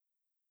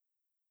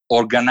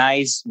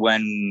organized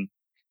when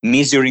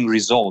measuring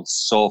results.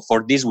 So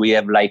for this, we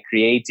have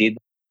created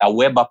a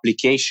web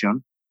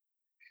application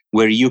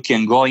where you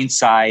can go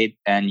inside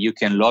and you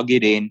can log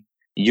it in.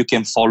 You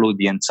can follow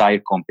the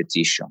entire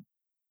competition.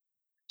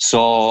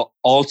 So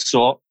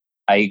also,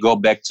 I go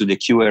back to the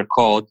QR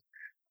code.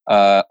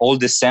 All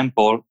the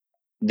sample,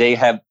 they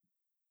have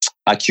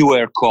a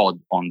QR code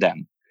on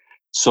them.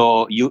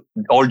 So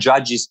all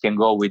judges can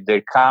go with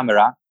their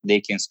camera,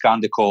 they can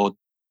scan the code,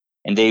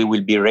 and they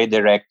will be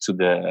redirected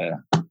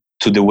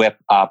to the web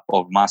app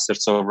of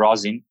Masters of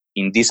Rosin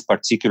in this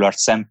particular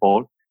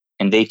sample,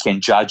 and they can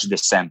judge the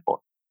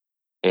sample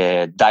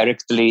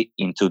directly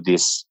into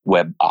this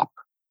web app.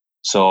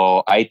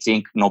 So I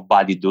think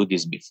nobody do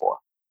this before.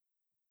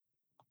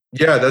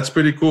 Yeah, that's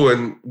pretty cool.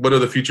 And one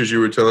of the features you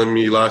were telling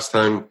me last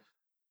time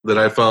that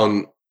I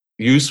found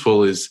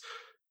useful is,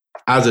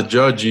 as a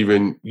judge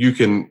even, you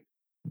can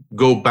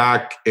go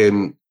back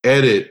and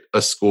edit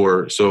a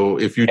score. So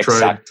if you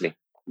tried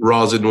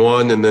rosin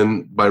 1 and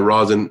then by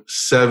rosin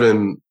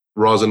 7,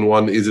 rosin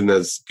 1 isn't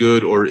as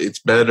good or it's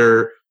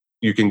better,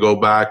 you can go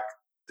back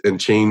and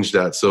change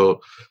that.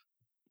 So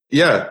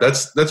yeah,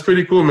 that's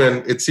pretty cool,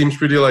 man. It seems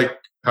pretty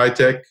high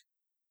tech.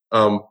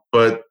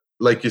 But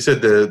like you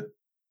said, the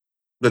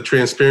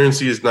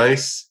transparency is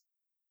nice.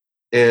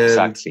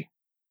 And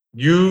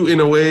you, in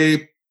a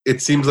way,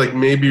 it seems like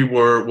maybe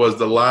was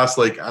the last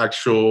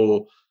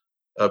actual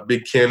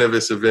big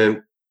cannabis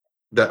event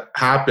that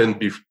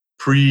happened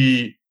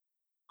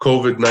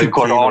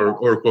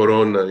pre-COVID-19 or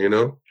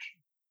Corona,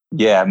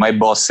 Yeah, my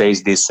boss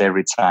says this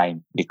every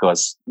time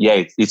because,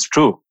 it's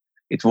true.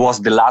 It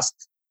was the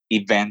last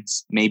event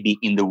maybe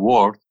in the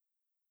world,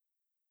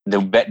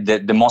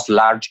 the most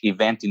large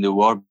event in the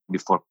world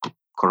before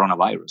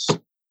coronavirus.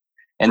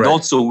 And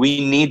also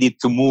we needed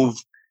to move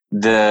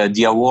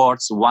the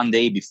awards one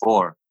day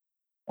before,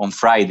 on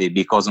Friday,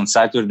 because on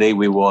Saturday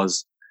we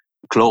was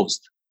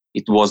closed.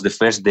 It was the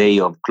first day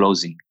of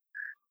closing.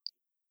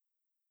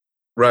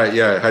 Right,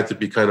 yeah, it had to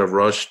be kind of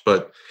rushed,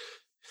 but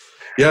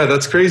yeah,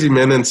 that's crazy,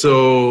 man. And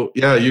so,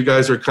 yeah, you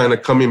guys are kind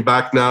of coming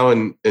back now,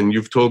 and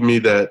you've told me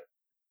that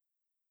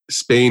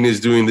Spain is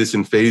doing this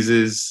in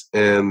phases,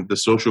 and the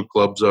social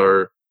clubs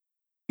are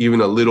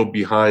even a little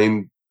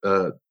behind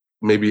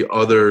maybe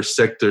other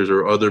sectors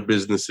or other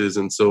businesses.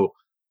 And so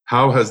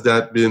how has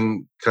that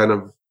been kind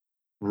of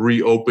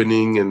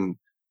reopening, and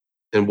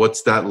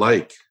what's that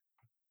like?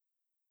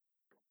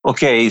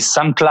 Okay,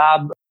 some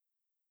club,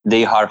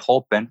 they are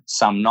open,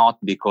 some not,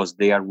 because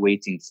they are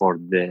waiting for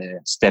the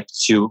step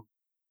 2,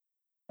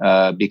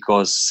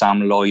 because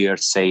some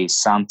lawyers say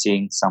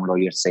something, some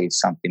lawyers say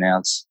something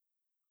else,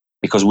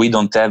 because we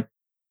don't have,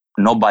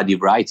 nobody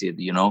write it,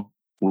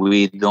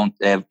 we don't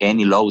have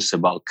any laws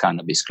about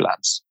cannabis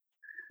clubs.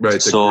 Right,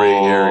 it's a gray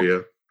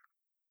area.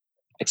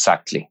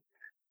 Exactly.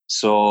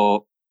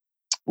 So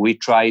we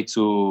try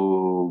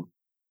to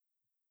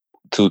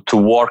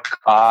work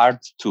hard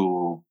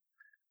to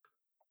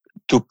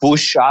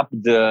push up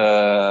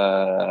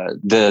the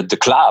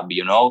club,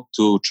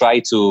 to try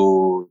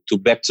to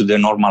back to the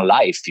normal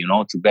life,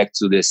 to back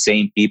to the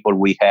same people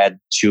we had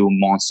 2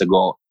 months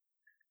ago.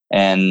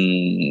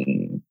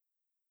 And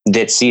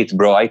that's it,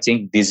 bro. I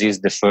think this is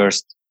the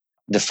first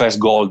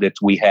goal that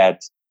we had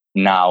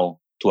now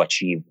to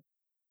achieve.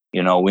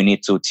 We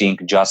need to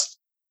think just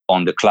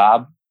on the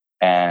club,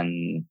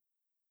 and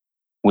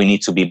we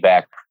need to be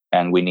back,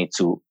 and we need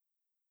to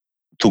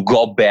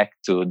go back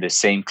to the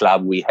same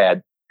club we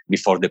had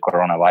before the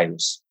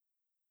coronavirus.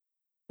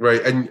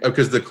 Right, and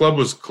because the club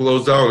was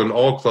closed down, and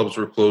all clubs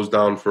were closed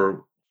down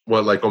for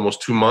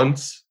almost 2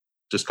 months,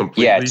 just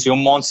completely. Yeah, 2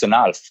 months and a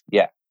half.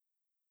 Yeah.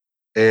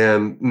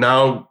 And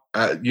now,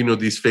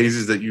 these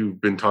phases that you've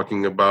been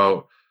talking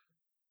about,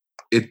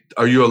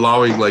 are you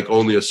allowing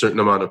only a certain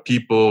amount of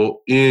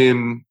people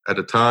in at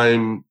a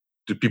time?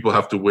 Do people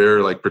have to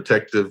wear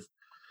protective?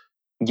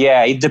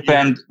 Yeah, it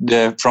depends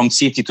from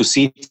city to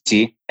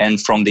city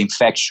and from the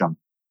infection.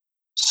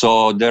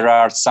 So there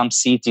are some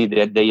cities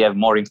that they have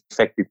more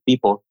infected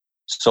people,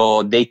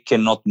 so they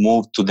cannot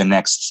move to the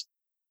next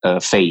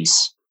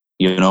phase,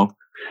 you know.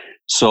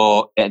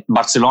 So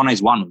Barcelona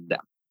is one of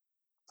them,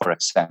 for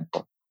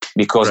example,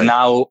 because Right.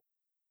 now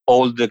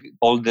all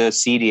the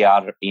city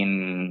are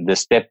in the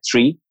step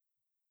 3,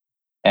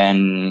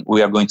 and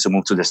we are going to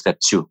move to the step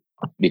 2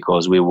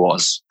 because we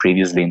was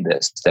previously in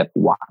the step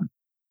 1.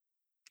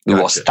 We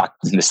was stuck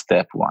in the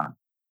step 1.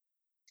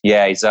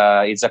 Yeah, it's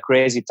a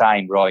crazy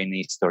time, bro, in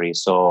history.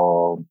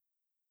 So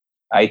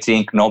I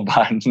think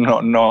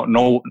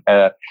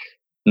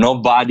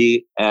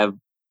nobody have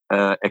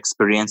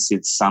experienced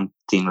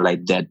something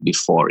like that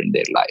before in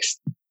their life.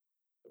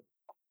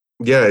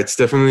 Yeah, it's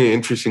definitely an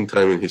interesting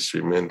time in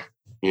history, man.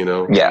 You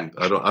know, yeah.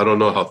 I don't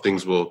know how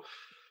things will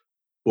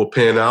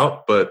pan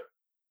out, but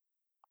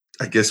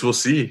I guess we'll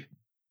see.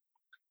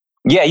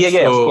 Yeah.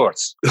 Of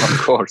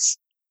course.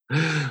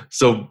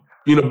 So,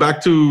 you know,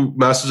 back to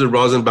Masters of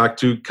Rosin, back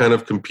to kind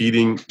of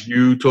competing.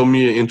 You told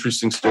me an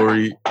interesting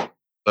story.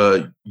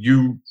 I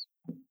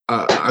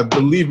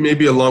believe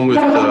maybe along with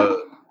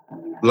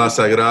La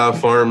Sagrada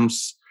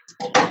Farms,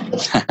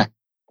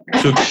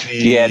 took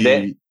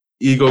the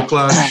Ego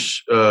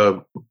Clash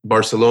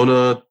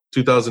Barcelona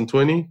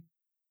 2020.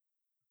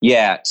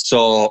 Yeah,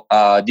 so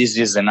this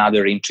is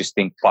another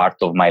interesting part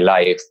of my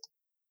life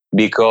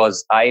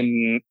because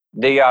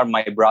they are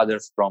my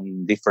brothers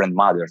from different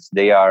mothers.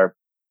 They are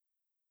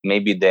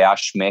maybe the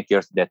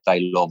hashmakers that I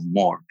love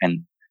more.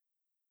 And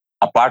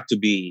apart to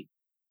be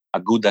a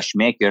good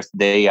hashmaker,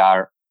 they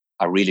are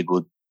a really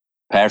good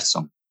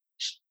person.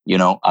 You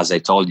know, as I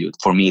told you,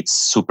 for me, it's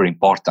super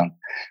important.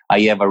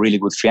 I have a really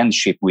good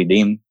friendship with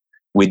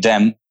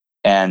them,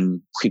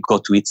 and we go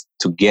to eat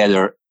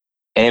together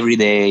every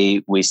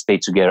day. We stay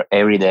together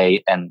every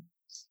day. And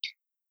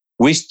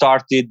we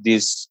started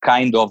this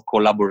kind of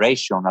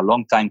collaboration, a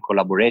long time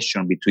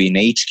collaboration between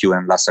HQ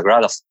and La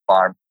Sagrada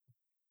Farm,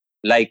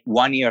 like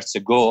 1 year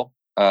ago.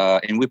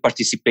 And we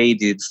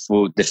participated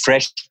for the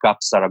Fresh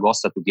Cup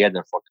Zaragoza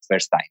together for the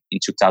first time in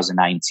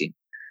 2019.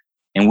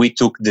 And we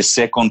took the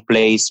second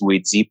place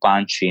with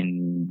Z-Punch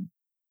in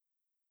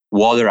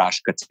Water Ash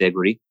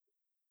category.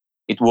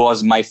 It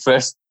was my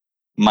first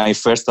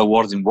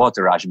award in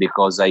Water Ash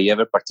because I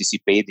ever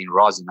participated in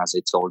rosin, as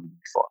I told you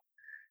before.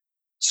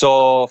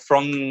 So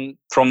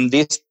from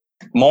this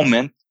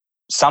moment,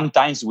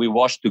 sometimes we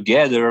wash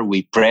together,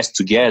 we press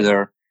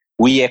together,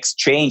 we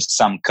exchange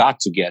some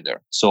cut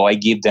together. So I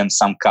give them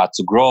some cut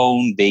to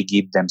grown, they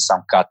give them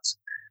some cut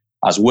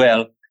as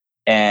well.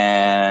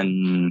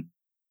 And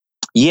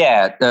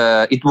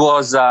it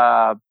was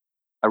a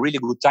really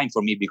good time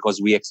for me because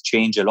we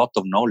exchanged a lot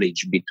of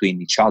knowledge between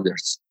each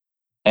others.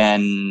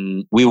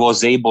 And we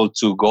was able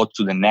to go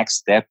to the next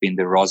step in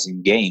the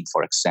rosin game,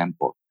 for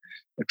example.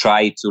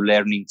 Try to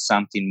learning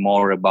something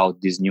more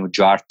about this new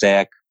jar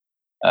tech.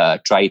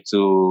 Try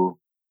to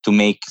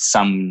make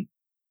some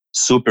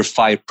super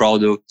fire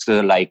product,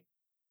 like,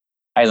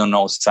 I don't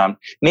know,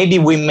 maybe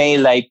we made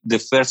like the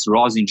first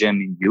rosin gem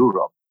in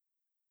Europe.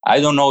 I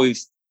don't know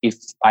if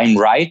I'm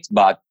right,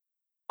 but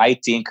I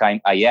think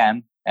I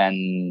am.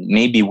 And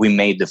maybe we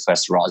made the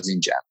first rosin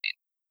gem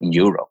in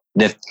Europe.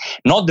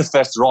 Not the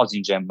first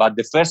rosin gem, but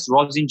the first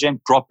rosin gem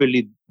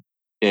properly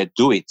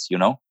do it, you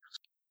know?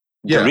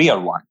 The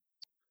real one.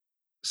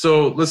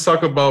 So let's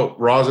talk about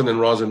rosin and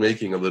rosin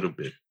making a little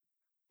bit.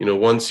 You know,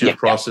 once you're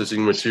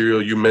processing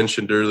material, you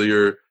mentioned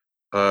earlier,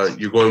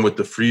 you're going with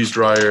the freeze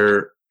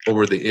dryer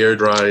over the air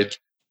dried.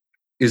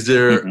 Is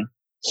there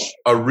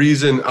a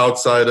reason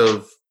outside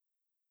of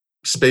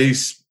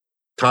space,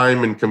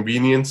 time, and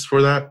convenience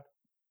for that?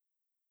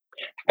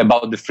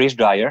 About the freeze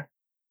dryer?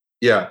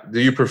 Yeah. Do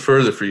you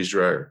prefer the freeze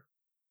dryer?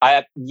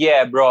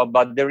 Yeah, bro,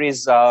 but there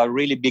is a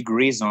really big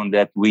reason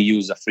that we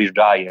use a freeze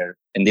dryer.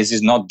 And this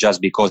is not just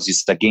because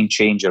it's a game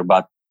changer,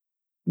 but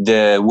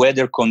the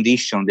weather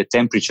condition, the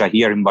temperature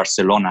here in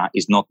Barcelona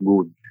is not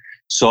good.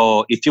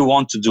 So if you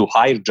want to do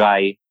high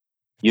dry,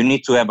 you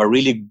need to have a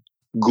really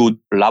good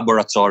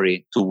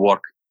laboratory to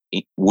work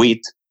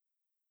with.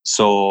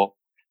 So,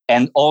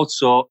 and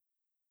also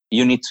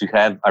you need to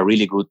have a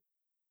really good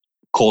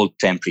cold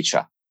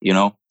temperature, you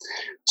know?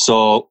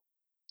 So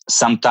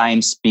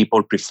sometimes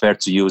people prefer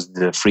to use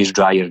the freeze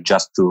dryer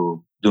just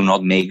to do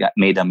not make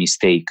a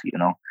mistake, you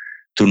know,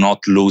 to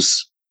not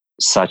lose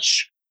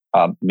such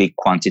a big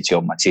quantity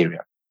of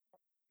material.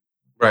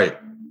 Right.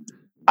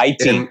 I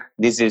think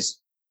this is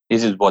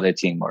what I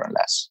think, more or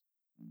less.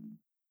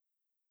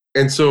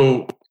 And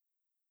so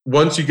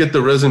once you get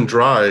the resin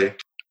dry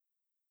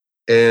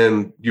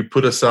and you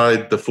put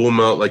aside the full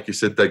melt, like you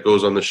said, that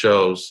goes on the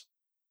shelves,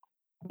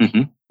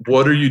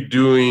 what are you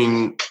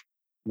doing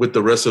with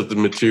the rest of the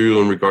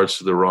material in regards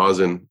to the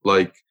rosin?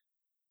 Like,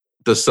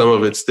 does some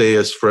of it stay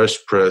as fresh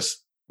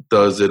pressed?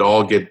 Does it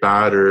all get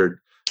battered?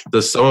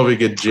 Does some of it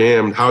get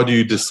jammed? How do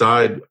you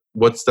decide?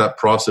 What's that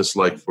process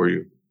like for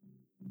you?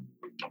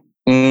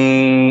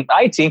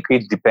 I think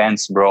it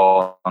depends,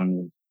 bro,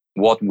 on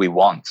what we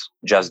want.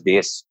 Just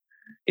this.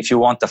 If you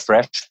want a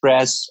fresh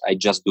press, I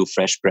just do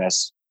fresh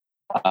press.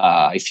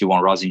 if you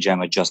want rosin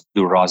jam, I just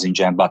do rosin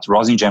jam. But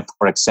rosin jam,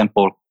 for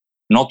example,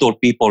 not all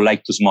people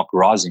like to smoke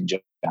rosin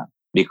jam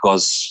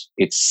because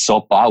it's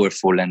so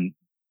powerful and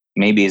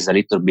maybe it's a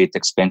little bit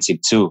expensive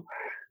too.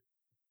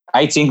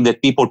 I think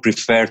that people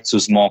prefer to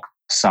smoke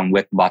some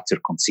wet butter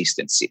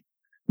consistency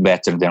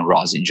better than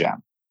rosin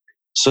jam.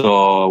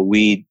 So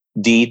we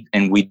did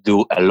and we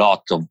do a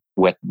lot of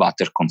wet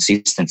butter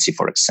consistency,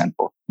 for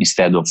example,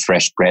 instead of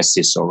fresh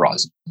presses or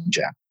rosin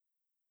jam.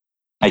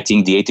 I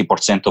think the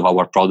 80% of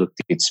our product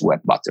is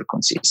wet butter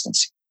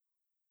consistency.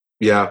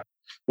 Yeah.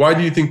 Why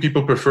do you think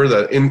people prefer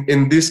that?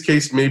 In this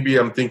case, maybe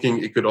I'm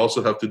thinking it could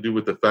also have to do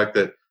with the fact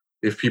that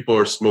if people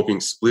are smoking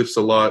spliffs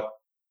a lot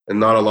and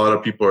not a lot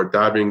of people are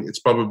dabbing, it's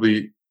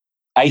probably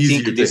I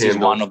easier think this to is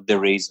handle. one of the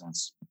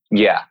reasons.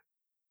 Yeah,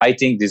 I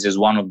think this is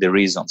one of the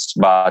reasons.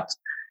 But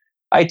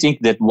I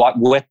think that what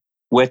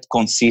wet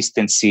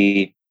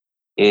consistency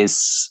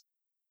is,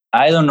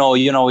 I don't know,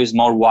 is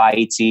more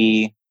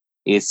whitey.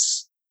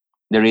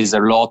 There is a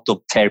lot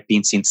of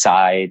terpenes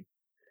inside.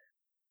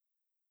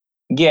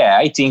 Yeah,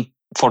 I think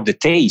for the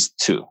taste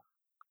too,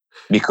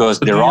 because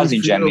So the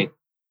rosin jam.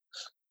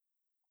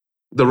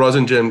 The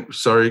rosin jam.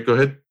 Sorry, go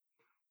ahead.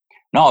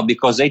 No,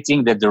 because I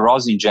think that the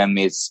rosin jam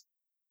is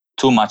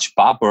too much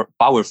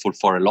powerful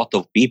for a lot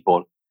of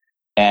people,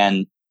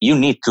 and you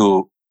need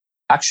to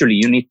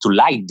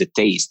like the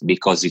taste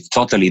because it's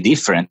totally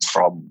different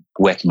from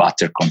wet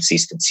butter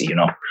consistency.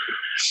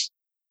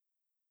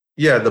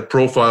 Yeah, the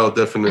profile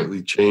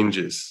definitely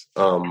changes.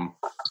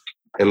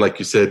 And like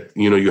you said,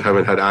 you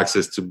haven't had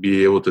access to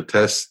be able to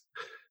test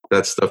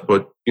that stuff,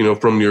 but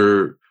from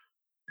your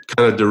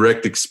kind of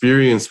direct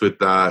experience with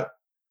that,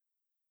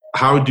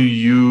 how do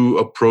you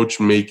approach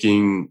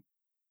making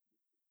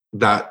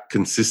that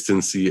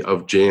consistency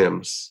of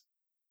jams?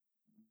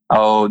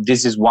 Oh,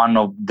 this is one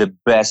of the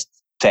best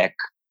tech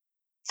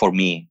for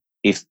me.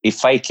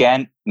 If I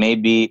can,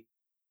 maybe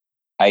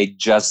I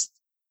just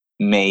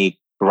make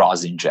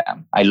rosin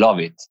jam. I love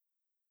it.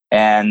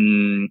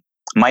 And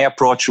my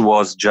approach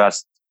was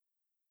just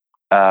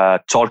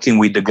talking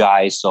with the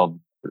guys of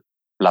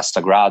La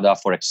Sagrada,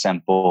 for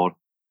example,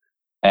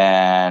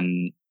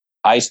 and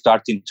I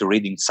started to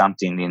reading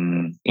something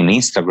in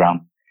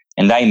Instagram,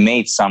 and I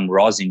made some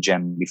rosin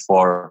jam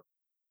before,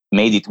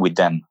 made it with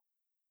them,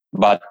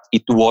 but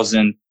it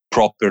wasn't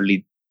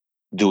properly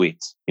do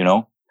it.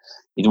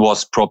 It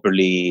was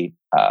properly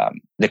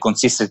the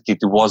consistency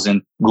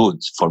wasn't good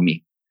for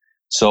me.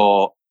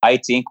 So I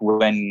think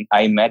when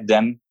I met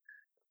them,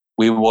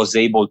 we was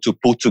able to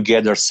put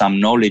together some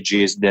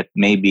knowledges that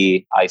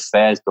maybe I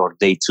felt or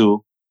they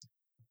too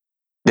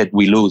that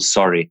we lose.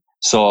 Sorry.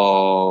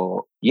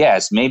 So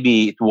yes,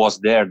 maybe it was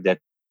there that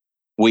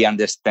we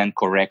understand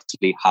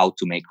correctly how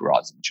to make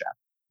rosin jam.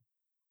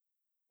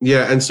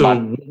 Yeah, and so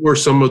what were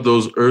some of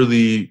those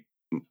early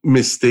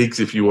mistakes,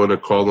 if you want to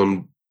call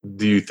them,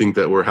 do you think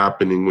that were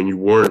happening when you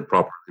weren't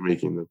properly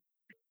making them?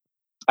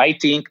 I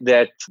think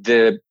that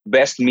the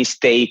best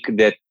mistake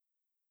that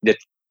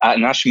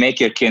an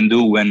hashmaker can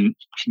do when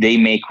they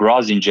make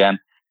rosin jam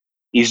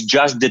is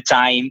just the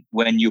time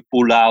when you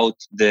pull out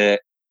the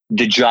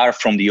jar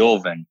from the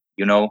oven,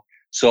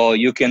 So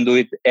you can do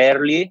it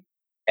early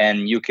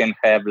and you can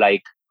have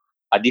like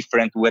a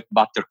different wet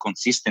butter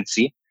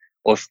consistency.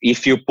 Or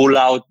if you pull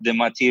out the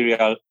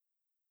material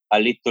a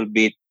little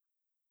bit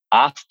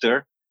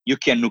after, you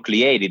can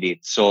nucleate it.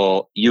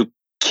 So you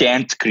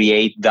can't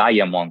create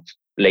diamond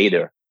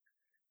later.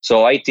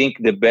 So I think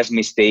the best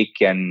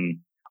mistake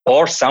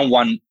or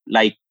someone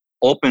like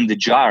open the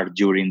jar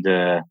during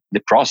the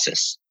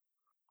process.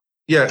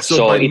 Yeah,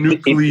 so by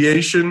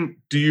nucleation,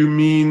 do you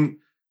mean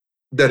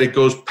that it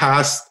goes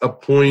past a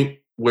point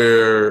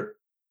where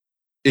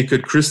it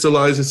could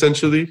crystallize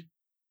essentially?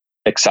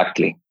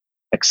 Exactly.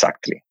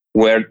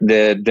 Where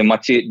the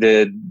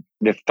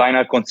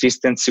final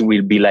consistency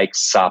will be like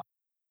sap,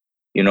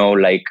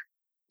 like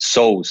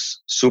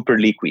sauce, super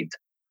liquid.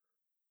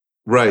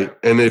 Right.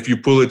 And if you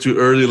pull it too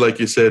early, like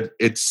you said,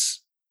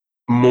 it's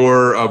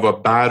more of a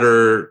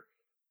batter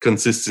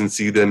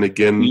consistency than,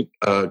 again,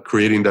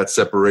 creating that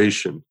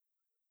separation.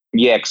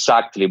 Yeah,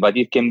 exactly. But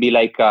it can be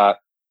like a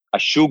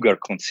sugar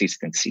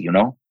consistency,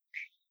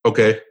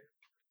 Okay.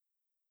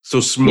 So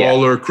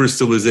smaller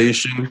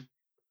crystallization.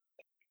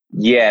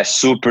 Yeah,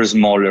 super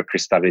smaller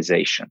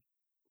crystallization.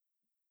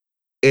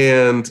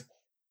 And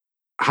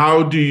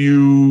how do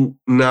you,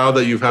 now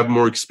that you've had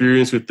more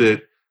experience with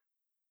it,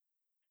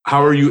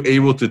 how are you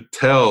able to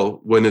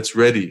tell when it's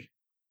ready?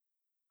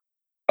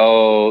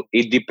 Oh,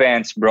 it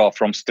depends, bro,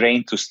 from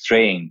strain to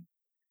strain.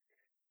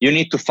 You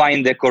need to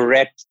find the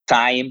correct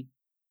time.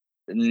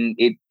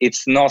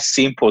 It's not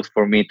simple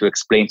for me to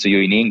explain to you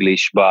in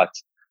English, but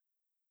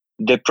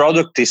the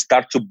product is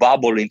start to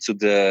bubble into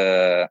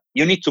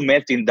you need to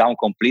melt it down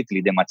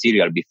completely, the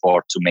material,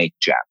 before to make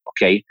jam,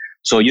 okay?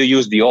 So you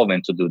use the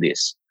oven to do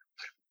this.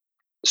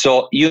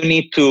 So you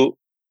need to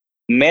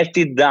melt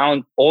it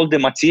down, all the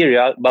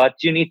material, but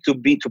you need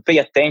to pay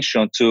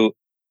attention to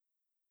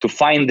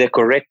find the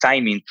correct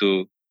timing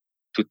to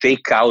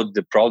take out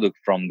the product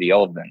from the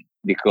oven,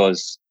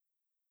 because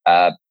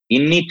it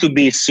need to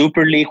be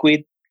super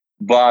liquid,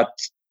 but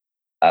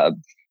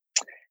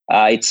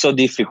it's so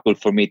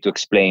difficult for me to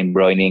explain,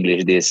 bro, in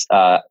English. This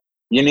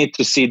you need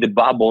to see the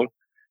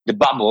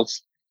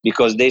bubbles,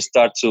 because they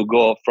start to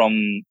go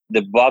from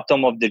the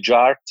bottom of the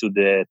jar to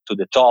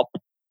the top,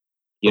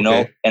 you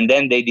know, and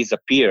then they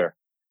disappear.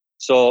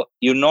 So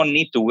you don't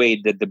need to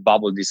wait that the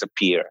bubble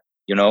disappear,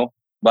 you know,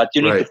 but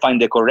you need to find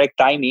the correct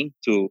timing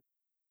to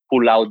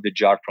pull out the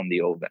jar from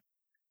the oven.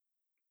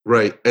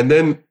 Right. And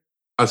then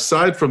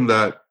aside from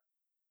that,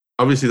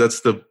 obviously that's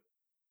the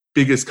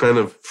biggest kind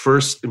of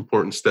first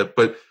important step,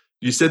 but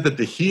you said that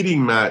the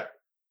heating mat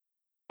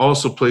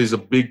also plays a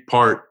big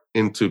part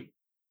into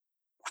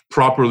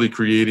properly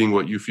creating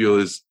what you feel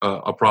is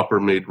a proper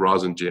made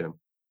rosin jam.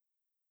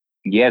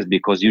 Yes,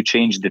 because you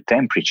change the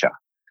temperature.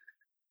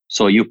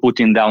 So you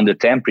putting down the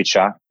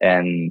temperature,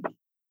 and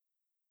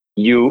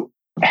you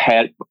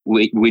help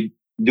with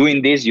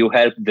doing this, you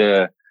help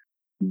the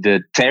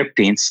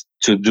terpenes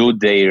to do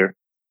their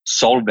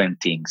solvent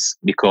things,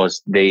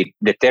 because the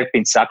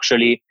terpenes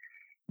actually,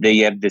 they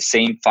have the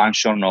same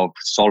function of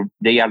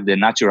they are the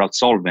natural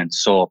solvent.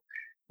 So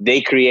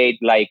they create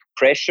like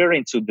pressure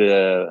into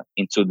the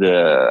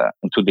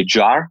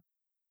jar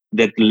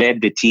that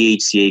let the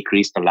THCA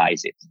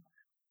crystallize it.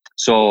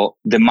 So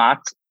the mat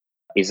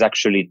is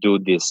actually do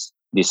this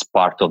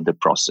part of the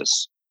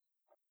process.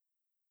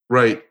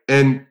 Right.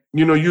 And,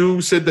 you know,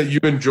 you said that you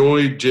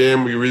enjoy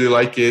jam, you really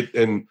like it.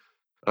 And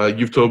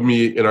you've told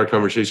me in our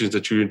conversations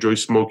that you enjoy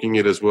smoking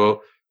it as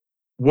well.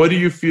 What do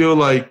you feel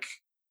like,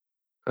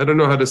 I don't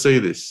know how to say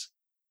this.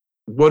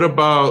 What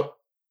about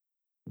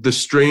the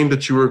strain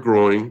that you were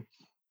growing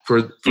for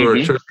a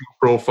terpene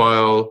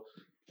profile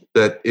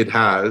that it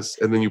has,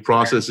 and then you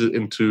process it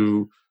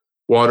into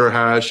water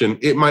hash,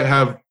 and it might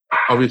have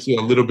obviously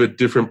a little bit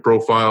different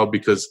profile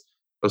because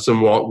of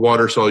some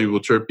water soluble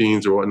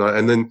terpenes or whatnot,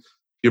 and then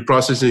you're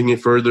processing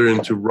it further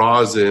into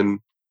rosin,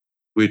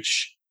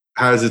 which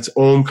has its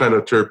own kind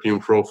of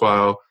terpene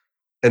profile,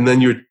 and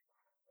then you're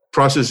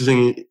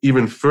processing it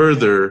even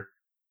further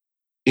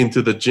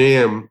into the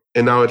jam,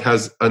 and now it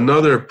has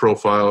another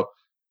profile.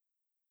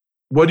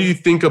 What do you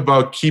think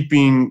about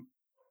keeping,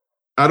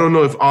 I don't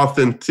know if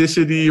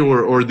authenticity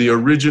or the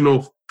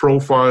original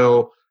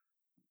profile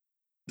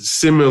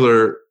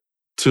similar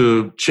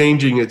to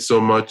changing it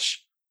so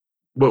much?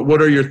 But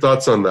what are your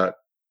thoughts on that?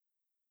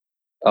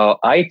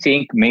 I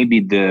think maybe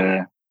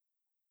the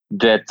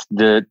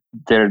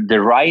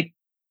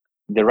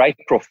right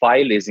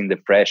profile is in the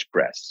fresh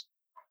press.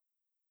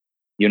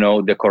 You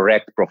know, the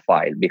correct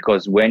profile,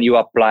 because when you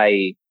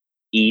apply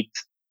heat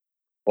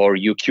or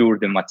you cure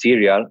the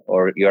material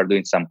or you are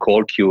doing some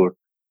cold cure,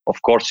 of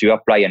course you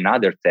apply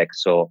another tech,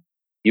 so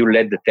you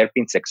let the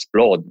terpenes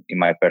explode, in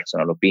my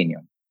personal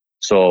opinion.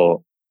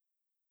 So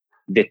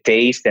the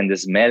taste and the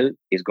smell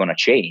is going to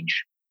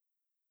change.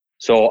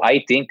 So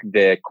I think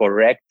the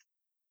correct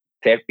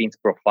terpenes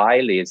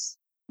profile is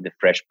the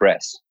fresh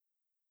press,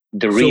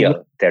 the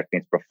real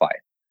terpenes profile.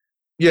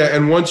 Yeah,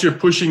 and once you're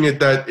pushing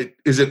it,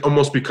 is it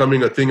almost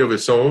becoming a thing of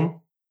its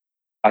own?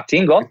 A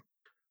thing of?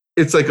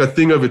 It's like a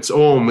thing of its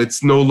own.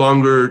 It's no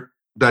longer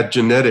that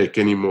genetic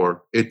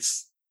anymore.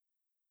 It's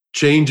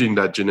changing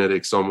that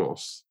genetics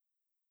almost.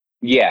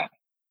 Yeah,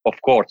 of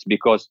course,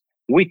 because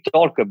we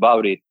talked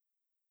about it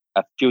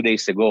a few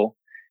days ago,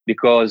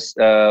 because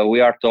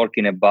we are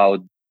talking about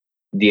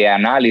the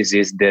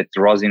analysis that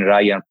Rosin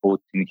Ryan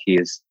put in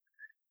his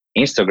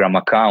Instagram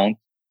account,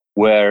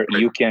 where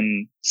you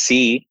can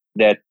see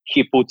that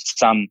he put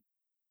some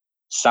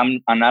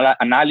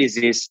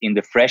analysis in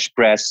the fresh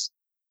press,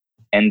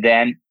 and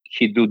then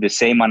he do the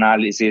same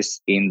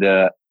analysis in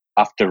the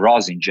after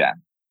rosin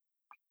jam.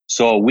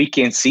 So we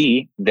can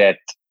see that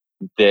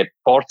the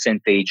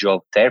percentage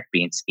of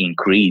terpenes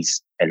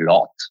increase a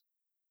lot.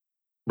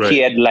 Right. He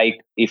had like,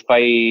 if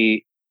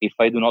I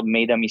do not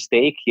made a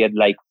mistake, he had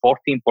like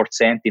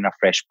 14% in a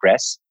fresh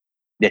press.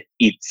 That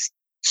it's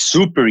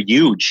super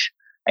huge.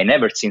 I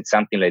never seen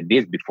something like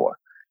this before.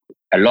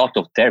 A lot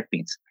of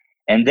terpenes.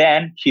 And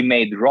then he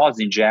made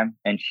rosin jam,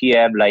 and he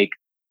had like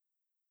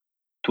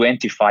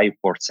 25%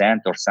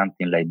 or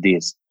something like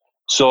this.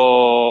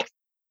 So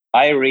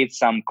I read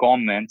some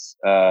comments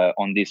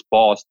on this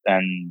post,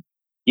 and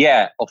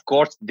yeah, of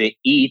course, the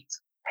heat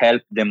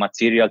helped the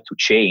material to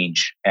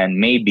change and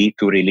maybe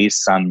to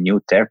release some new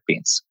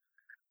terpenes.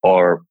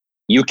 Or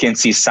you can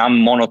see some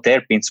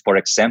monoterpenes, for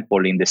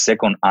example, in the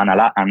second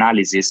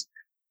analysis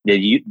that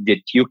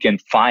you can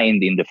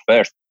find in the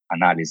first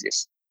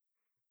analysis.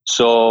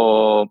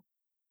 So,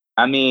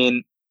 I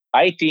mean,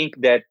 I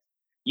think that,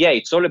 yeah,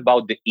 it's all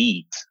about the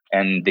heat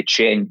and the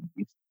change.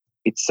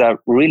 It's a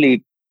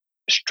really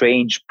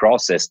strange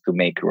process to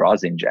make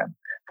rosin jam.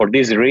 For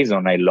this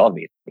reason, I love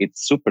it.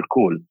 It's super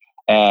cool.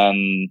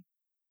 And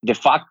the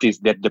fact is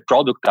that the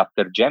product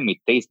after jam, it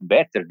tastes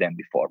better than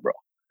before, bro.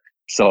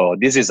 So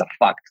this is a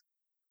fact.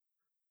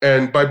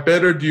 And by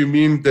better, do you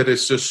mean that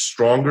it's just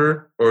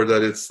stronger, or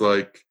that it's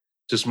like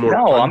just more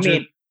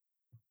pungent?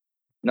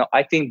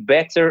 I think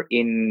better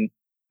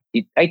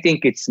I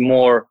think it's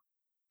more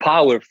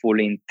powerful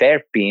in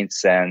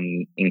terpenes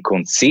and in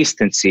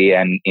consistency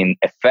and in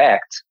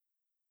effect.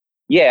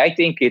 Yeah, I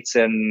think it's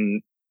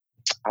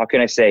how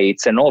can I say,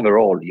 it's an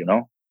overall,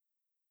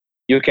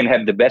 you can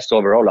have the best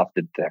overall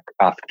after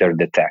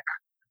the tech.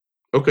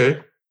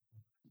 Okay.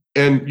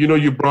 And,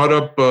 you brought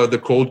up the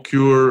cold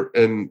cure,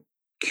 and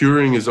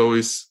curing is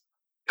always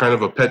kind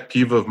of a pet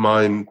peeve of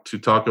mine to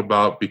talk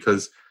about,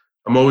 because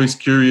I'm always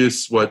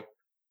curious what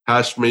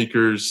hash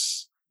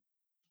makers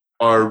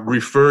are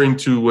referring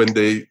to when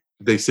they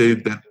say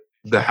that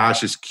the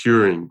hash is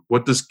curing.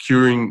 What does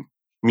curing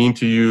mean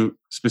to you,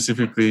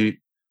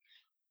 specifically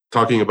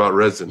talking about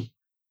resin?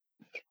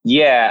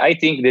 Yeah, I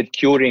think that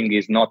curing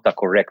is not a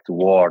correct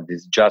word.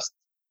 It's just,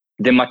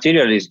 the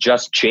material is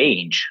just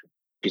change.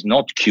 It's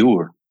not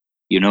cure.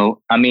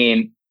 I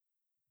mean,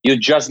 you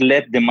just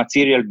let the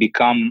material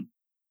become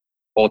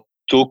or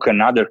took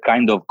another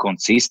kind of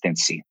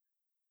consistency.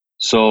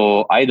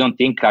 So I don't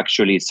think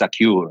actually it's a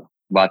cure,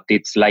 but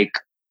it's like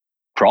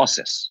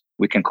process.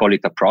 We can call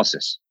it a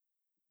process.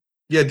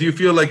 Yeah, do you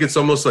feel like it's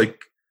almost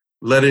like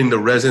letting the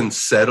resin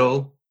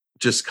settle,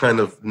 just kind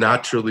of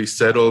naturally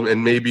settle,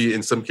 and maybe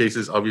in some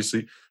cases,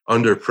 obviously,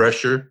 under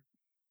pressure?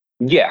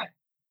 Yeah,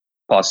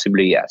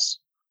 possibly, yes.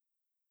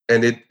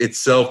 And it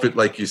itself,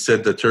 like you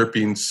said, the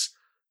terpenes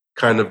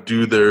kind of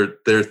do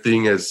their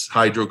thing as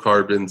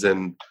hydrocarbons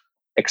and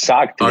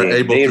exactly are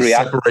able to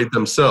separate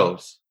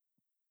themselves.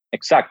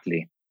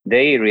 Exactly.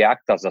 They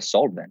react as a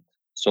solvent.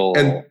 So,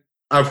 and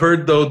I've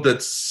heard though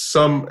that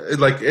some,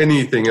 like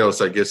anything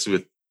else, I guess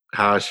with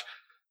hash,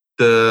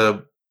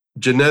 the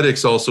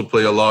genetics also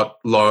play a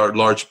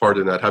large part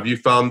in that. Have you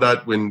found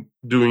that when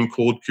doing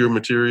cold cure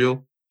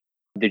material?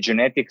 The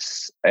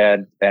genetics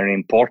had an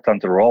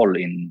important role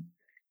in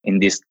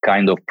this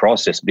kind of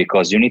process,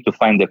 because you need to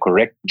find the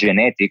correct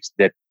genetics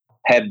that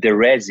have the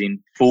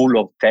resin full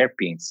of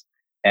terpenes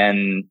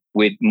and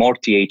with more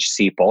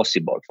THC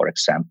possible, for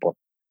example.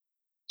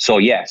 So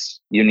yes,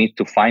 you need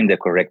to find the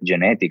correct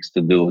genetics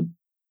to do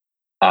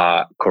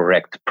a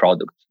correct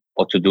product,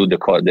 or to do the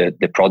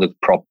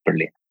product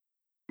properly.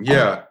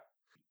 Yeah.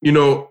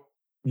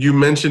 You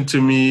mentioned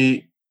to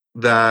me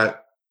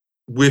that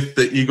with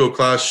the Ego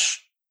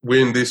Clash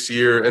win this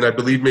year, and I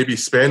believe maybe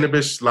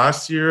Cannabis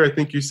last year, I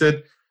think you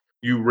said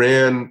you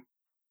ran,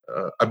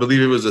 I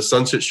believe it was a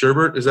Sunset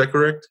Sherbet. Is that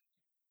correct?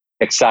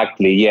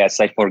 Exactly.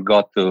 Yes, I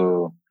forgot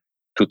to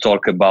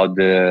talk about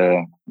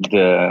the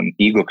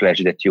Ego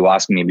Clash that you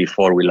asked me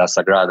before with La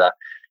Sagrada.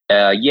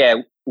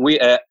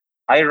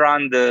 I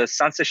ran the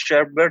Sunset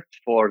Sherbet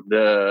for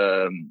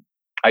the.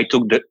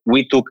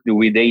 We took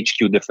with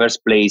HQ the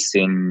first place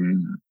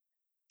in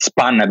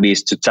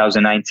Cannabis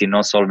 2019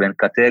 no solvent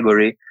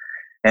category,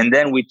 and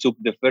then we took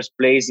the first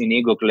place in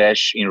Ego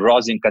Clash in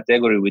rosin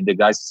category with the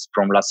guys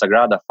from La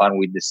Sagrada farm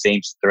with the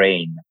same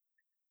strain.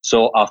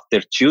 So after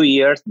 2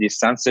 years, this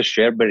Sunset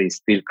Sherbet is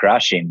still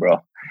crushing,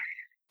 bro.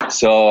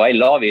 So I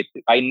love it.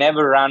 I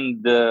never ran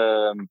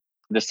the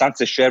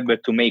Sunset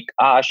Sherbet to make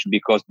ash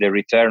because the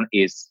return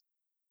is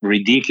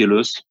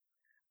ridiculous.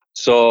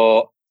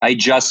 So I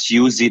just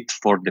use it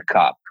for the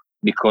cup,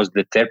 because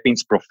the terpenes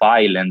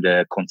profile and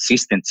the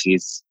consistency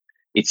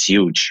it's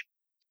huge.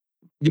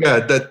 Yeah,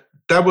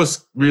 that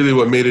was really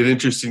what made it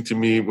interesting to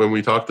me when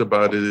we talked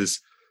about it, is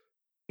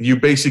you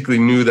basically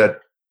knew that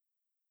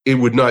it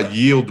would not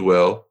yield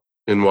well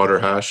in water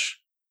hash.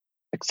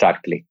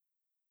 Exactly.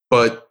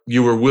 But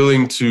you were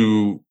willing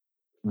to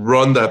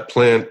run that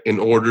plant in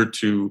order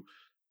to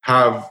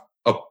have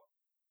a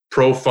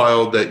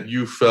profile that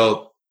you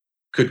felt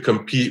could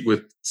compete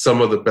with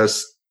some of the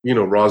best,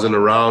 rosin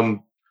around,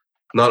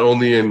 not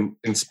only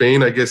in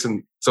Spain, I guess,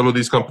 in some of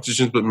these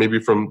competitions, but maybe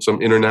from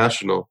some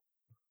international.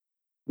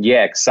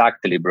 Yeah,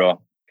 exactly,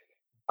 bro.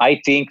 I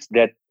think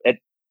that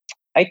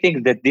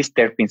this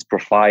terpenes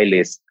profile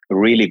is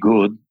really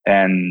good,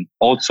 and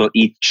also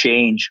it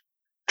change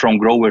from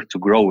grower to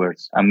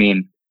growers. I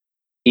mean,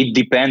 it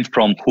depends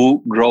from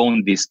who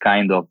grown this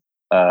kind of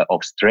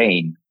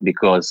strain,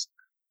 because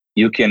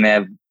you can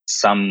have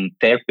some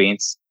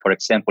terpenes. For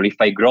example, if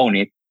I grown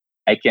it,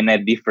 I can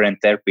have different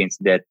terpenes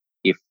that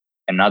if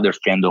another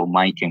friend of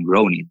mine can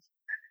grow it.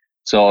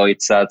 So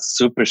it's a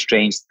super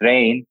strange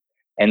strain,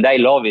 and I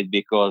love it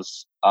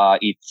because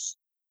it's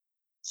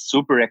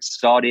super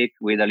exotic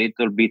with a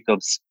little bit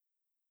of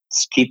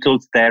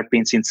skittled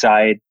terpenes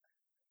inside,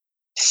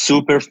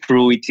 super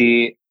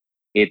fruity.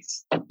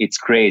 It's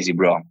crazy,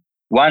 bro.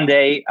 One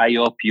day, I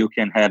hope you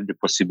can have the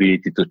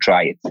possibility to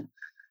try it.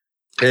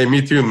 Hey,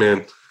 me too,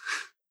 man.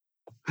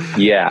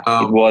 Yeah,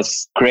 it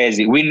was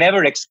crazy. We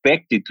never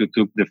expected to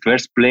take the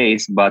first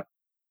place, but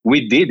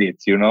we did it,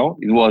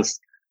 It was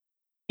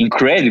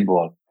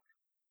incredible.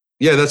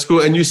 Yeah, that's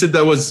cool. And you said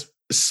that was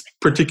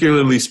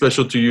particularly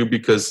special to you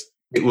because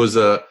it was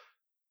a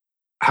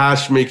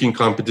hash making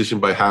competition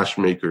by hash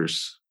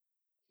makers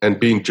and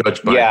being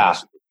judged by hash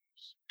makers.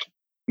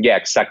 Yeah,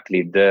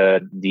 exactly.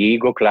 The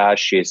Ego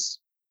Clash is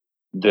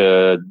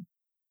the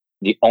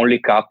only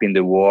cup in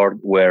the world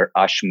where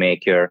hash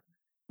maker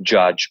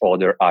judge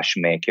other hash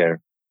maker.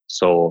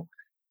 So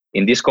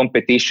in this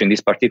competition,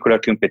 this particular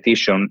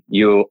competition,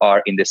 you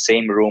are in the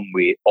same room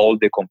with all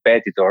the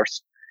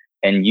competitors,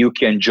 and you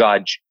can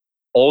judge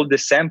all the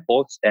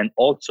samples, and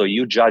also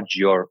you judge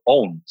your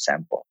own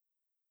sample.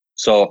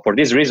 So for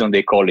this reason,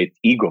 they call it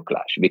ego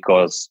clash,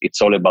 because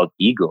it's all about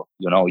ego.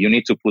 You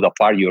need to put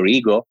apart your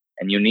ego,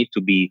 and you need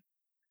to be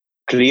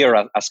clear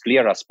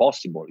as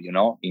possible,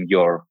 in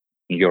your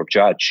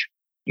judge,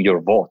 in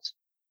your vote.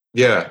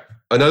 Yeah.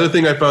 Another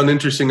thing I found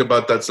interesting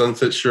about that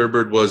Sunset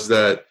Sherbird was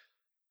that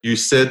you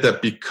said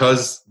that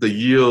because the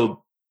yield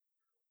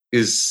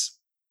is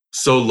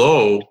so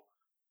low,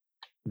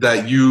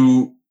 that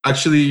you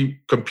actually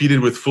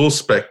competed with full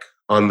spec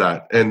on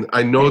that. And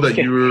I know that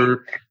you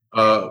were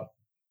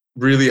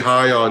really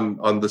high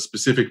on the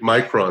specific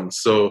microns.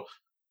 So,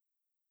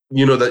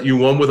 that you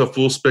won with a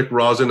full spec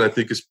rosin, I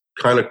think is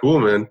kind of cool,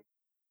 man.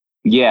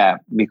 Yeah,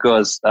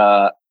 because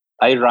I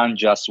ran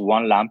just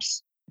 1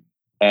 lamps,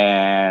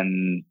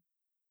 and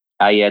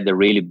I had a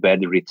really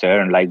bad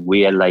return. Like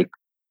we had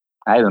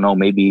I don't know,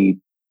 maybe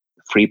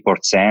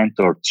 3%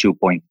 or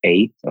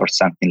 2.8 or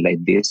something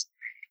like this.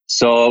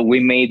 So we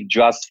made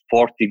just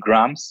 40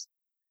 grams,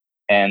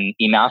 and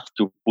enough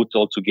to put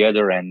all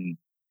together and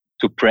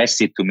to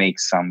press it to make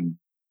some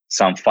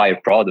fire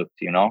product,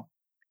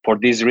 For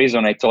this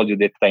reason, I told you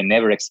that I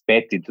never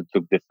expected to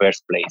take the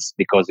first place,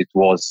 because it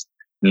was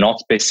not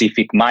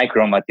specific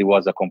micron, but it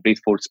was a complete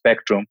full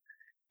spectrum.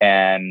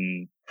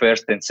 And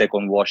first and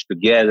second wash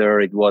together,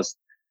 it was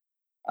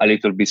a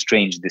little bit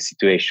strange, the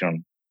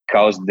situation,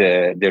 caused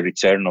the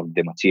return of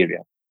the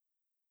material.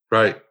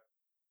 Right.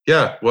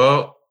 Yeah.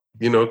 Well,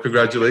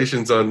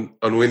 congratulations on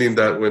winning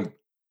that one.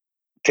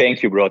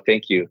 Thank you, bro.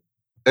 Thank you.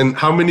 And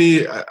how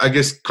many, I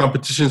guess,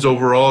 competitions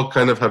overall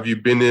kind of have you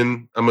been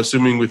in? I'm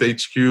assuming with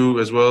HQ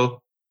as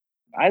well?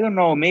 I don't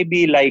know,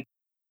 maybe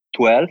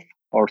 12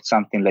 or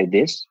something like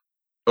this.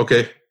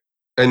 Okay.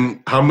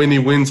 And how many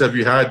wins have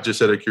you had,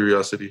 just out of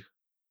curiosity?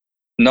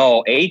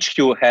 No,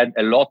 HQ had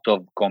a lot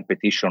of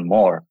competition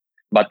more,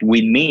 but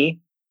with me,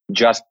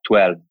 just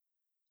 12.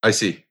 I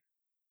see.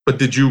 But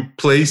did you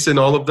place in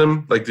all of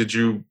them? Did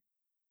you?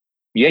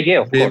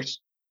 Yeah, of course.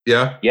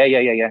 Yeah?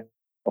 Yeah.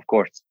 Of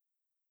course.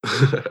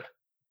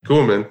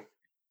 Cool, man.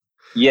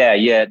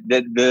 Yeah.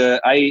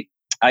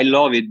 I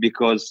love it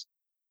because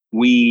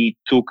we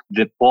took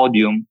the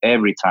podium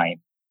every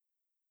time.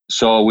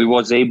 So we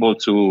was able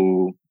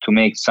to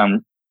make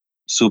some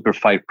super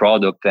fire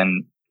product,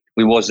 and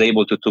we was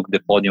able to take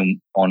the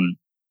podium on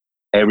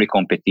every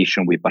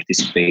competition we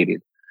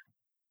participated.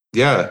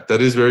 Yeah,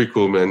 that is very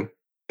cool, man.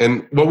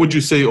 And what would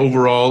you say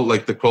overall,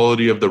 the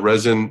quality of the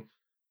resin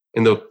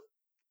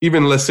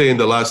even let's say in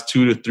the last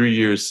 2 to 3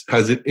 years,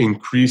 has it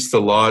increased a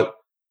lot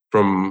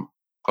from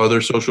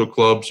other social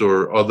clubs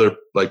or other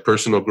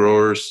personal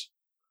growers?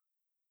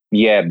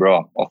 Yeah,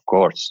 bro, of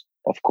course.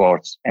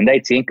 And I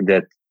think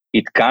that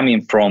it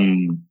coming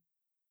from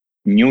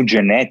new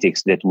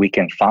genetics that we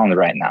can find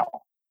right now.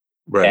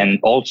 Right. And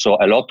also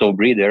a lot of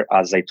breeders,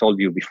 as I told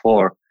you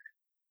before,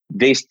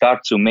 they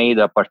start to make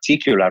a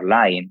particular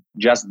line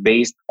just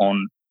based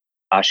on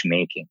hash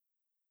making,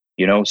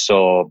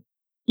 So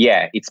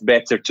yeah, it's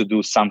better to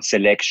do some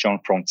selection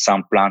from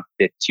some plant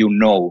that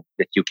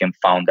that you can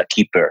find a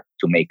keeper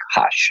to make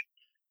hash,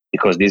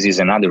 because this is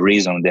another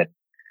reason that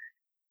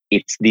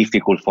it's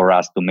difficult for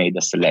us to make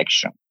the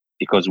selection,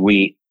 because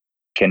we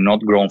cannot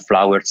grow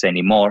flowers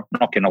anymore.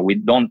 We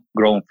don't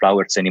grow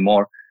flowers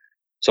anymore.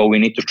 So we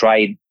need to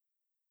try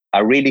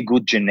a really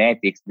good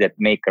genetics that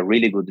make a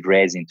really good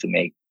resin to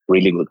make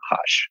really good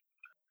hash.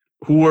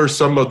 Who are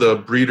some of the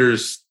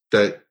breeders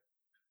that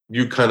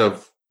you kind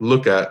of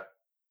look at?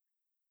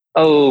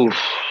 Oh,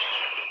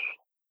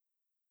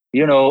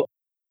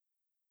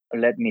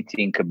 let me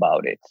think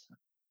about it.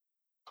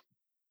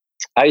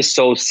 I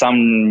saw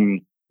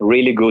some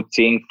really good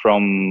thing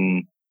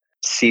from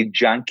Seed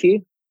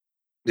Junkie.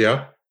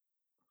 Yeah.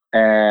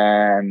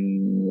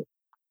 And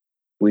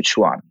which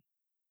one?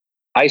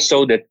 I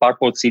saw that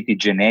Purple City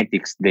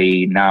Genetics,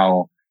 they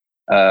now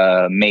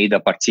made a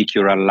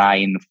particular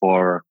line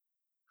for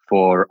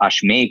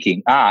hash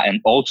making. And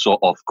also,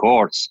 of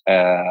course,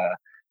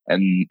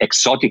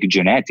 Exotic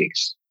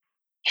Genetics.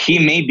 He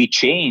maybe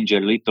changed a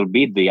little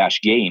bit the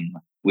hash game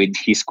with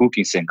his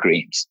cookies and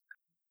creams.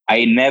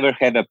 I never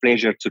had a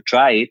pleasure to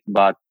try it,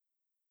 but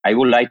I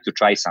would like to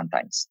try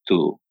sometimes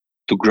to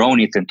grow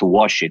it and to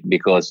wash it,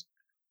 because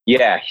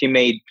yeah, he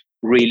made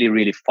really,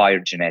 really fire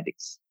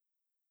genetics.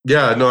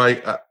 Yeah, no,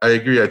 I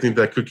agree. I think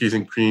that cookies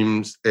and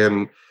creams,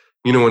 and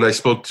when I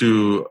spoke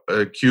to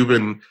a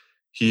Cuban,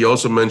 he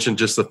also mentioned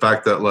just the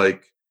fact that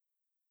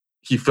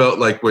he felt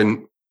like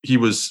when he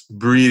was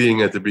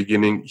breeding at the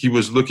beginning, he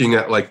was looking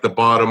at the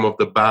bottom of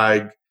the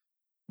bag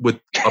with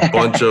a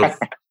bunch of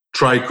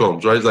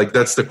trichomes, right?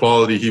 That's the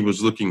quality he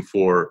was looking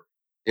for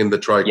in the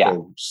trichome. Yeah.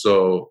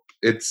 So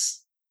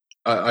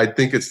I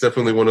think it's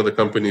definitely one of the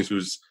companies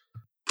who's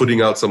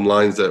putting out some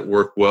lines that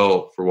work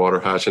well for water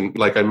hash. And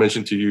like I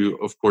mentioned to you,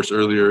 of course,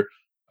 earlier,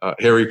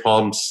 Hairy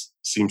Palms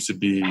seems to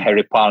be...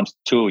 Hairy Palms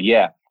too,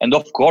 yeah. And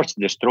of course,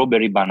 the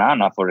strawberry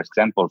banana, for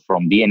example,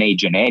 from DNA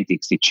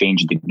Genetics, it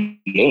changed the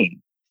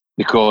game.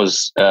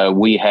 because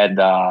we had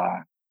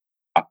a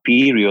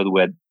period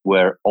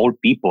where all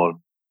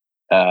people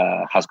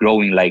has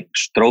growing like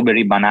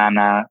strawberry,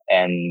 banana,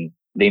 and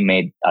they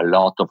made a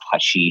lot of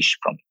hashish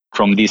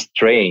from this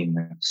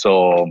strain.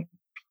 So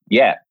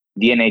yeah,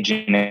 DNA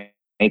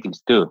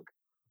genetics too.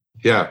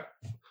 Yeah.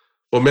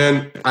 Well,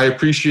 man, I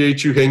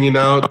appreciate you hanging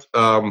out.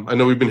 I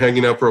know we've been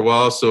hanging out for a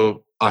while,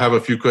 so I have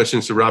a few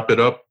questions to wrap it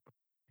up.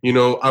 You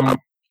know, I'm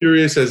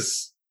curious,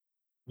 as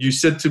you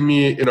said to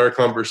me in our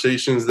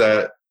conversations,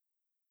 that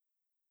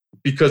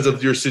because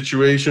of your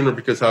situation or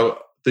because how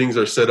things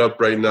are set up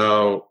right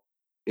now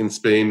in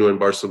Spain or in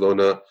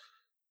Barcelona,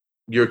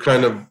 you're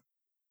kind of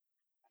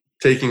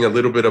taking a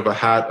little bit of a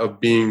hat of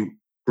being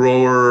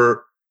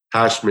grower,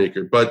 hash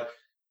maker. But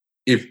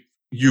if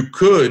you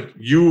could,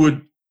 you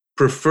would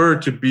prefer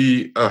to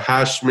be a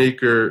hash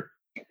maker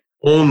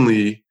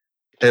only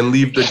and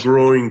leave the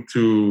growing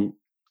to,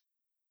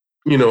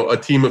 you know, a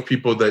team of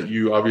people that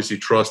you obviously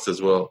trust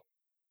as well.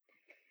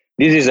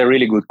 This is a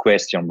really good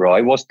question, bro.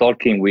 I was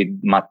talking with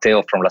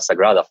Matteo from La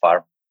Sagrada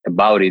Farm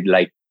about it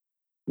like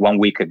 1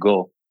 week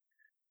ago.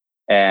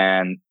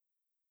 And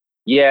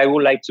yeah, I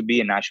would like to be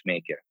an hash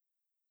maker.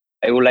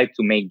 I would like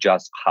to make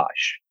just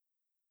hash.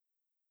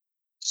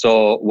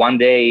 So one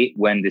day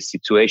when the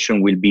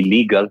situation will be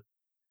legal,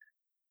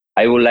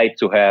 I would like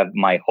to have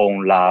my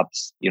own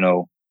labs, you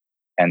know,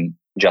 and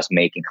just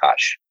making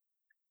hash.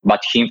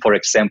 But him, for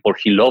example,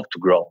 he loved to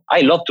grow.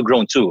 I love to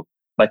grow too.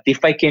 But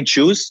if I can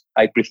choose,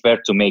 I prefer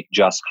to make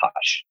just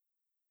hash.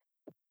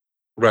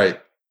 Right.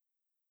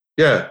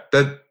 Yeah,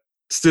 that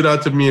stood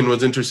out to me and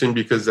was interesting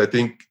because I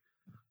think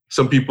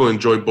some people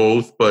enjoy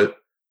both, but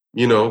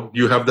you know,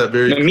 you have that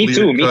very Me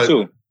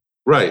too.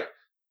 Right.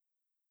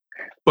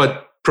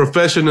 But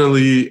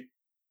professionally,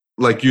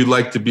 like you'd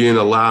like to be in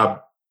a lab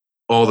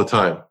all the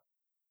time.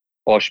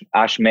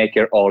 Hash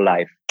maker all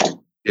life.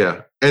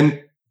 Yeah.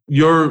 And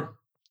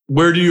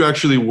where do you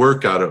actually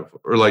work out of?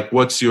 Or like,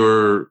 what's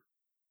your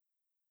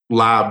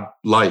lab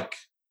like?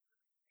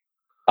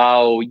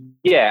 Oh,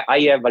 yeah. I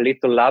have a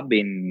little lab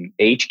in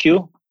HQ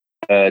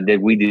that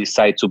we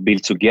decide to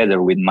build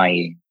together with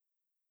my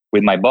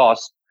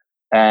boss.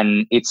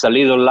 And it's a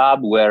little lab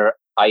where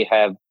I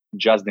have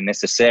just the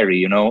necessary,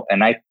 you know,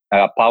 and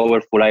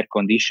powerful air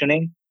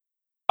conditioning,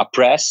 a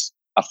press,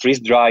 a freeze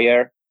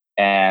dryer,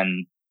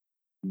 and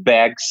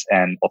bags,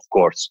 and of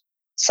course,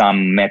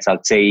 some metal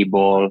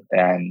table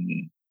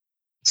and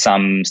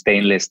some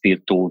stainless steel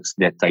tools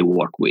that I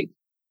work with.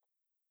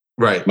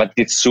 Right. But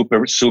it's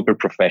super, super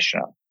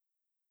professional.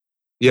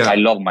 Yeah. I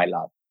love my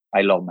lab.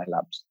 I love my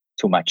labs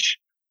too much.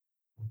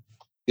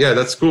 Yeah,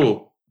 that's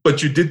cool.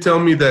 But you did tell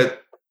me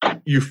that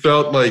you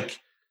felt like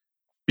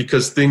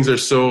because things are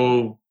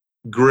so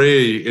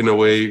gray in a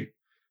way,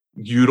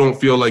 you don't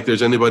feel like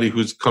there's anybody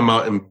who's come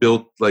out and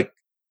built like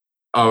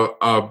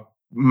a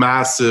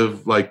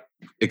massive, like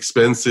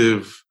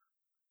expensive,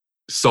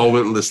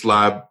 solventless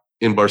lab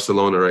in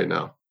Barcelona right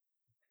now.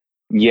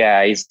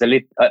 Yeah, it's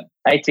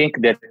I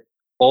think that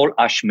all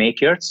hash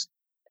makers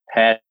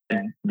had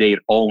their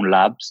own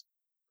labs,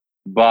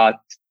 but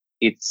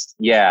it's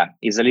a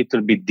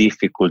little bit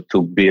difficult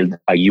to build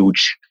a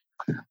huge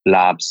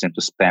labs and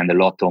to spend a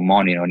lot of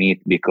money on it,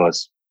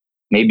 because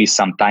maybe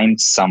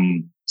sometimes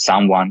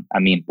someone, I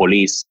mean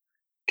police,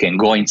 can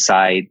go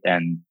inside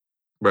and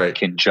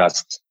can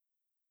just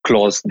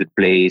close the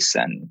place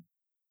and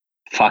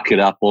fuck it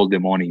up all the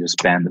money you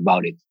spend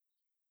about it.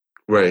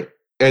 Right.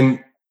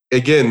 And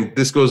again,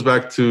 this goes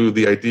back to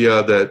the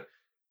idea that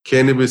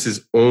cannabis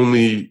is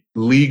only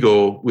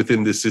legal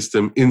within the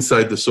system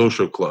inside the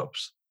social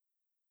clubs,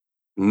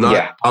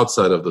 not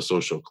outside of the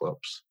social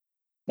clubs.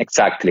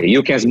 Exactly.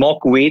 You can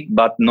smoke weed,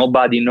 but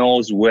nobody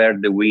knows where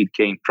the weed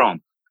came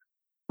from.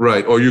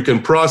 Right. Or you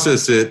can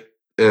process it,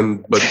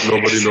 but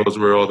nobody knows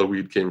where all the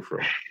weed came from.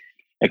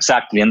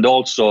 Exactly. And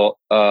also,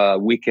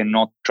 we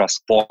cannot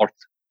transport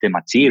the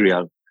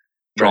material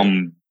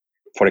from,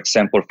 for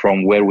example,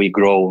 from where we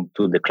grow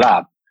to the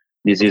club.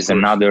 This is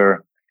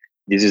another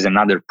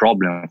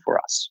problem for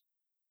us.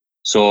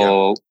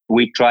 So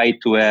we try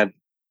to have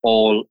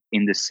all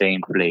in the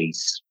same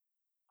place,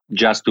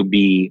 just to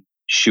be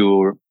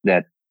sure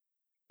that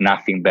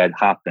nothing bad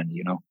happened,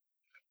 you know?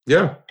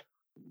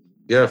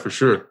 Yeah, for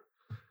sure.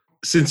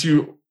 Since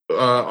you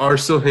are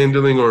still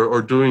handling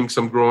or doing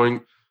some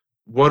growing,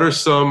 what are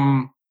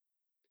some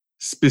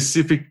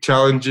specific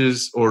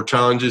challenges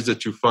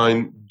that you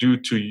find due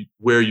to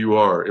where you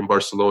are in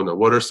Barcelona?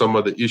 What are some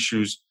of the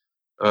issues,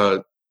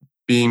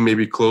 being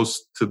maybe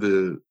close to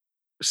the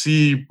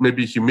sea,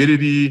 maybe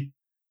humidity?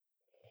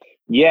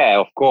 Yeah,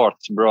 of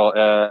course, bro.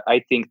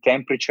 I think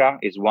temperature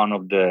is one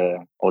of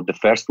the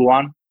first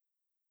one.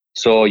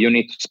 So you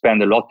need to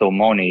spend a lot of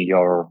money in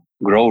your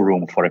grow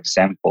room, for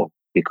example,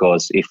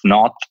 because if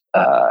not,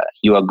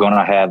 you are going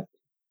to have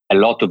a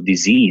lot of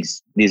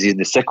disease. This is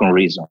the second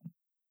reason,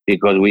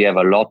 because we have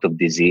a lot of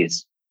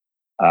disease,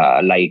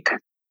 like,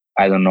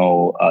 I don't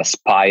know,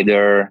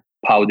 spider,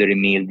 powdery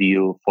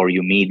mildew, for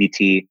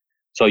humidity.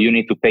 So you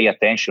need to pay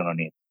attention on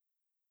it.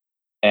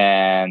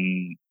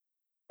 And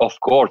of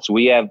course,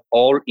 we have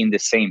all in the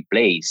same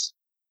place.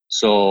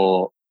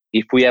 So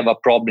if we have a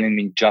problem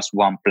in just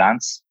one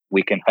plant,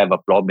 we can have a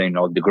problem in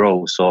all the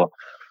grow. So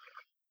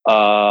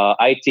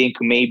I think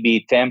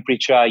maybe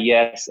temperature,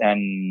 yes,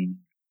 and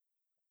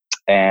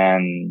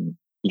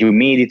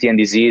humidity and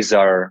disease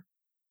are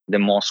the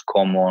most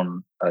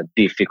common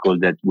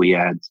difficult that we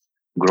had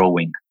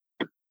growing.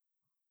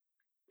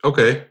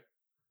 Okay.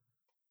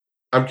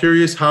 I'm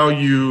curious how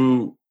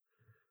you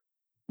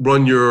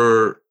run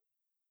your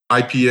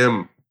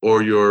IPM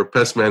or your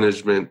pest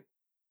management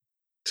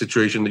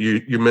situation.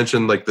 You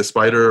mentioned like the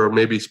spider or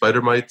maybe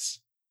spider mites.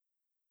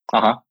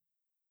 Uh-huh.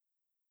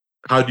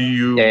 How do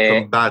you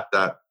combat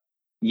that?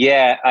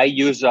 Yeah, I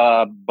use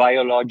a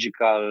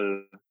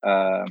biological.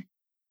 I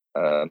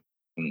don't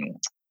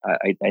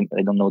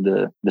know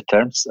the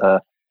terms.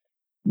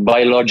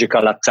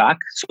 Biological attack.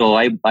 So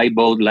I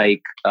bought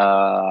like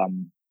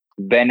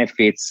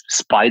benefits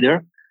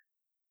spider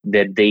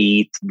that they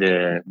eat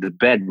the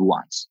bad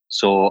ones.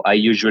 So I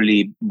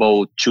usually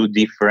bought two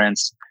different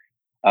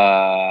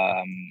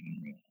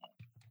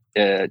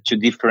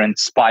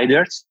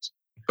spiders.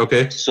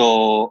 Okay.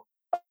 So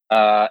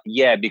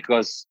yeah,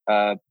 because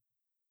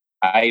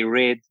I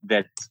read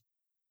that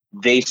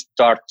they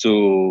start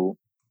to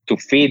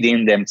feed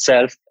in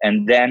themselves,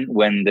 and then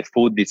when the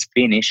food is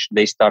finished,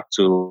 they start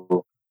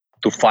to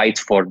fight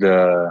for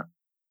the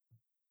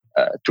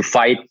to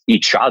fight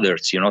each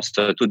others.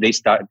 So to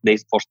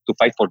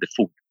fight for the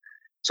food.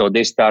 So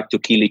they start to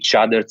kill each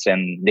others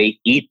and they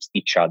eat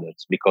each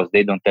others because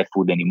they don't have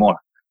food anymore.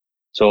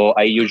 So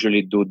I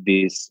usually do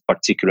this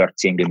particular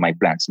thing in my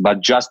plants,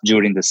 but just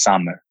during the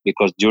summer,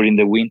 because during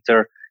the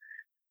winter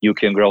you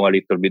can grow a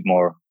little bit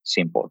more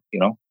simple.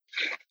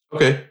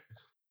 Okay.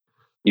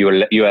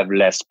 You have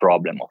less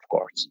problem, of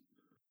course.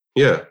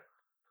 Yeah.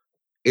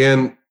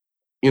 And,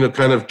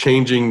 kind of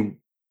changing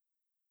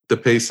the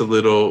pace a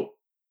little,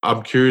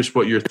 I'm curious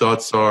what your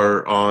thoughts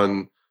are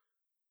on,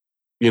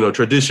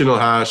 traditional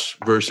hash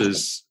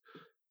versus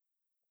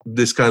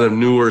this kind of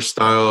newer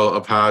style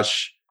of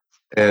hash.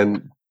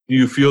 And do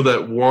you feel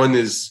that one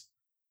is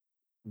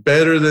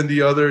better than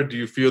the other? Do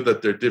you feel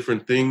that they're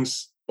different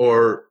things?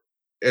 And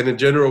in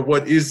general,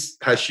 what is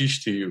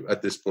hashish to you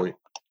at this point?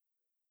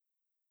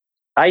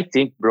 I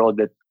think, bro,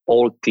 that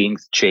all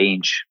things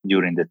change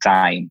during the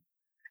time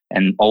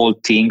and all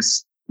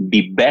things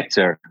be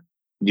better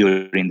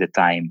during the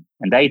time.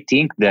 And I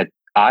think that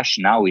hash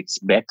now it's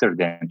better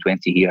than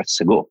 20 years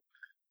ago.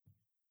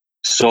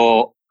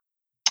 So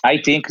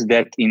I think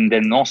that in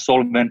the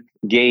no-solvent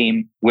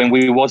game, when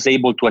we was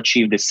able to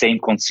achieve the same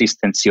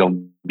consistency of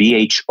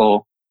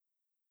BHO,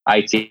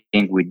 I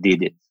think we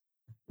did it.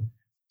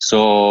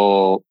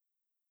 So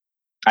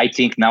I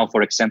think now,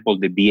 for example,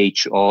 the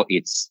BHO,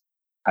 it's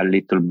a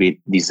little bit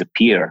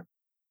disappear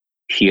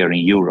here in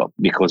Europe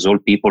because all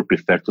people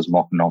prefer to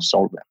smoke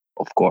no-solvent,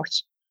 of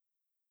course.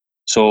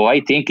 So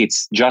I think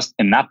it's just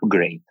an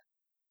upgrade.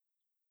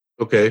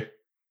 Okay.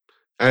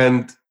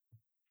 And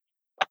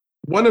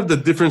one of the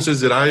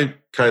differences that I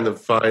kind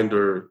of find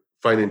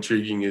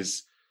intriguing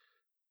is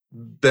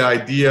the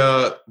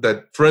idea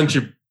that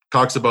friendship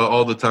talks about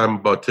all the time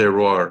about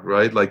terroir,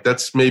 right? Like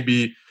that's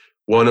maybe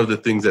one of the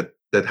things that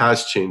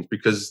has changed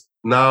because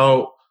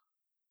now,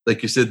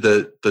 like you said,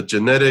 the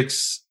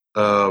genetics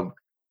are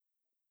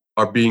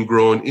being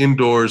grown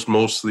indoors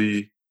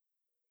mostly,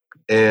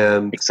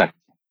 and Exactly.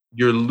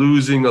 You're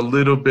losing a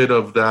little bit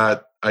of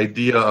that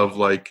idea of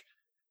like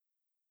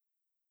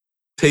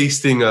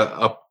tasting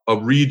a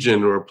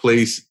region or a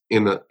place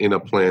in a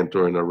plant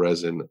or in a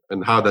resin,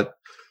 and how that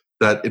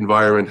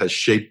environment has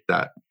shaped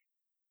that.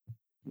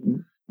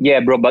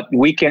 Yeah, bro, but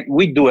we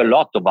do a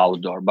lot of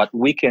outdoor, but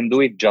we can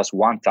do it just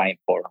one time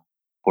per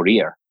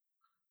year.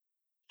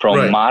 From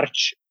right.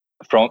 March,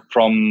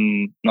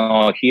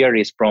 here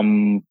is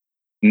from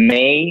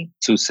May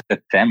to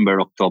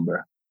September,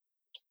 October,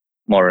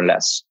 more or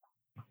less.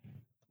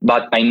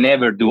 But I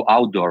never do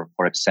outdoor,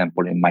 for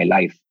example, in my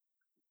life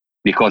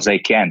because I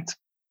can't.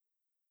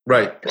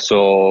 Right.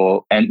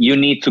 So, and you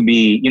need to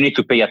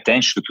pay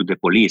attention to the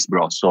police,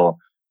 bro. So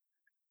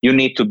you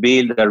need to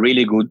build a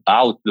really good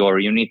outdoor.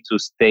 You need to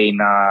stay in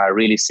a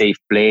really safe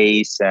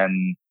place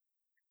and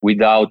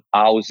without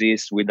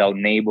houses, without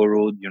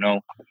neighborhood,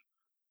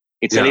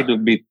 It's a little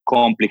bit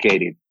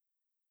complicated.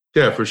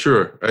 Yeah, for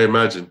sure. I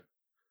imagine.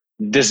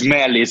 The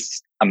smell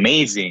is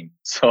amazing.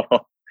 So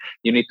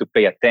you need to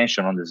pay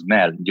attention on the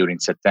smell during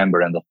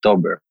September and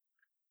October.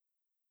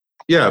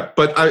 Yeah,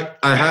 but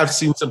I have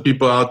seen some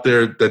people out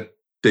there that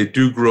they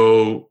do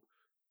grow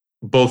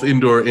both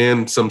indoor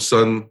and some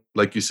sun,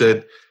 like you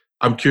said.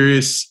 I'm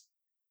curious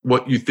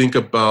what you think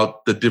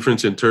about the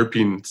difference in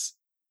terpenes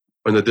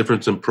and the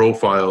difference in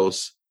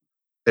profiles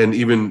and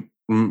even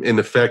in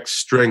effect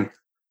strength,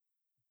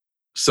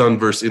 sun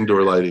versus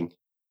indoor lighting.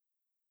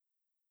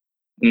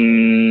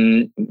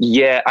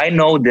 Yeah, I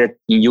know that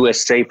in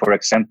USA, for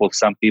example,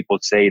 some people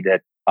say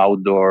that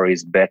outdoor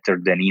is better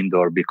than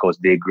indoor because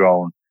they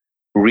grow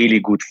really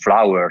good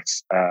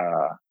flowers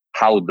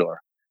outdoor.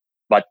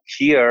 But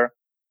here,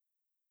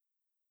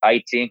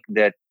 I think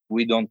that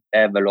we don't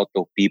have a lot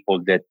of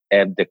people that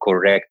have the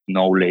correct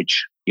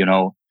knowledge,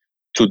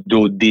 to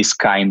do this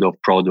kind of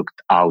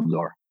product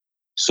outdoor.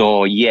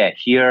 So yeah,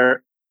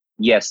 here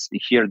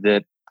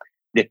the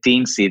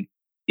things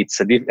it's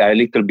a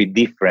little bit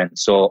different.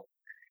 So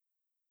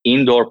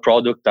indoor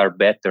products are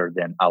better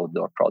than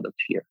outdoor product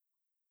here,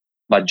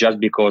 but just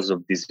because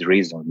of this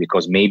reason,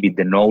 because maybe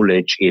the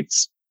knowledge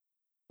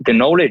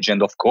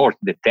and of course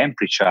the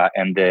temperature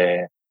and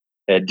the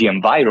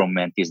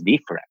environment is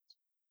different.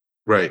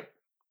 Right.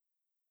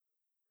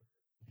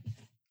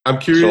 I'm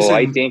curious. So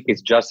I think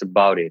it's just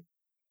about it.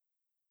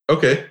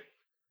 Okay.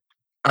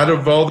 Out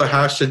of all the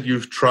hash that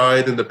you've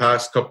tried in the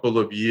past couple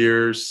of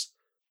years,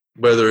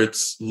 whether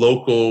it's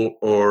local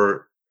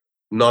or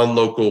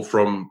non-local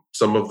from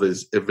some of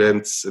these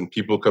events and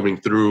people coming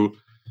through,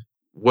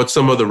 what's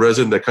some of the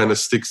resin that kind of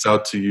sticks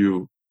out to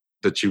you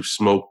that you've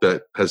smoked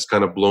that has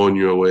kind of blown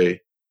you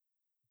away?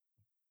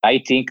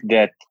 I think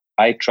that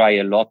I try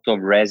a lot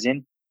of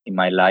resin in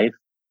my life,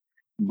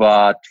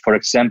 but for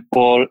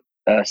example,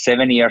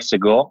 7 years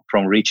ago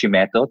from Richie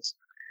Methods,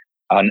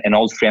 an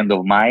old friend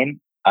of mine,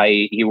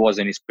 he was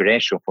an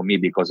inspiration for me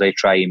because I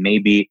try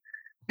maybe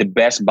the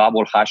best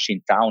bubble hash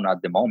in town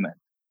at the moment.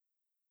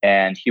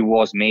 And he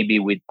was maybe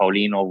with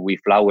Paulino, with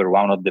Flower,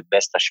 one of the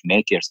best hash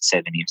makers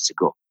 7 years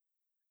ago.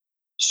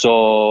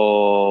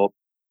 So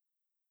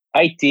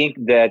I think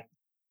that,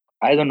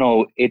 I don't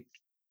know,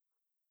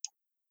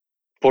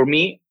 for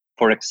me,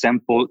 for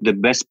example, the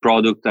best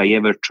product I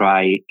ever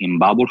tried in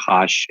bubble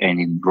hash and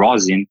in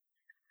rosin,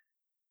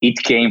 it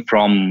came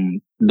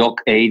from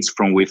Doc Aids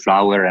from We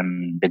Flower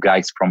and the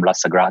guys from La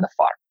Sagrada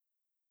Farm.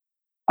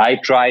 I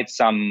tried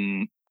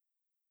some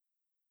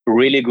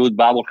really good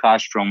bubble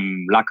hash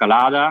from La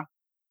Calada.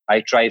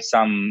 I tried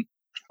some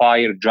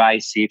fire dry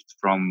sift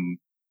from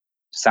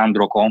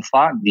Sandro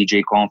Confa,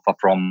 DJ Confa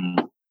from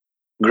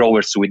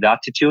Growers with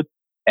Attitude,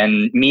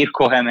 and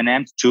Mirko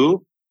M&M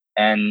too.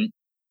 And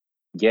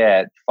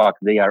yeah, fuck,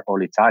 they are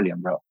all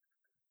Italian, bro.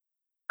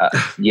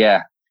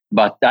 Yeah,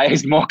 but I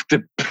smoked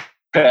the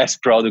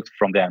best product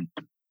from them.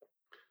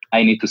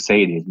 I need to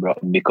say this, bro,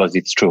 because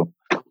it's true.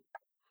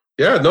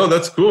 Yeah, no,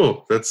 that's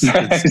cool. It's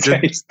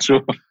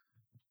true.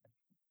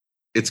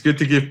 It's good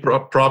to give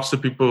props to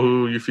people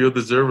who you feel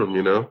deserve them,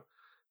 you know?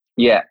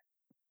 Yeah.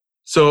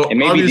 So and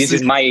maybe this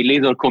is my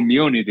little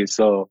community,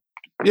 so.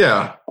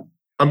 Yeah,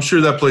 I'm sure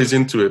that plays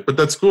into it, but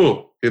that's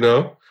cool, you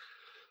know?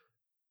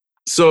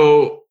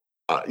 So,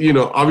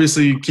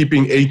 obviously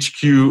keeping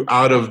HQ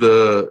out of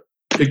the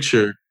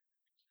picture,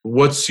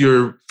 what's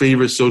your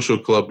favorite social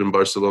club in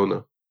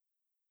Barcelona?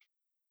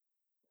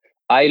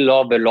 I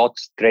love a lot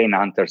Strain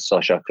Hunter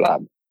Social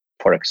Club,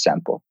 for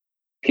example.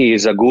 He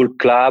is a good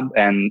club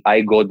and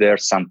I go there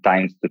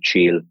sometimes to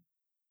chill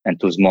and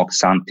to smoke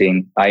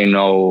something. I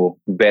know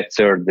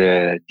better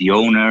the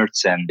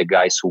owners and the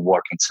guys who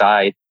work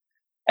inside,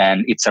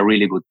 and it's a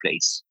really good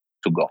place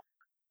to go.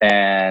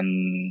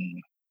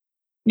 And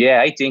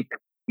yeah, I think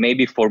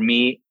maybe for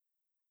me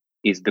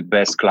is the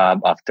best club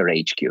after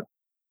HQ.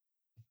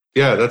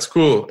 Yeah, that's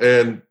cool.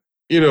 And,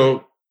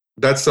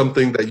 that's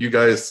something that you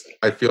guys,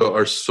 I feel,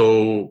 are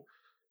so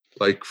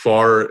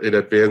far in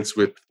advance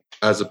with,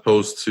 as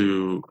opposed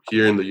to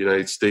here in the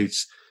United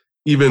States,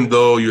 even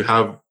though you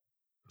have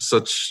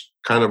such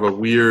kind of a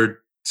weird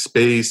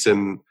space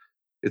and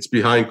it's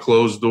behind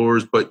closed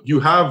doors, but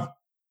you have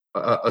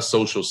a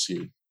social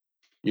scene.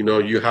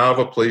 You have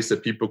a place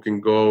that people can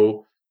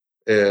go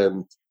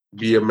and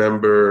be a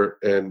member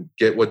and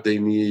get what they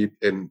need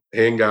and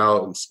hang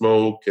out and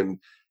smoke and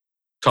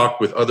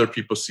talk with other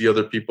people, see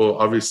other people.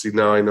 Obviously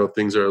now I know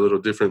things are a little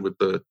different with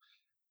the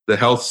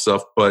health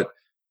stuff, but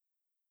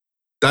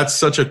that's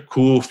such a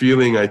cool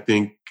feeling, I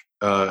think,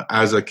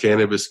 as a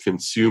cannabis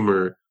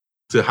consumer,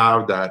 to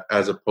have that,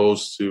 as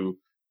opposed to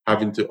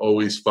having to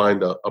always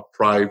find a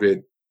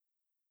private,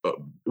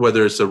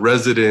 whether it's a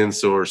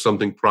residence or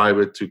something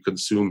private to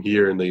consume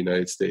here in the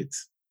United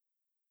States.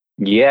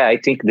 Yeah, I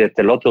think that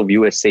a lot of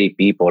USA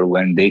people,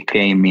 when they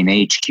came in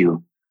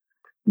HQ,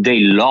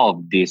 they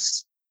love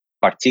these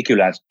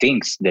particular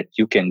things that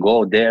you can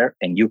go there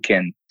and you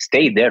can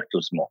stay there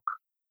to smoke.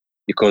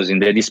 Because in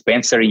the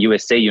dispensary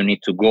USA, you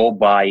need to go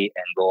buy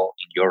and go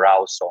in your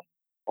house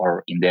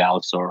or in the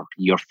house or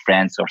your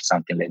friends or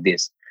something like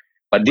this.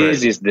 But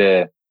this is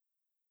the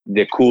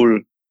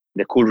cool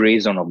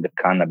reason of the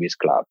cannabis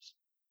clubs.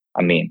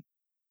 I mean,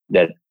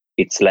 that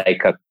it's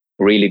like a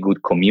really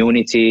good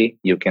community.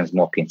 You can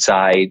smoke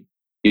inside,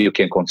 you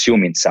can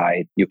consume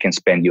inside, you can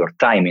spend your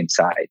time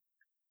inside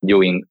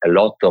doing a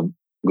lot of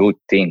good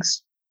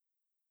things.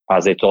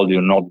 As I told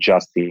you, not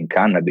just in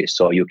cannabis.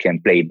 So you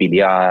can play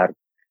billiard,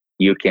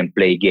 you can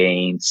play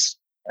games,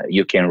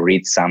 you can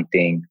read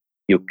something,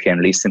 you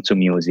can listen to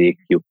music,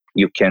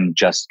 you can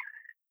just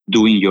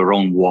doing your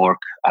own work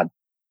at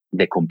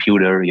the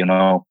computer,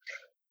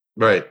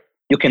 Right.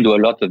 You can do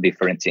a lot of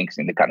different things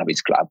in the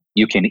cannabis club.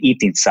 You can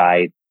eat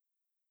inside,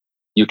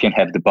 you can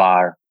have the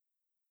bar.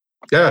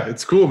 Yeah,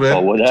 it's cool, man.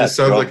 So it just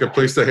sounds like a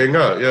place to hang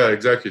out. Yeah,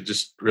 exactly.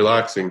 Just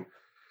relaxing.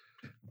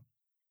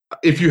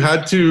 If you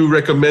had to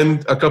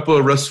recommend a couple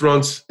of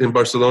restaurants in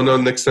Barcelona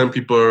next time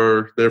people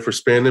are there for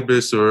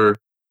Spanibus, or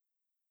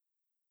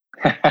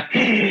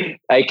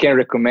I can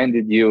recommend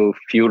you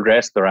few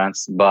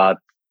restaurants, but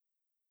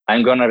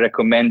I'm gonna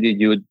recommend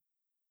you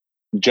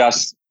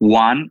just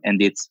one,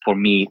 and it's for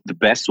me the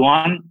best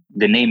one.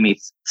 The name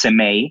is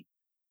Semei,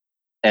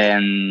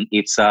 and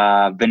it's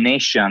a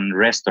Venetian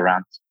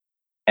restaurant,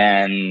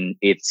 and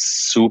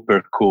it's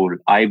super cool.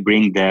 I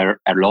bring there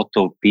a lot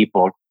of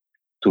people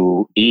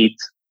to eat,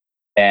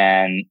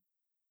 and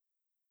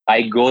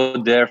I go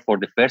there for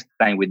the first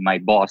time with my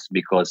boss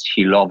because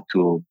he loved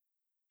to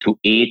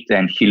eat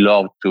and he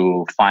loved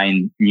to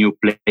find new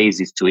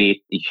places to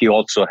eat. He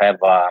also have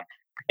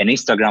an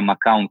Instagram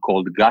account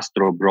called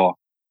Gastro Bro,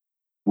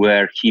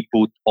 where he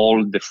put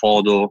all the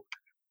photo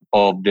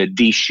of the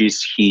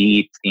dishes he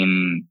eat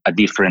in a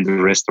different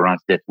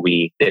restaurants that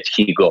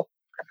he go.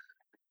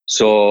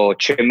 So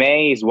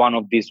Chemei is one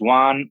of these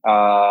one.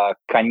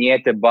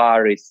 Cagnette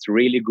Bar is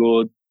really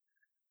good.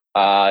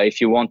 If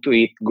you want to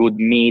eat good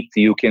meat,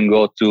 you can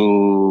go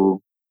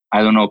to,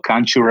 I don't know,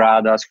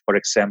 Canchuradas, for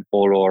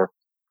example, or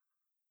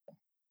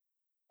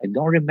I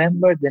don't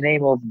remember the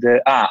name of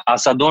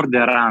Asador de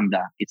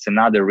Aranda. It's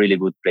another really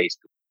good place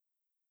too.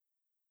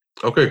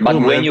 Okay, cool, but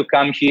man. When you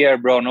come here,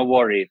 bro, no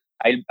worry.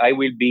 I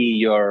will be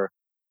your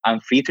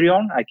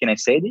amphitryon. Can I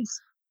say this?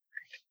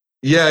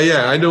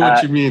 Yeah, I know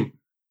what you mean.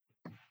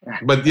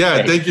 But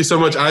yeah, thank you so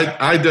much.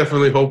 I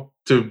definitely hope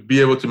to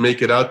be able to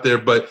make it out there.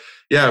 But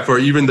yeah, for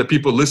even the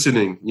people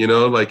listening,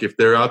 like if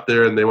they're out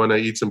there and they want to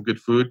eat some good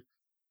food,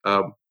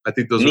 I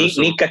think those are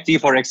some...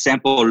 Nikati, for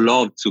example,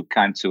 love to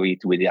come to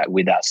eat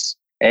with us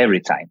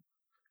every time.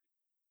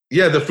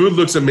 Yeah, the food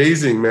looks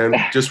amazing, man.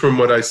 Just from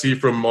what I see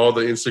from all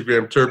the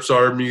Instagram, Terps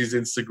Army's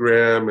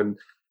Instagram, and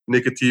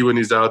Nikati when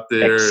he's out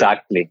there.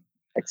 Exactly.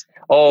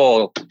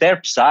 Oh,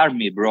 Terps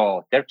Army,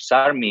 bro. Terps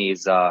Army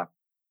is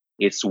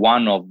it's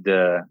one of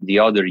the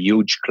other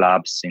huge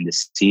clubs in the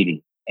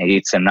city. And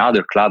it's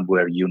another club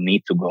where you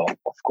need to go,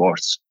 of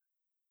course.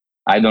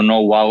 I don't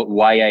know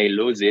why I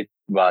lose it,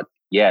 but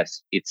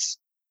yes, it's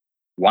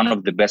one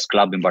of the best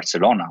clubs in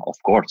Barcelona, of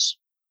course.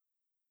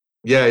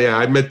 Yeah.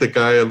 I met the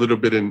guy a little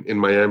bit in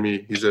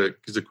Miami. He's a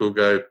cool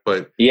guy.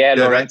 But yeah,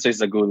 Lorenzo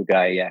is a good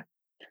guy, yeah.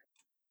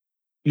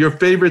 Your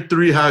favorite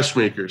 3 hash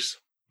makers?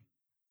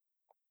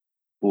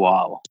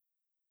 Wow.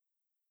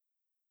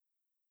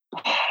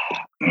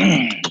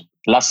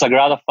 La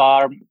Sagrada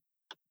Farm,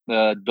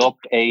 Doc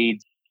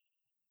Aid,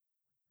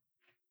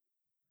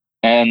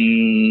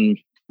 and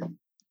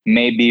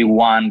maybe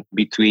one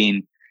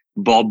between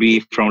Bobby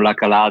from La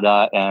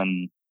Calada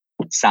and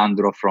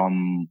Sandro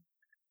from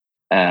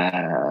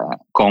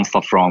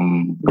Confa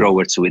from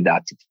Growers with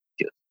Attitude.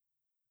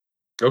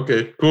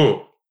 Okay,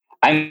 cool.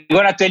 I'm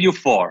going to tell you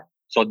 4.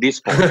 So this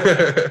 4.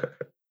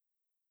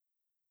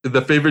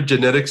 The favorite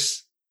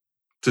genetics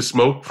to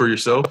smoke for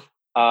yourself?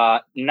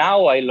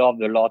 Now I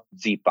love a lot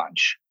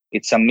Z-Punch.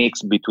 It's a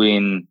mix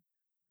between,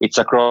 it's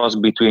a cross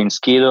between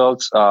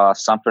Skittles,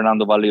 San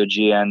Fernando Valley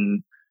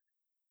OG,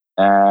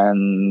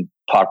 and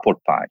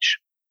Purple Punch.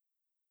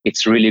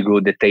 It's really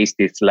good. The taste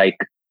is like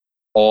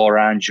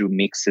orange you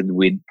mix it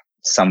with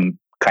some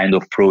kind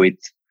of fruit.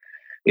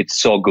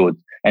 It's so good.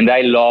 And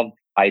I love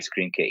ice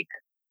cream cake.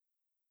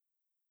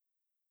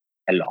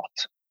 A lot.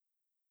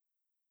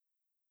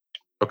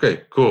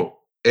 Okay, cool.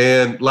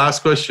 And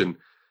last question.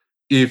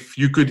 If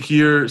you could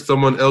hear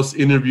someone else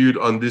interviewed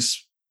on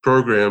this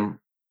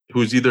program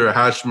who's either a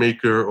hash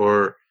maker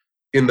or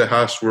in the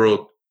hash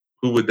world,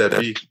 who would that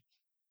be?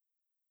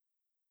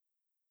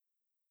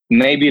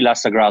 Maybe La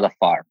Sagrada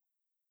Farm.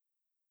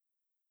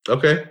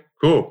 Okay,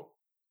 cool.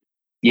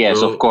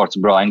 Yes, of course,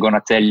 bro. I'm going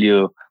to tell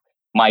you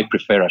my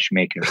preferred hash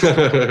maker.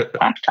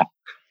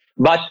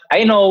 But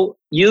I know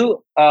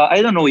you,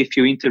 I don't know if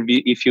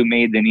you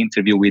made an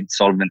interview with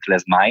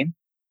Solventless Mind.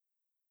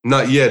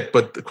 Not yet,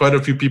 but quite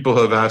a few people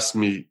have asked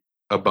me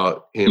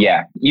about him.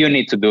 Yeah, you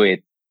need to do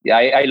it.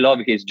 I love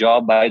his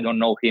job. I don't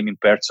know him in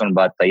person,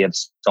 but I have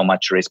so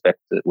much respect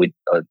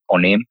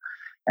on him.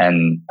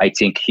 And I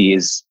think he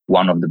is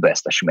one of the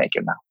best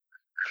hashmaker now.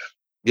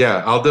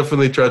 Yeah, I'll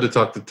definitely try to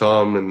talk to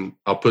Tom, and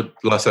I'll put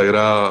La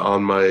Sagrada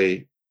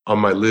on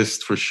my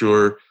list for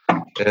sure.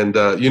 And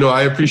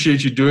I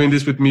appreciate you doing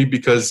this with me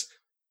because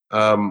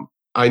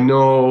I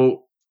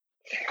know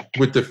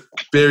with the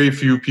very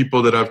few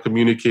people that I've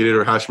communicated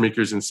or hash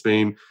makers in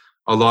Spain,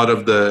 a lot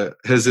of the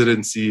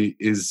hesitancy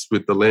is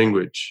with the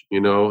language,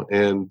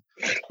 and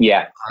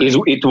yeah,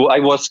 I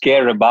was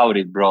scared about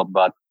it, bro,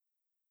 but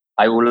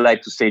I would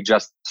like to say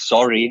just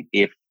sorry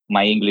if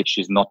my English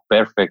is not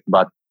perfect,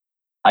 but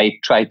I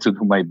try to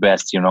do my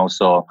best,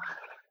 so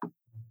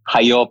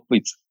I hope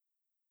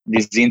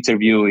this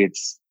interview,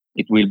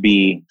 it will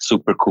be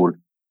super cool.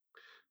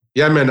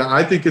 Yeah, man,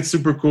 I think it's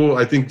super cool.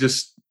 I think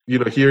just,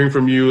 hearing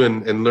from you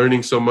and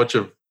learning so much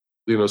of,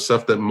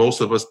 stuff that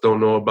most of us don't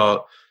know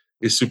about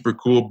is super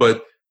cool.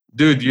 But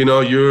dude,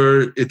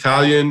 you're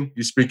Italian,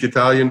 you speak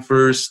Italian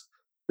first,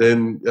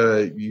 then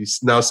you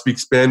now speak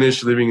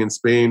Spanish, living in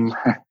Spain,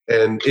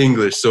 and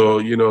English.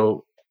 So,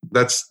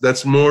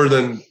 that's more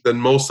than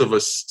most of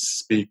us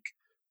speak.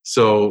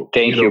 So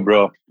thank you,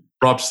 bro.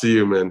 Props to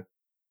you, man.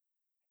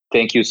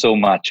 Thank you so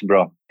much,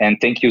 bro. And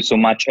thank you so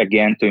much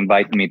again to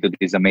invite me to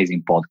this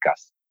amazing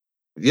podcast.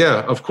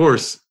 Yeah, of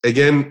course.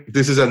 Again,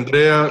 this is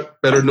Andrea,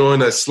 better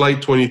known as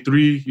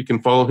Slite23. You can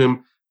follow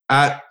him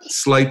at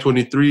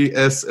Slite23,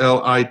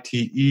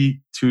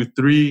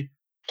 SLITE23,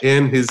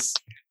 and his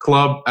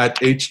club at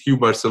HQ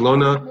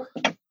Barcelona.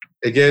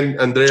 Again,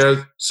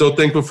 Andrea, so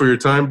thankful for your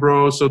time,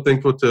 bro. So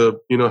thankful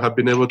to, have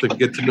been able to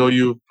get to know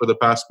you for the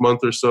past month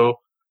or so.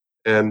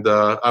 And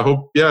I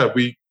hope,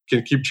 we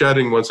can keep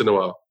chatting once in a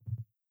while.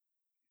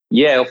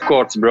 Yeah, of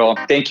course, bro.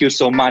 Thank you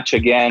so much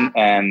again.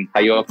 And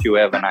I hope you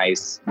have a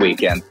nice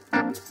weekend.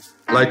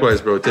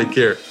 Likewise, bro. Take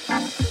care.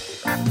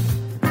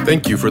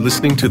 Thank you for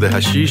listening to the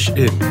Hashish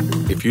Inn.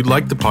 If you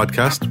liked the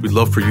podcast, we'd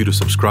love for you to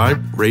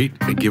subscribe, rate,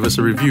 and give us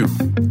a review.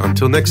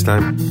 Until next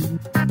time.